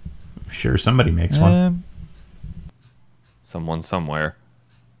 Sure, somebody makes one. Someone somewhere.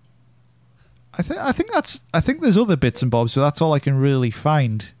 I think there's other bits and bobs, but that's all I can really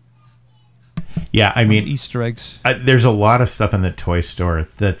find. Yeah, I mean, Easter eggs. there's a lot of stuff in the toy store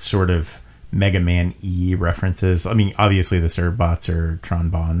that's sort of Mega Man E references. I mean, obviously the Serbots are Tron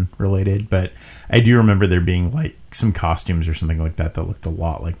Bonne related, but I do remember there being like some costumes or something like that that looked a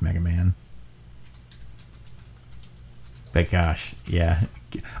lot like Mega Man. But gosh, yeah,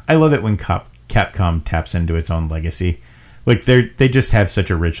 I love it when Capcom taps into its own legacy. Like they just have such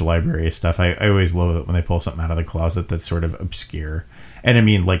a rich library of stuff. I always love it when they pull something out of the closet that's sort of obscure. And I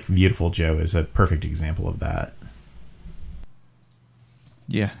mean, like Beautiful Joe is a perfect example of that.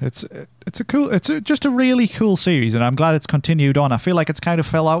 Yeah, it's just a really cool series, and I'm glad it's continued on. I feel like it's kind of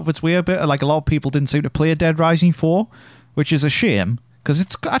fell out of its way a bit. Like a lot of people didn't seem to play Dead Rising 4, which is a shame because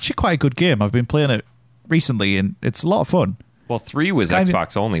it's actually quite a good game. I've been playing it recently, and it's a lot of fun. Well, 3 was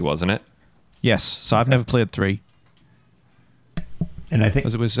Xbox only, wasn't it? Yes, so I've never played 3. And I think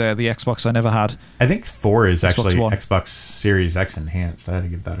because it was the Xbox I never had. I think 4 is actually One. Xbox Series X enhanced. I had to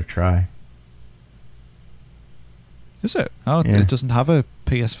give that a try. Is it? Oh, Yeah. it doesn't have a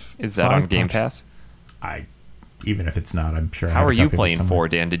PS. Is that on Game Pass? Even if it's not, I'm sure. I How have are a you copy of it playing somewhere. 4,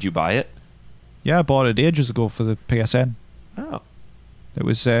 Dan? Did you buy it? Yeah, I bought it ages ago for the PSN. Oh. It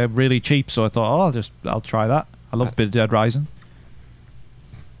was really cheap, so I thought, I'll try that. I love a bit of Dead Rising.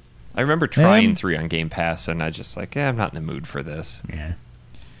 I remember trying 3 on Game Pass, and I just like, I'm not in the mood for this. Yeah.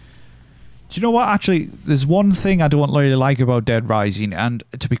 Do you know what? Actually, there's one thing I don't really like about Dead Rising, and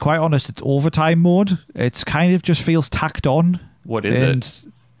to be quite honest, it's overtime mode. It's kind of just feels tacked on. What is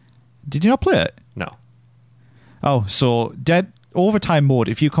it? Did you not play it? No. Oh, so Dead overtime mode.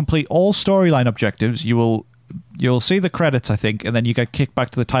 If you complete all storyline objectives, you'll see the credits, I think, and then you get kicked back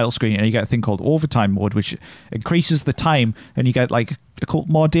to the title screen, and you get a thing called overtime mode, which increases the time, and you get like a couple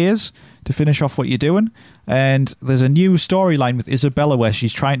more days to finish off what you're doing. And there's a new storyline with Isabella where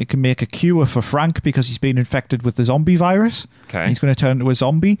she's trying to make a cure for Frank because he's been infected with the zombie virus. Okay. And he's going to turn into a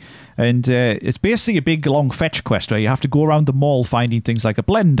zombie. And it's basically a big long fetch quest where you have to go around the mall finding things like a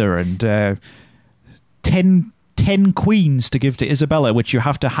blender and 10 queens to give to Isabella, which you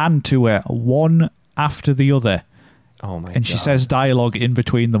have to hand to her one after the other. Oh my god. And she says dialogue in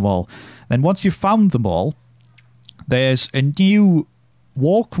between them all. Then once you've found them all, there's a new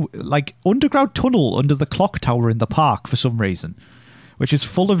underground tunnel under the clock tower in the park for some reason, which is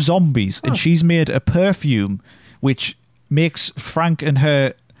full of zombies. And she's made a perfume which makes Frank and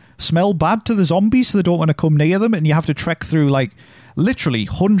her smell bad to the zombies, so they don't want to come near them. And you have to trek through like literally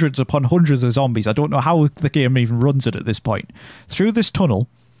hundreds upon hundreds of zombies. I don't know how the game even runs it at this point. Through this tunnel,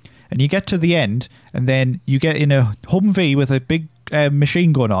 and you get to the end, and then you get in a Humvee with a big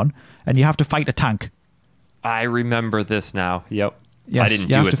machine gun on, and you have to fight a tank. I remember this now. Yep. Yes, I didn't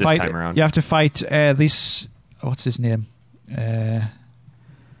you do have it to this fight, time around. You have to fight this... What's his name?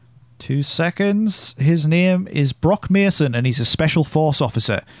 2 seconds. His name is Brock Mason, and he's a special force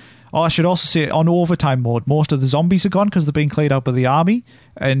officer. Oh, I should also say, on overtime mode, most of the zombies are gone because they're being cleared out by the army,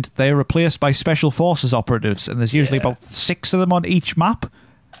 and they're replaced by special forces operatives, and there's usually about 6 of them on each map,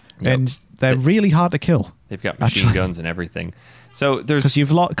 and they're really hard to kill. They've got machine guns and everything. So there's...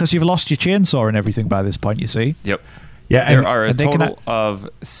 Because you've lost your chainsaw and everything by this point, you see. Yep. Yeah, There are a and they can total of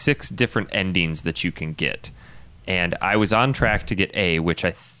 6 different endings that you can get. And I was on track to get A, which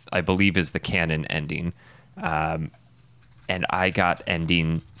I believe is the canon ending. And I got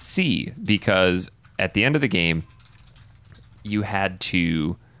ending C because at the end of the game, you had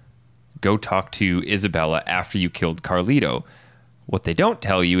to go talk to Isabella after you killed Carlito. What they don't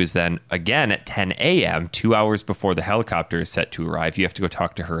tell you is then, again, at 10 a.m., 2 hours before the helicopter is set to arrive, you have to go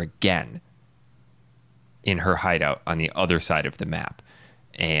talk to her again in her hideout on the other side of the map.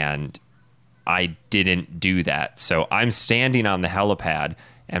 And I didn't do that. So I'm standing on the helipad,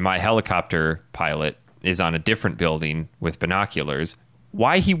 and my helicopter pilot is on a different building with binoculars.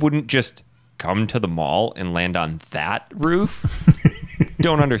 Why he wouldn't just come to the mall and land on that roof?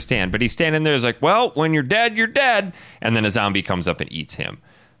 Don't understand. But he's standing there, is like, well, when you're dead, you're dead. And then a zombie comes up and eats him.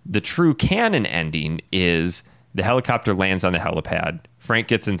 The true canon ending is the helicopter lands on the helipad. Frank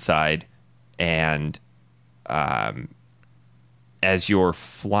gets inside, and as you're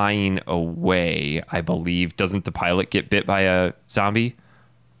flying away, I believe, doesn't the pilot get bit by a zombie?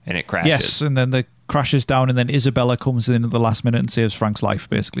 And it crashes. Yes, and then the crashes down, and then Isabella comes in at the last minute and saves Frank's life,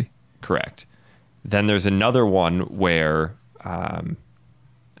 basically. Correct. Then there's another one where, let's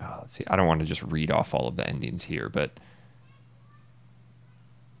see, I don't want to just read off all of the endings here, but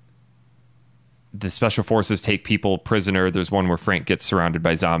the special forces take people prisoner. There's one where Frank gets surrounded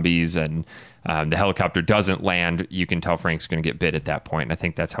by zombies, and the helicopter doesn't land. You can tell Frank's going to get bit at that point. And I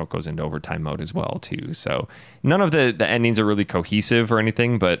think that's how it goes into overtime mode as well, too. So none of the endings are really cohesive or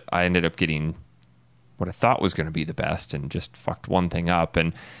anything, but I ended up getting what I thought was going to be the best and just fucked one thing up.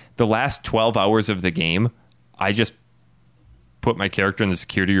 And the last 12 hours of the game, I just put my character in the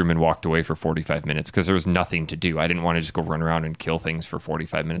security room and walked away for 45 minutes because there was nothing to do. I didn't want to just go run around and kill things for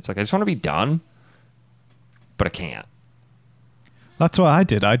 45 minutes. Like, I just want to be done, but I can't. That's what I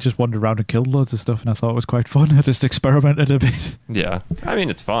did. I just wandered around and killed loads of stuff, and I thought it was quite fun. I just experimented a bit. Yeah. I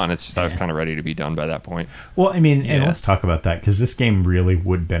mean, it's fun. It's just I was kind of ready to be done by that point. Well, I mean, and let's talk about that, because this game really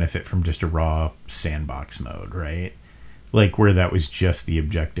would benefit from just a raw sandbox mode, right? Like, where that was just the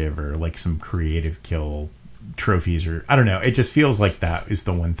objective, or like some creative kill trophies, or I don't know. It just feels like that is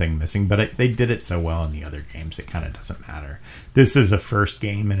the one thing missing, but they did it so well in the other games, it kind of doesn't matter. This is a first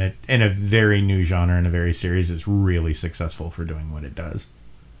game in a very new genre, in a very series. It's really successful for doing what it does.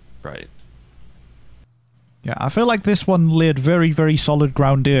 Right. Yeah, I feel like this one laid very, very solid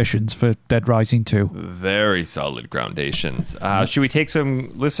groundations for Dead Rising 2. Very solid groundations. Should we take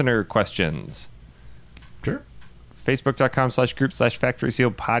some listener questions? Sure. Facebook.com/group/Factory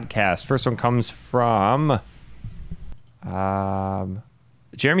Seal Podcast. First one comes from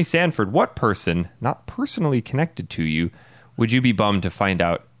Jeremy Sanford. What person, not personally connected to you, would you be bummed to find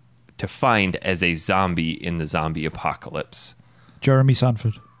as a zombie in the zombie apocalypse? Jeremy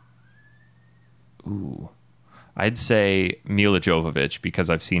Sanford. Ooh. I'd say Mila Jovovich, because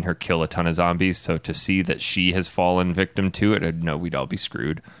I've seen her kill a ton of zombies, so to see that she has fallen victim to it, I'd know we'd all be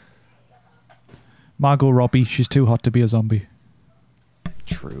screwed. Margot Robbie, she's too hot to be a zombie.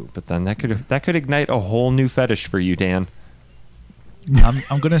 True, but then that could ignite a whole new fetish for you, Dan.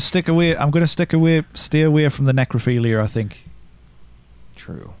 I'm gonna stay away from the necrophilia, I think.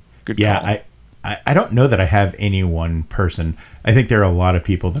 True. Good Yeah, call. I don't know that I have any one person. I think there are a lot of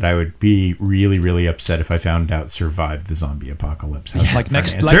people that I would be really, really upset if I found out survived the zombie apocalypse. Like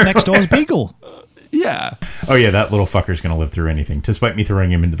next door's Beagle. Yeah. Oh yeah, that little fucker's going to live through anything. Despite me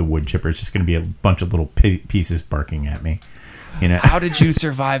throwing him into the wood chipper, it's just going to be a bunch of little pieces barking at me. You know. How did you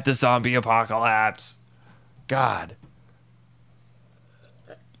survive the zombie apocalypse? God.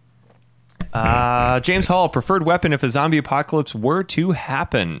 James Hall, preferred weapon if a zombie apocalypse were to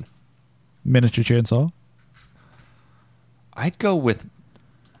happen. Miniature chainsaw. I'd go with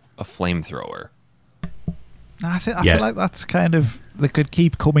a flamethrower. I feel like that's kind of, they could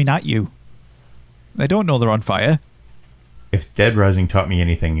keep coming at you. They don't know they're on fire. If Dead Rising taught me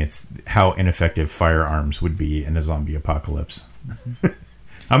anything, it's how ineffective firearms would be in a zombie apocalypse.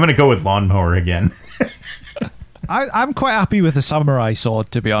 I'm going to go with lawnmower again. I'm quite happy with the samurai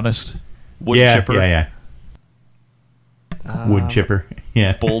sword, to be honest. Wood chipper. Yeah. Wood chipper.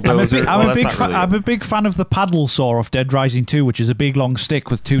 Yeah. Bulldozer. I'm a big fan of the paddle saw of Dead Rising 2, which is a big long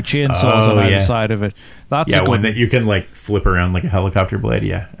stick with two chainsaws on either side of it. That's a good one that you can like flip around like a helicopter blade.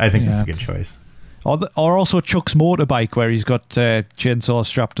 Yeah, I think that's a good choice. Or also Chuck's motorbike, where he's got chainsaws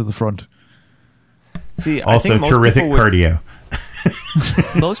strapped to the front. See, also terrific cardio.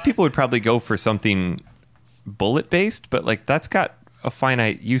 Most people would probably go for something bullet-based, but like that's got a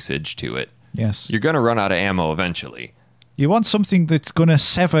finite usage to it. Yes. You're going to run out of ammo eventually. You want something that's going to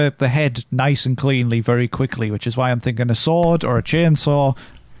sever the head nice and cleanly very quickly, which is why I'm thinking a sword or a chainsaw.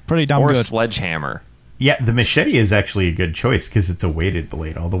 Pretty damn good. Or a sledgehammer. Yeah, the machete is actually a good choice because it's a weighted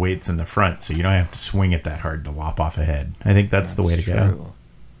blade. All the weight's in the front, so you don't have to swing it that hard to lop off a head. I think that's the way to go.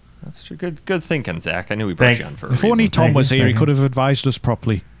 That's true. Good thinking, Zach. I knew we brought you on for a reason. If only Tom was here, he could have advised us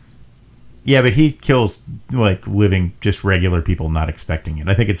properly. Yeah, but he kills like living, just regular people not expecting it.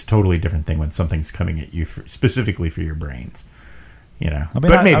 I think it's a totally different thing when something's coming at you specifically for your brains. You know, I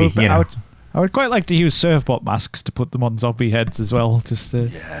mean, I would quite like to use Servbot masks to put them on zombie heads as well.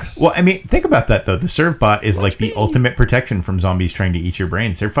 Yes. Well, I mean, think about that though. The Servbot is like the ultimate protection from zombies trying to eat your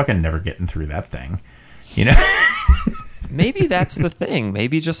brains. They're fucking never getting through that thing. You know. Maybe that's the thing.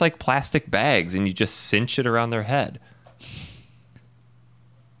 Maybe just like plastic bags, and you just cinch it around their head.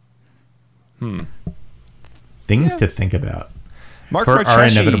 Things to think about Mark for Marchetti, our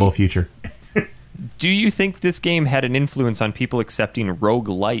inevitable future. Do you think this game had an influence on people accepting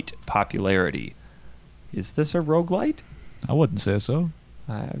roguelite popularity? Is this a roguelite? I wouldn't say so.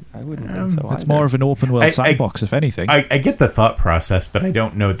 I wouldn't think so. It's more of an open world sandbox, if anything. I get the thought process, but I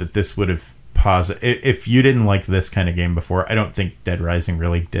don't know that this would have if you didn't like this kind of game before, I don't think Dead Rising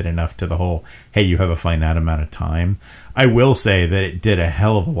really did enough to the whole, hey, you have a finite amount of time. I will say that it did a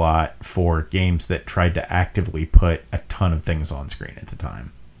hell of a lot for games that tried to actively put a ton of things on screen at the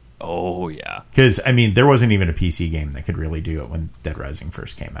time. Oh, yeah. Because, I mean, there wasn't even a PC game that could really do it when Dead Rising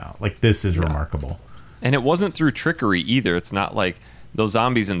first came out. Like, this is remarkable. And it wasn't through trickery either. It's not like those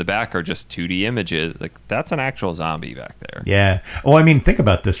zombies in the back are just 2D images. Like, that's an actual zombie back there. Yeah. Well, I mean, think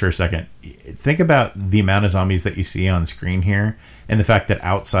about this for a second. Think about the amount of zombies that you see on screen here, and the fact that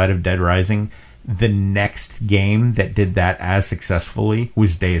outside of Dead Rising, the next game that did that as successfully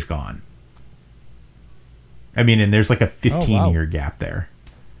was Days Gone. I mean, and there's like a 15-year gap there.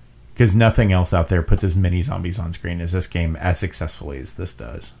 Because nothing else out there puts as many zombies on screen as this game as successfully as this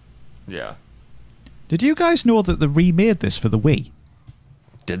does. Yeah. Did you guys know that they remade this for the Wii?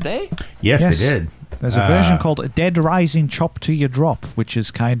 Did they? Yes, they did. There's a version called Dead Rising Chop to Your Drop, which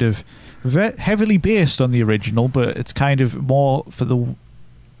is kind of heavily based on the original, but it's kind of more for the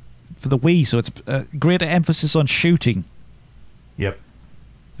Wii, so it's a greater emphasis on shooting. Yep.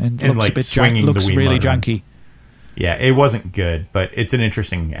 And looks like a bit swinging looks the Wii really motor. janky. Yeah, it wasn't good, but it's an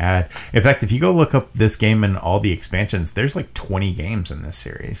interesting ad. In fact, if you go look up this game and all the expansions, there's like 20 games in this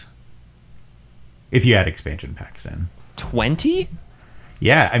series. If you add expansion packs in. 20?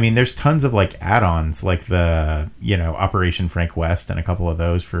 Yeah, I mean, there's tons of like add-ons, like the, Operation Frank West and a couple of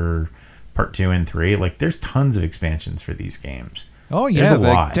those for part 2 and 3. Like, there's tons of expansions for these games. Oh yeah, There's a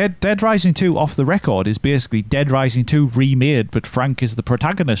lot. Dead Rising 2 off the record is basically Dead Rising 2 remade, but Frank is the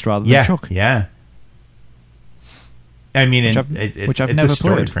protagonist rather than Chuck. Yeah. I mean, which I've it's never a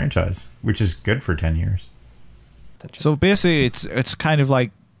storied played. franchise, which is good for 10 years. So basically, it's kind of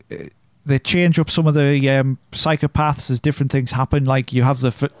like they change up some of the psychopaths as different things happen. Like you have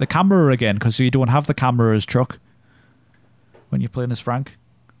the camera again, because you don't have the camera as Chuck when you're playing as Frank.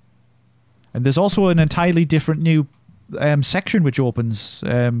 And there's also an entirely different new section which opens,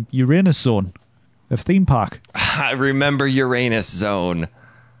 Uranus Zone of theme park. I remember Uranus Zone.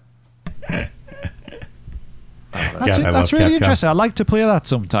 That's really interesting. I'd like to play that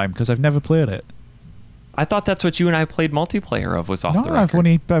sometime because I've never played it. I thought that's what you and I played multiplayer of, was off No, the record. I've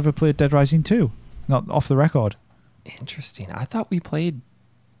only ever played Dead Rising 2, not off the record. Interesting. I thought we played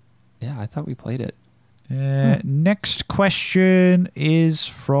it. Next question is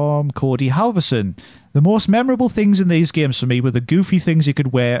from Cody Halverson. The most memorable things in these games for me were the goofy things you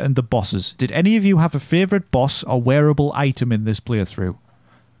could wear and the bosses. Did any of you have a favourite boss or wearable item in this playthrough?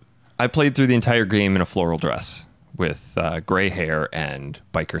 I played through the entire game in a floral dress with gray hair and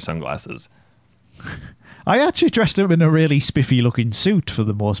biker sunglasses. I actually dressed up in a really spiffy looking suit for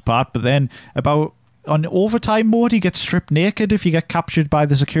the most part, but then on overtime mode, he gets stripped naked if you get captured by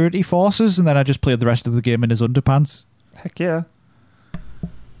the security forces, and then I just played the rest of the game in his underpants. Heck yeah.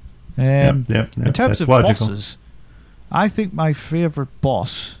 In terms that's of logical. bosses, I think my favourite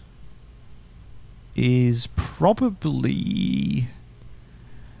boss is probably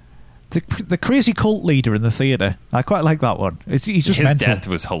the crazy cult leader in the theatre. I quite like that one. He's just His mental. death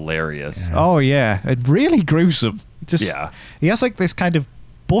was hilarious. Yeah. Oh yeah, and really gruesome. Yeah. He has like this kind of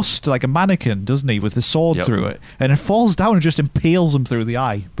bust, like a mannequin, doesn't he, with the sword Yep. through it, and it falls down and just impales him through the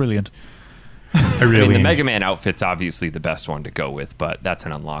eye. Brilliant. I I really mean, the Mega Man outfit's obviously the best one to go with, but that's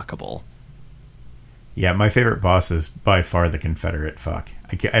an unlockable. Yeah, my favorite boss is by far the Confederate fuck.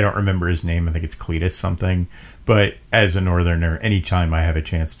 I don't remember his name. I think it's Cletus something. But as a Northerner, anytime I have a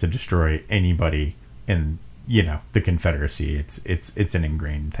chance to destroy anybody in, the Confederacy, it's an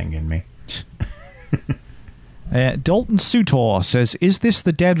ingrained thing in me. Dalton Sutor says, "Is this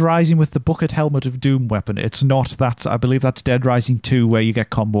the Dead Rising with the bucket helmet of doom weapon?" It's not. I believe that's Dead Rising 2, where you get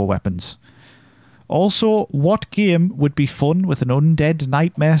combo weapons. Also, what game would be fun with an Undead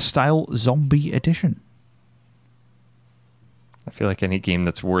Nightmare style zombie edition? I feel like any game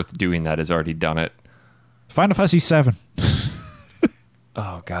that's worth doing that has already done it. Final Fantasy 7.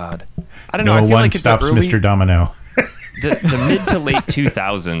 Oh, God. I don't know. No I feel one like stops Mr. Domino. The mid to late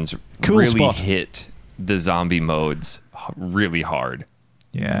 2000s Cool really spot. hit the zombie modes really hard.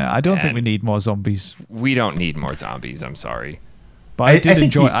 Yeah, I don't think And- we need more zombies. We don't need more zombies. I'm sorry. But I I did think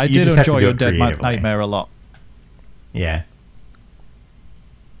enjoy. you I did just have to enjoy do it Undead creatively. Nightmare a lot. Yeah.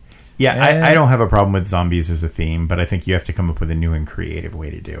 Yeah, I don't have a problem with zombies as a theme, but I think you have to come up with a new and creative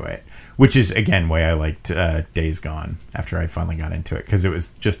way to do it. Which is, again, why I liked Days Gone after I finally got into it, because it was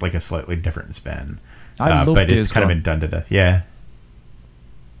just like a slightly different spin. I love but Days it's kind Gone. of been done to death. Yeah.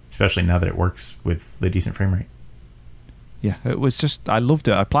 Especially now that it works with the decent frame rate. Yeah, it was just. I loved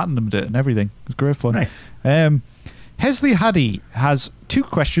it. I platinumed it and everything. It was great fun. Nice. Hesley Haddy has 2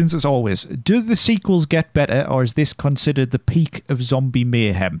 questions as always. Do the sequels get better, or is this considered the peak of zombie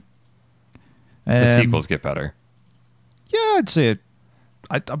mayhem? The sequels get better. Yeah, I'd say it.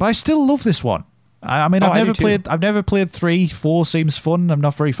 But I still love this one. I mean, Oh, I've I never do too. played. I've never played 3. 4 seems fun. I'm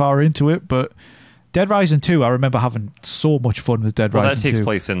not very far into it, but Dead Rising 2, I remember having so much fun with Dead Well, Rising that takes 2.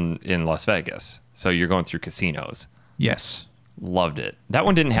 place in Las Vegas. So you're going through casinos. Yes. Loved it. That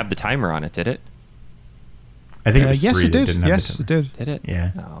one didn't have the timer on it, did it? I think it was yes, 3 it that did. didn't have Yes, the it did. Did it?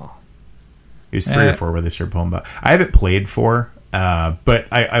 Yeah. Oh. It was 3 or 4 where they started pulling back. I haven't played 4, but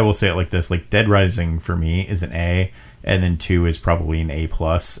I will say it like this: like Dead Rising for me is an A, and then 2 is probably an A+,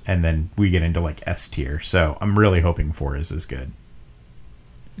 and then we get into like S tier. So I'm really hoping 4 is as good.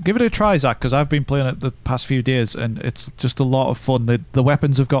 Give it a try, Zach, because I've been playing it the past few days, and it's just a lot of fun. The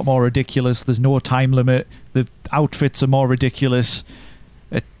weapons have got more ridiculous. There's no time limit. The outfits are more ridiculous.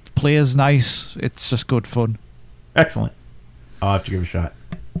 It plays nice. It's just good fun. Excellent. I'll have to give it a shot.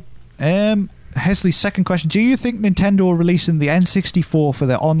 Hesley's second question: do you think Nintendo releasing the N64 for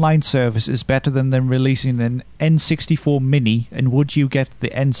their online service is better than them releasing an N64 Mini? And would you get the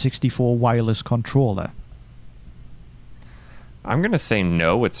N64 wireless controller? I'm going to say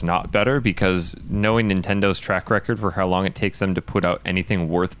no, it's not better, because knowing Nintendo's track record for how long it takes them to put out anything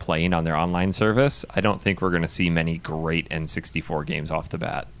worth playing on their online service, I don't think we're going to see many great N64 games off the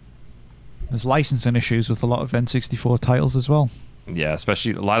bat. There's licensing issues with a lot of N64 titles as well. Yeah,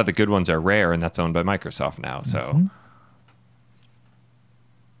 especially a lot of the good ones are Rare, and that's owned by Microsoft now. So,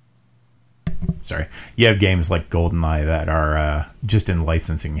 Sorry. You have games like GoldenEye that are just in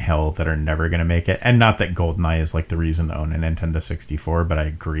licensing hell that are never going to make it. And not that GoldenEye is like the reason to own a Nintendo 64, but I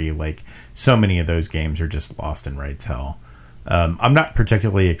agree. Like, so many of those games are just lost in rights hell. I'm not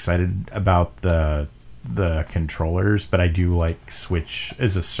particularly excited about the controllers, but I do like Switch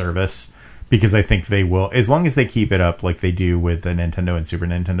as a service, because I think they will, as long as they keep it up like they do with the Nintendo and Super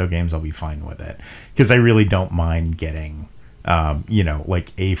Nintendo games, I'll be fine with it. Because I really don't mind getting,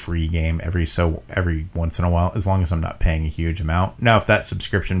 like a free game every once in a while, as long as I'm not paying a huge amount. Now, if that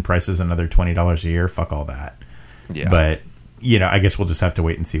subscription price is another $20 a year, fuck all that. yeah. But, I guess we'll just have to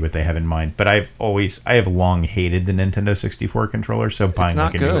wait and see what they have in mind. But I have long hated the Nintendo 64 controller, so buying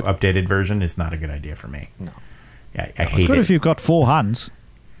like a new updated version is not a good idea for me. No. Yeah, I hate it. It's good if you've got 4 hands.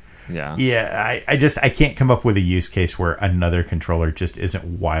 Yeah. Yeah, I can't come up with a use case where another controller just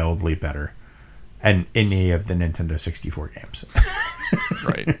isn't wildly better than any of the Nintendo 64 games.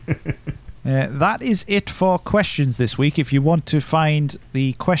 Right. That is it for questions this week. If you want to find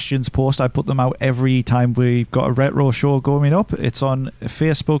the questions post, I put them out every time we've got a retro show going up. It's on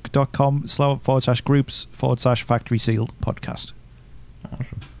facebook.com/groups/Factory Sealed Podcast.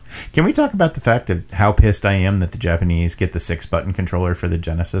 Awesome. Can we talk about the fact of how pissed I am that the Japanese get the 6-button controller for the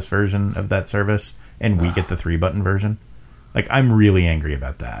Genesis version of that service, and we get the 3-button version? Like, I'm really angry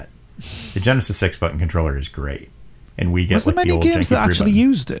about that. The Genesis 6-button controller is great, and we get Was like there the many old games janky that actually 3-button.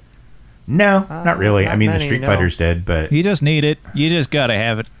 used it? No, not really. not I mean, the many, Street no. Fighters did, but You just need it. You just gotta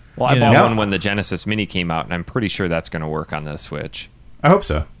have it. Well, I You bought know. one when the Genesis Mini came out, and I'm pretty sure that's going to work on the Switch. I hope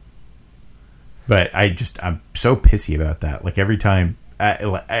so. But I'm so pissy about that. Like, every time,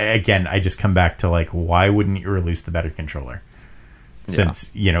 I just come back to, like, why wouldn't you release the better controller?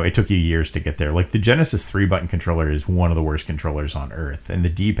 Since, it took you years to get there. Like, the Genesis 3-button controller is one of the worst controllers on Earth, and the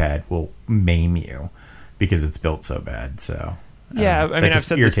D-pad will maim you because it's built so bad, so... Yeah, I mean, I've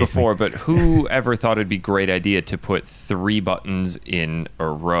said this before, me. but who ever thought it'd be a great idea to put 3 buttons in a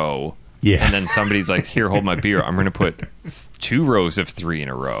row? Yeah. And then somebody's like, here, hold my beer. I'm going to put 2 rows of 3 in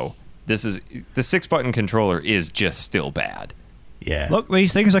a row. The 6-button controller is just still bad. Yeah. Look,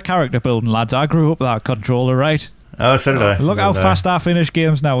 these things are character building, lads. I grew up with that controller, right? Oh, so did I. Look how fast I finish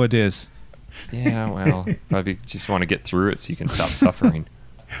games nowadays. Yeah, well, probably just want to get through it so you can stop suffering.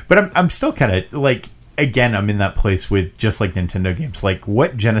 But I'm still kind of, like... Again, I'm in that place with just like Nintendo games. Like,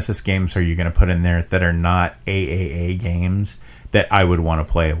 what Genesis games are you going to put in there that are not AAA games that I would want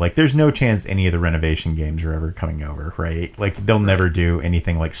to play? Like, there's no chance any of the Renovation games are ever coming over, right? Like, they'll never do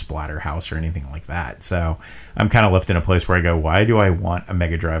anything like Splatterhouse or anything like that. So I'm kind of left in a place where I go, why do I want a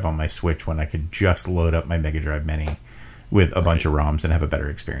Mega Drive on my Switch when I could just load up my Mega Drive Mini with a bunch of ROMs and have a better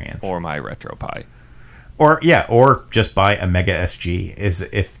experience? Or my RetroPie. Or just buy a Mega SG.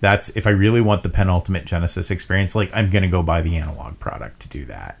 If I really want the penultimate Genesis experience, like, I'm gonna go buy the analog product to do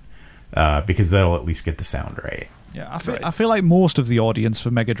that, because that'll at least get the sound right. Yeah, I feel like most of the audience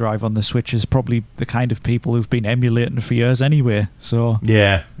for Mega Drive on the Switch is probably the kind of people who've been emulating it for years anyway. So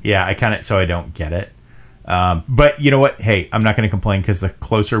yeah, I don't get it. But you know what? Hey, I'm not going to complain, because the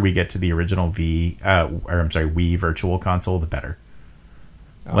closer we get to the original Wii Virtual Console, the better.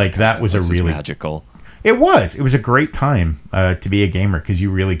 That was magical. It was a great time to be a gamer, because you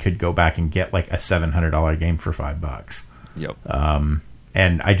really could go back and get like a $700 game for $5. Yep.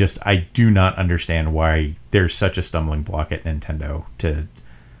 And I do not understand why there's such a stumbling block at Nintendo to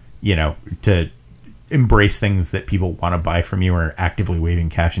embrace things that people want to buy from you, or actively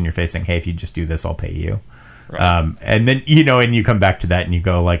waving cash in your face saying, hey, if you just do this, I'll pay you. Right. And then, and you come back to that and you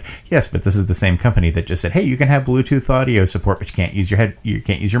go like, yes, but this is the same company that just said, hey, you can have Bluetooth audio support, but you can't use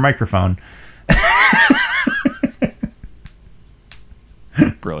your microphone.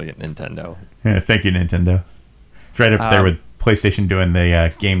 Brilliant, Nintendo. Yeah, thank you, Nintendo. It's right up there with PlayStation doing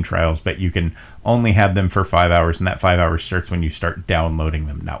the game trials, but you can only have them for 5 hours, and that 5 hours starts when you start downloading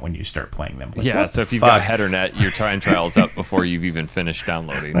them, not when you start playing them. Like, yeah, so if you've got HeaderNet, your time trial's up before you've even finished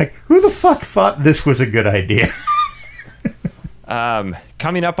downloading. Like, who the fuck thought this was a good idea?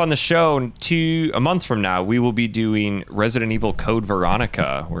 Coming up on the show a month from now, we will be doing Resident Evil Code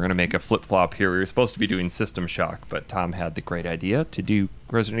Veronica. We're going to make a flip-flop here. We were supposed to be doing System Shock, but Tom had the great idea to do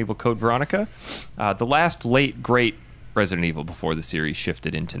Resident Evil Code Veronica. The last late, great Resident Evil before the series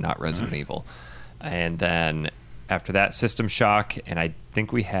shifted into not Resident Evil. And then after that, System Shock, and I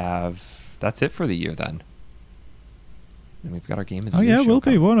think that's it for the year then. And we've got our Game of the Year show will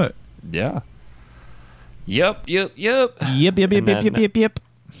be, coming. won't it? Yeah. Yep. Yep.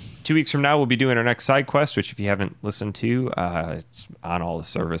 2 weeks from now, we'll be doing our next side quest, which if you haven't listened to, it's on all the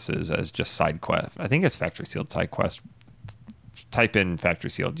services as just side quest. I think it's Factory Sealed side quest. Type in Factory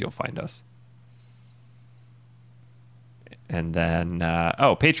Sealed, you'll find us. And then,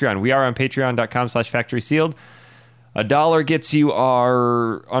 Patreon. We are on patreon.com/Factory Sealed. $1 gets you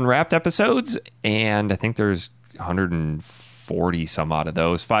our Unwrapped episodes, and I think there's 140 some odd of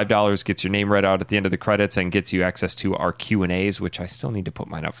those. $5 gets your name read out at the end of the credits and gets you access to our Q&As, which I still need to put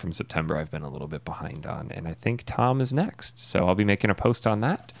mine up from September. I've been a little bit behind on, and I think Tom is next, so I'll be making a post on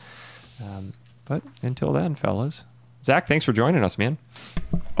that. But until then, fellas, Zach, thanks for joining us, man.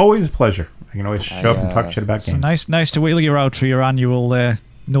 Always a pleasure. I can always show up and talk shit about games. Nice to wheel you out for your annual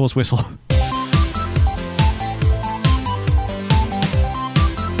nose whistle.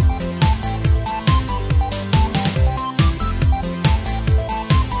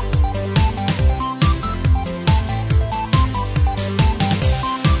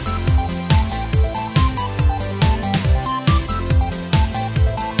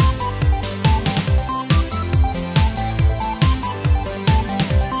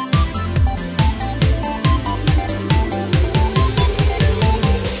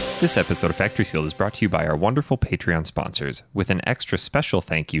 This episode of Factory Sealed is brought to you by our wonderful Patreon sponsors, with an extra special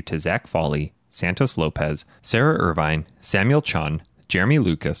thank you to Zach Foley, Santos Lopez, Sarah Irvine, Samuel Chun, Jeremy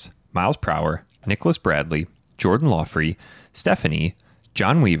Lucas, Miles Prower, Nicholas Bradley, Jordan Lawfrey, Stephanie,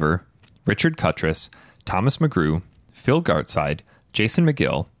 John Weaver, Richard Cuttress, Thomas McGrew, Phil Gartside, Jason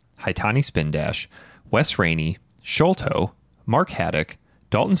McGill, Haitani Spindash, Wes Rainey, Sholto, Mark Haddock,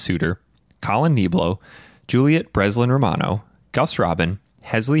 Dalton Suter, Colin Neblo, Juliet Breslin Romano, Gus Robin,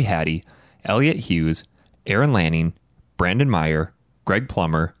 Hesley Hattie, Elliot Hughes, Aaron Lanning, Brandon Meyer, Greg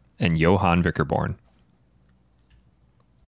Plummer, and Johan Vickerborn.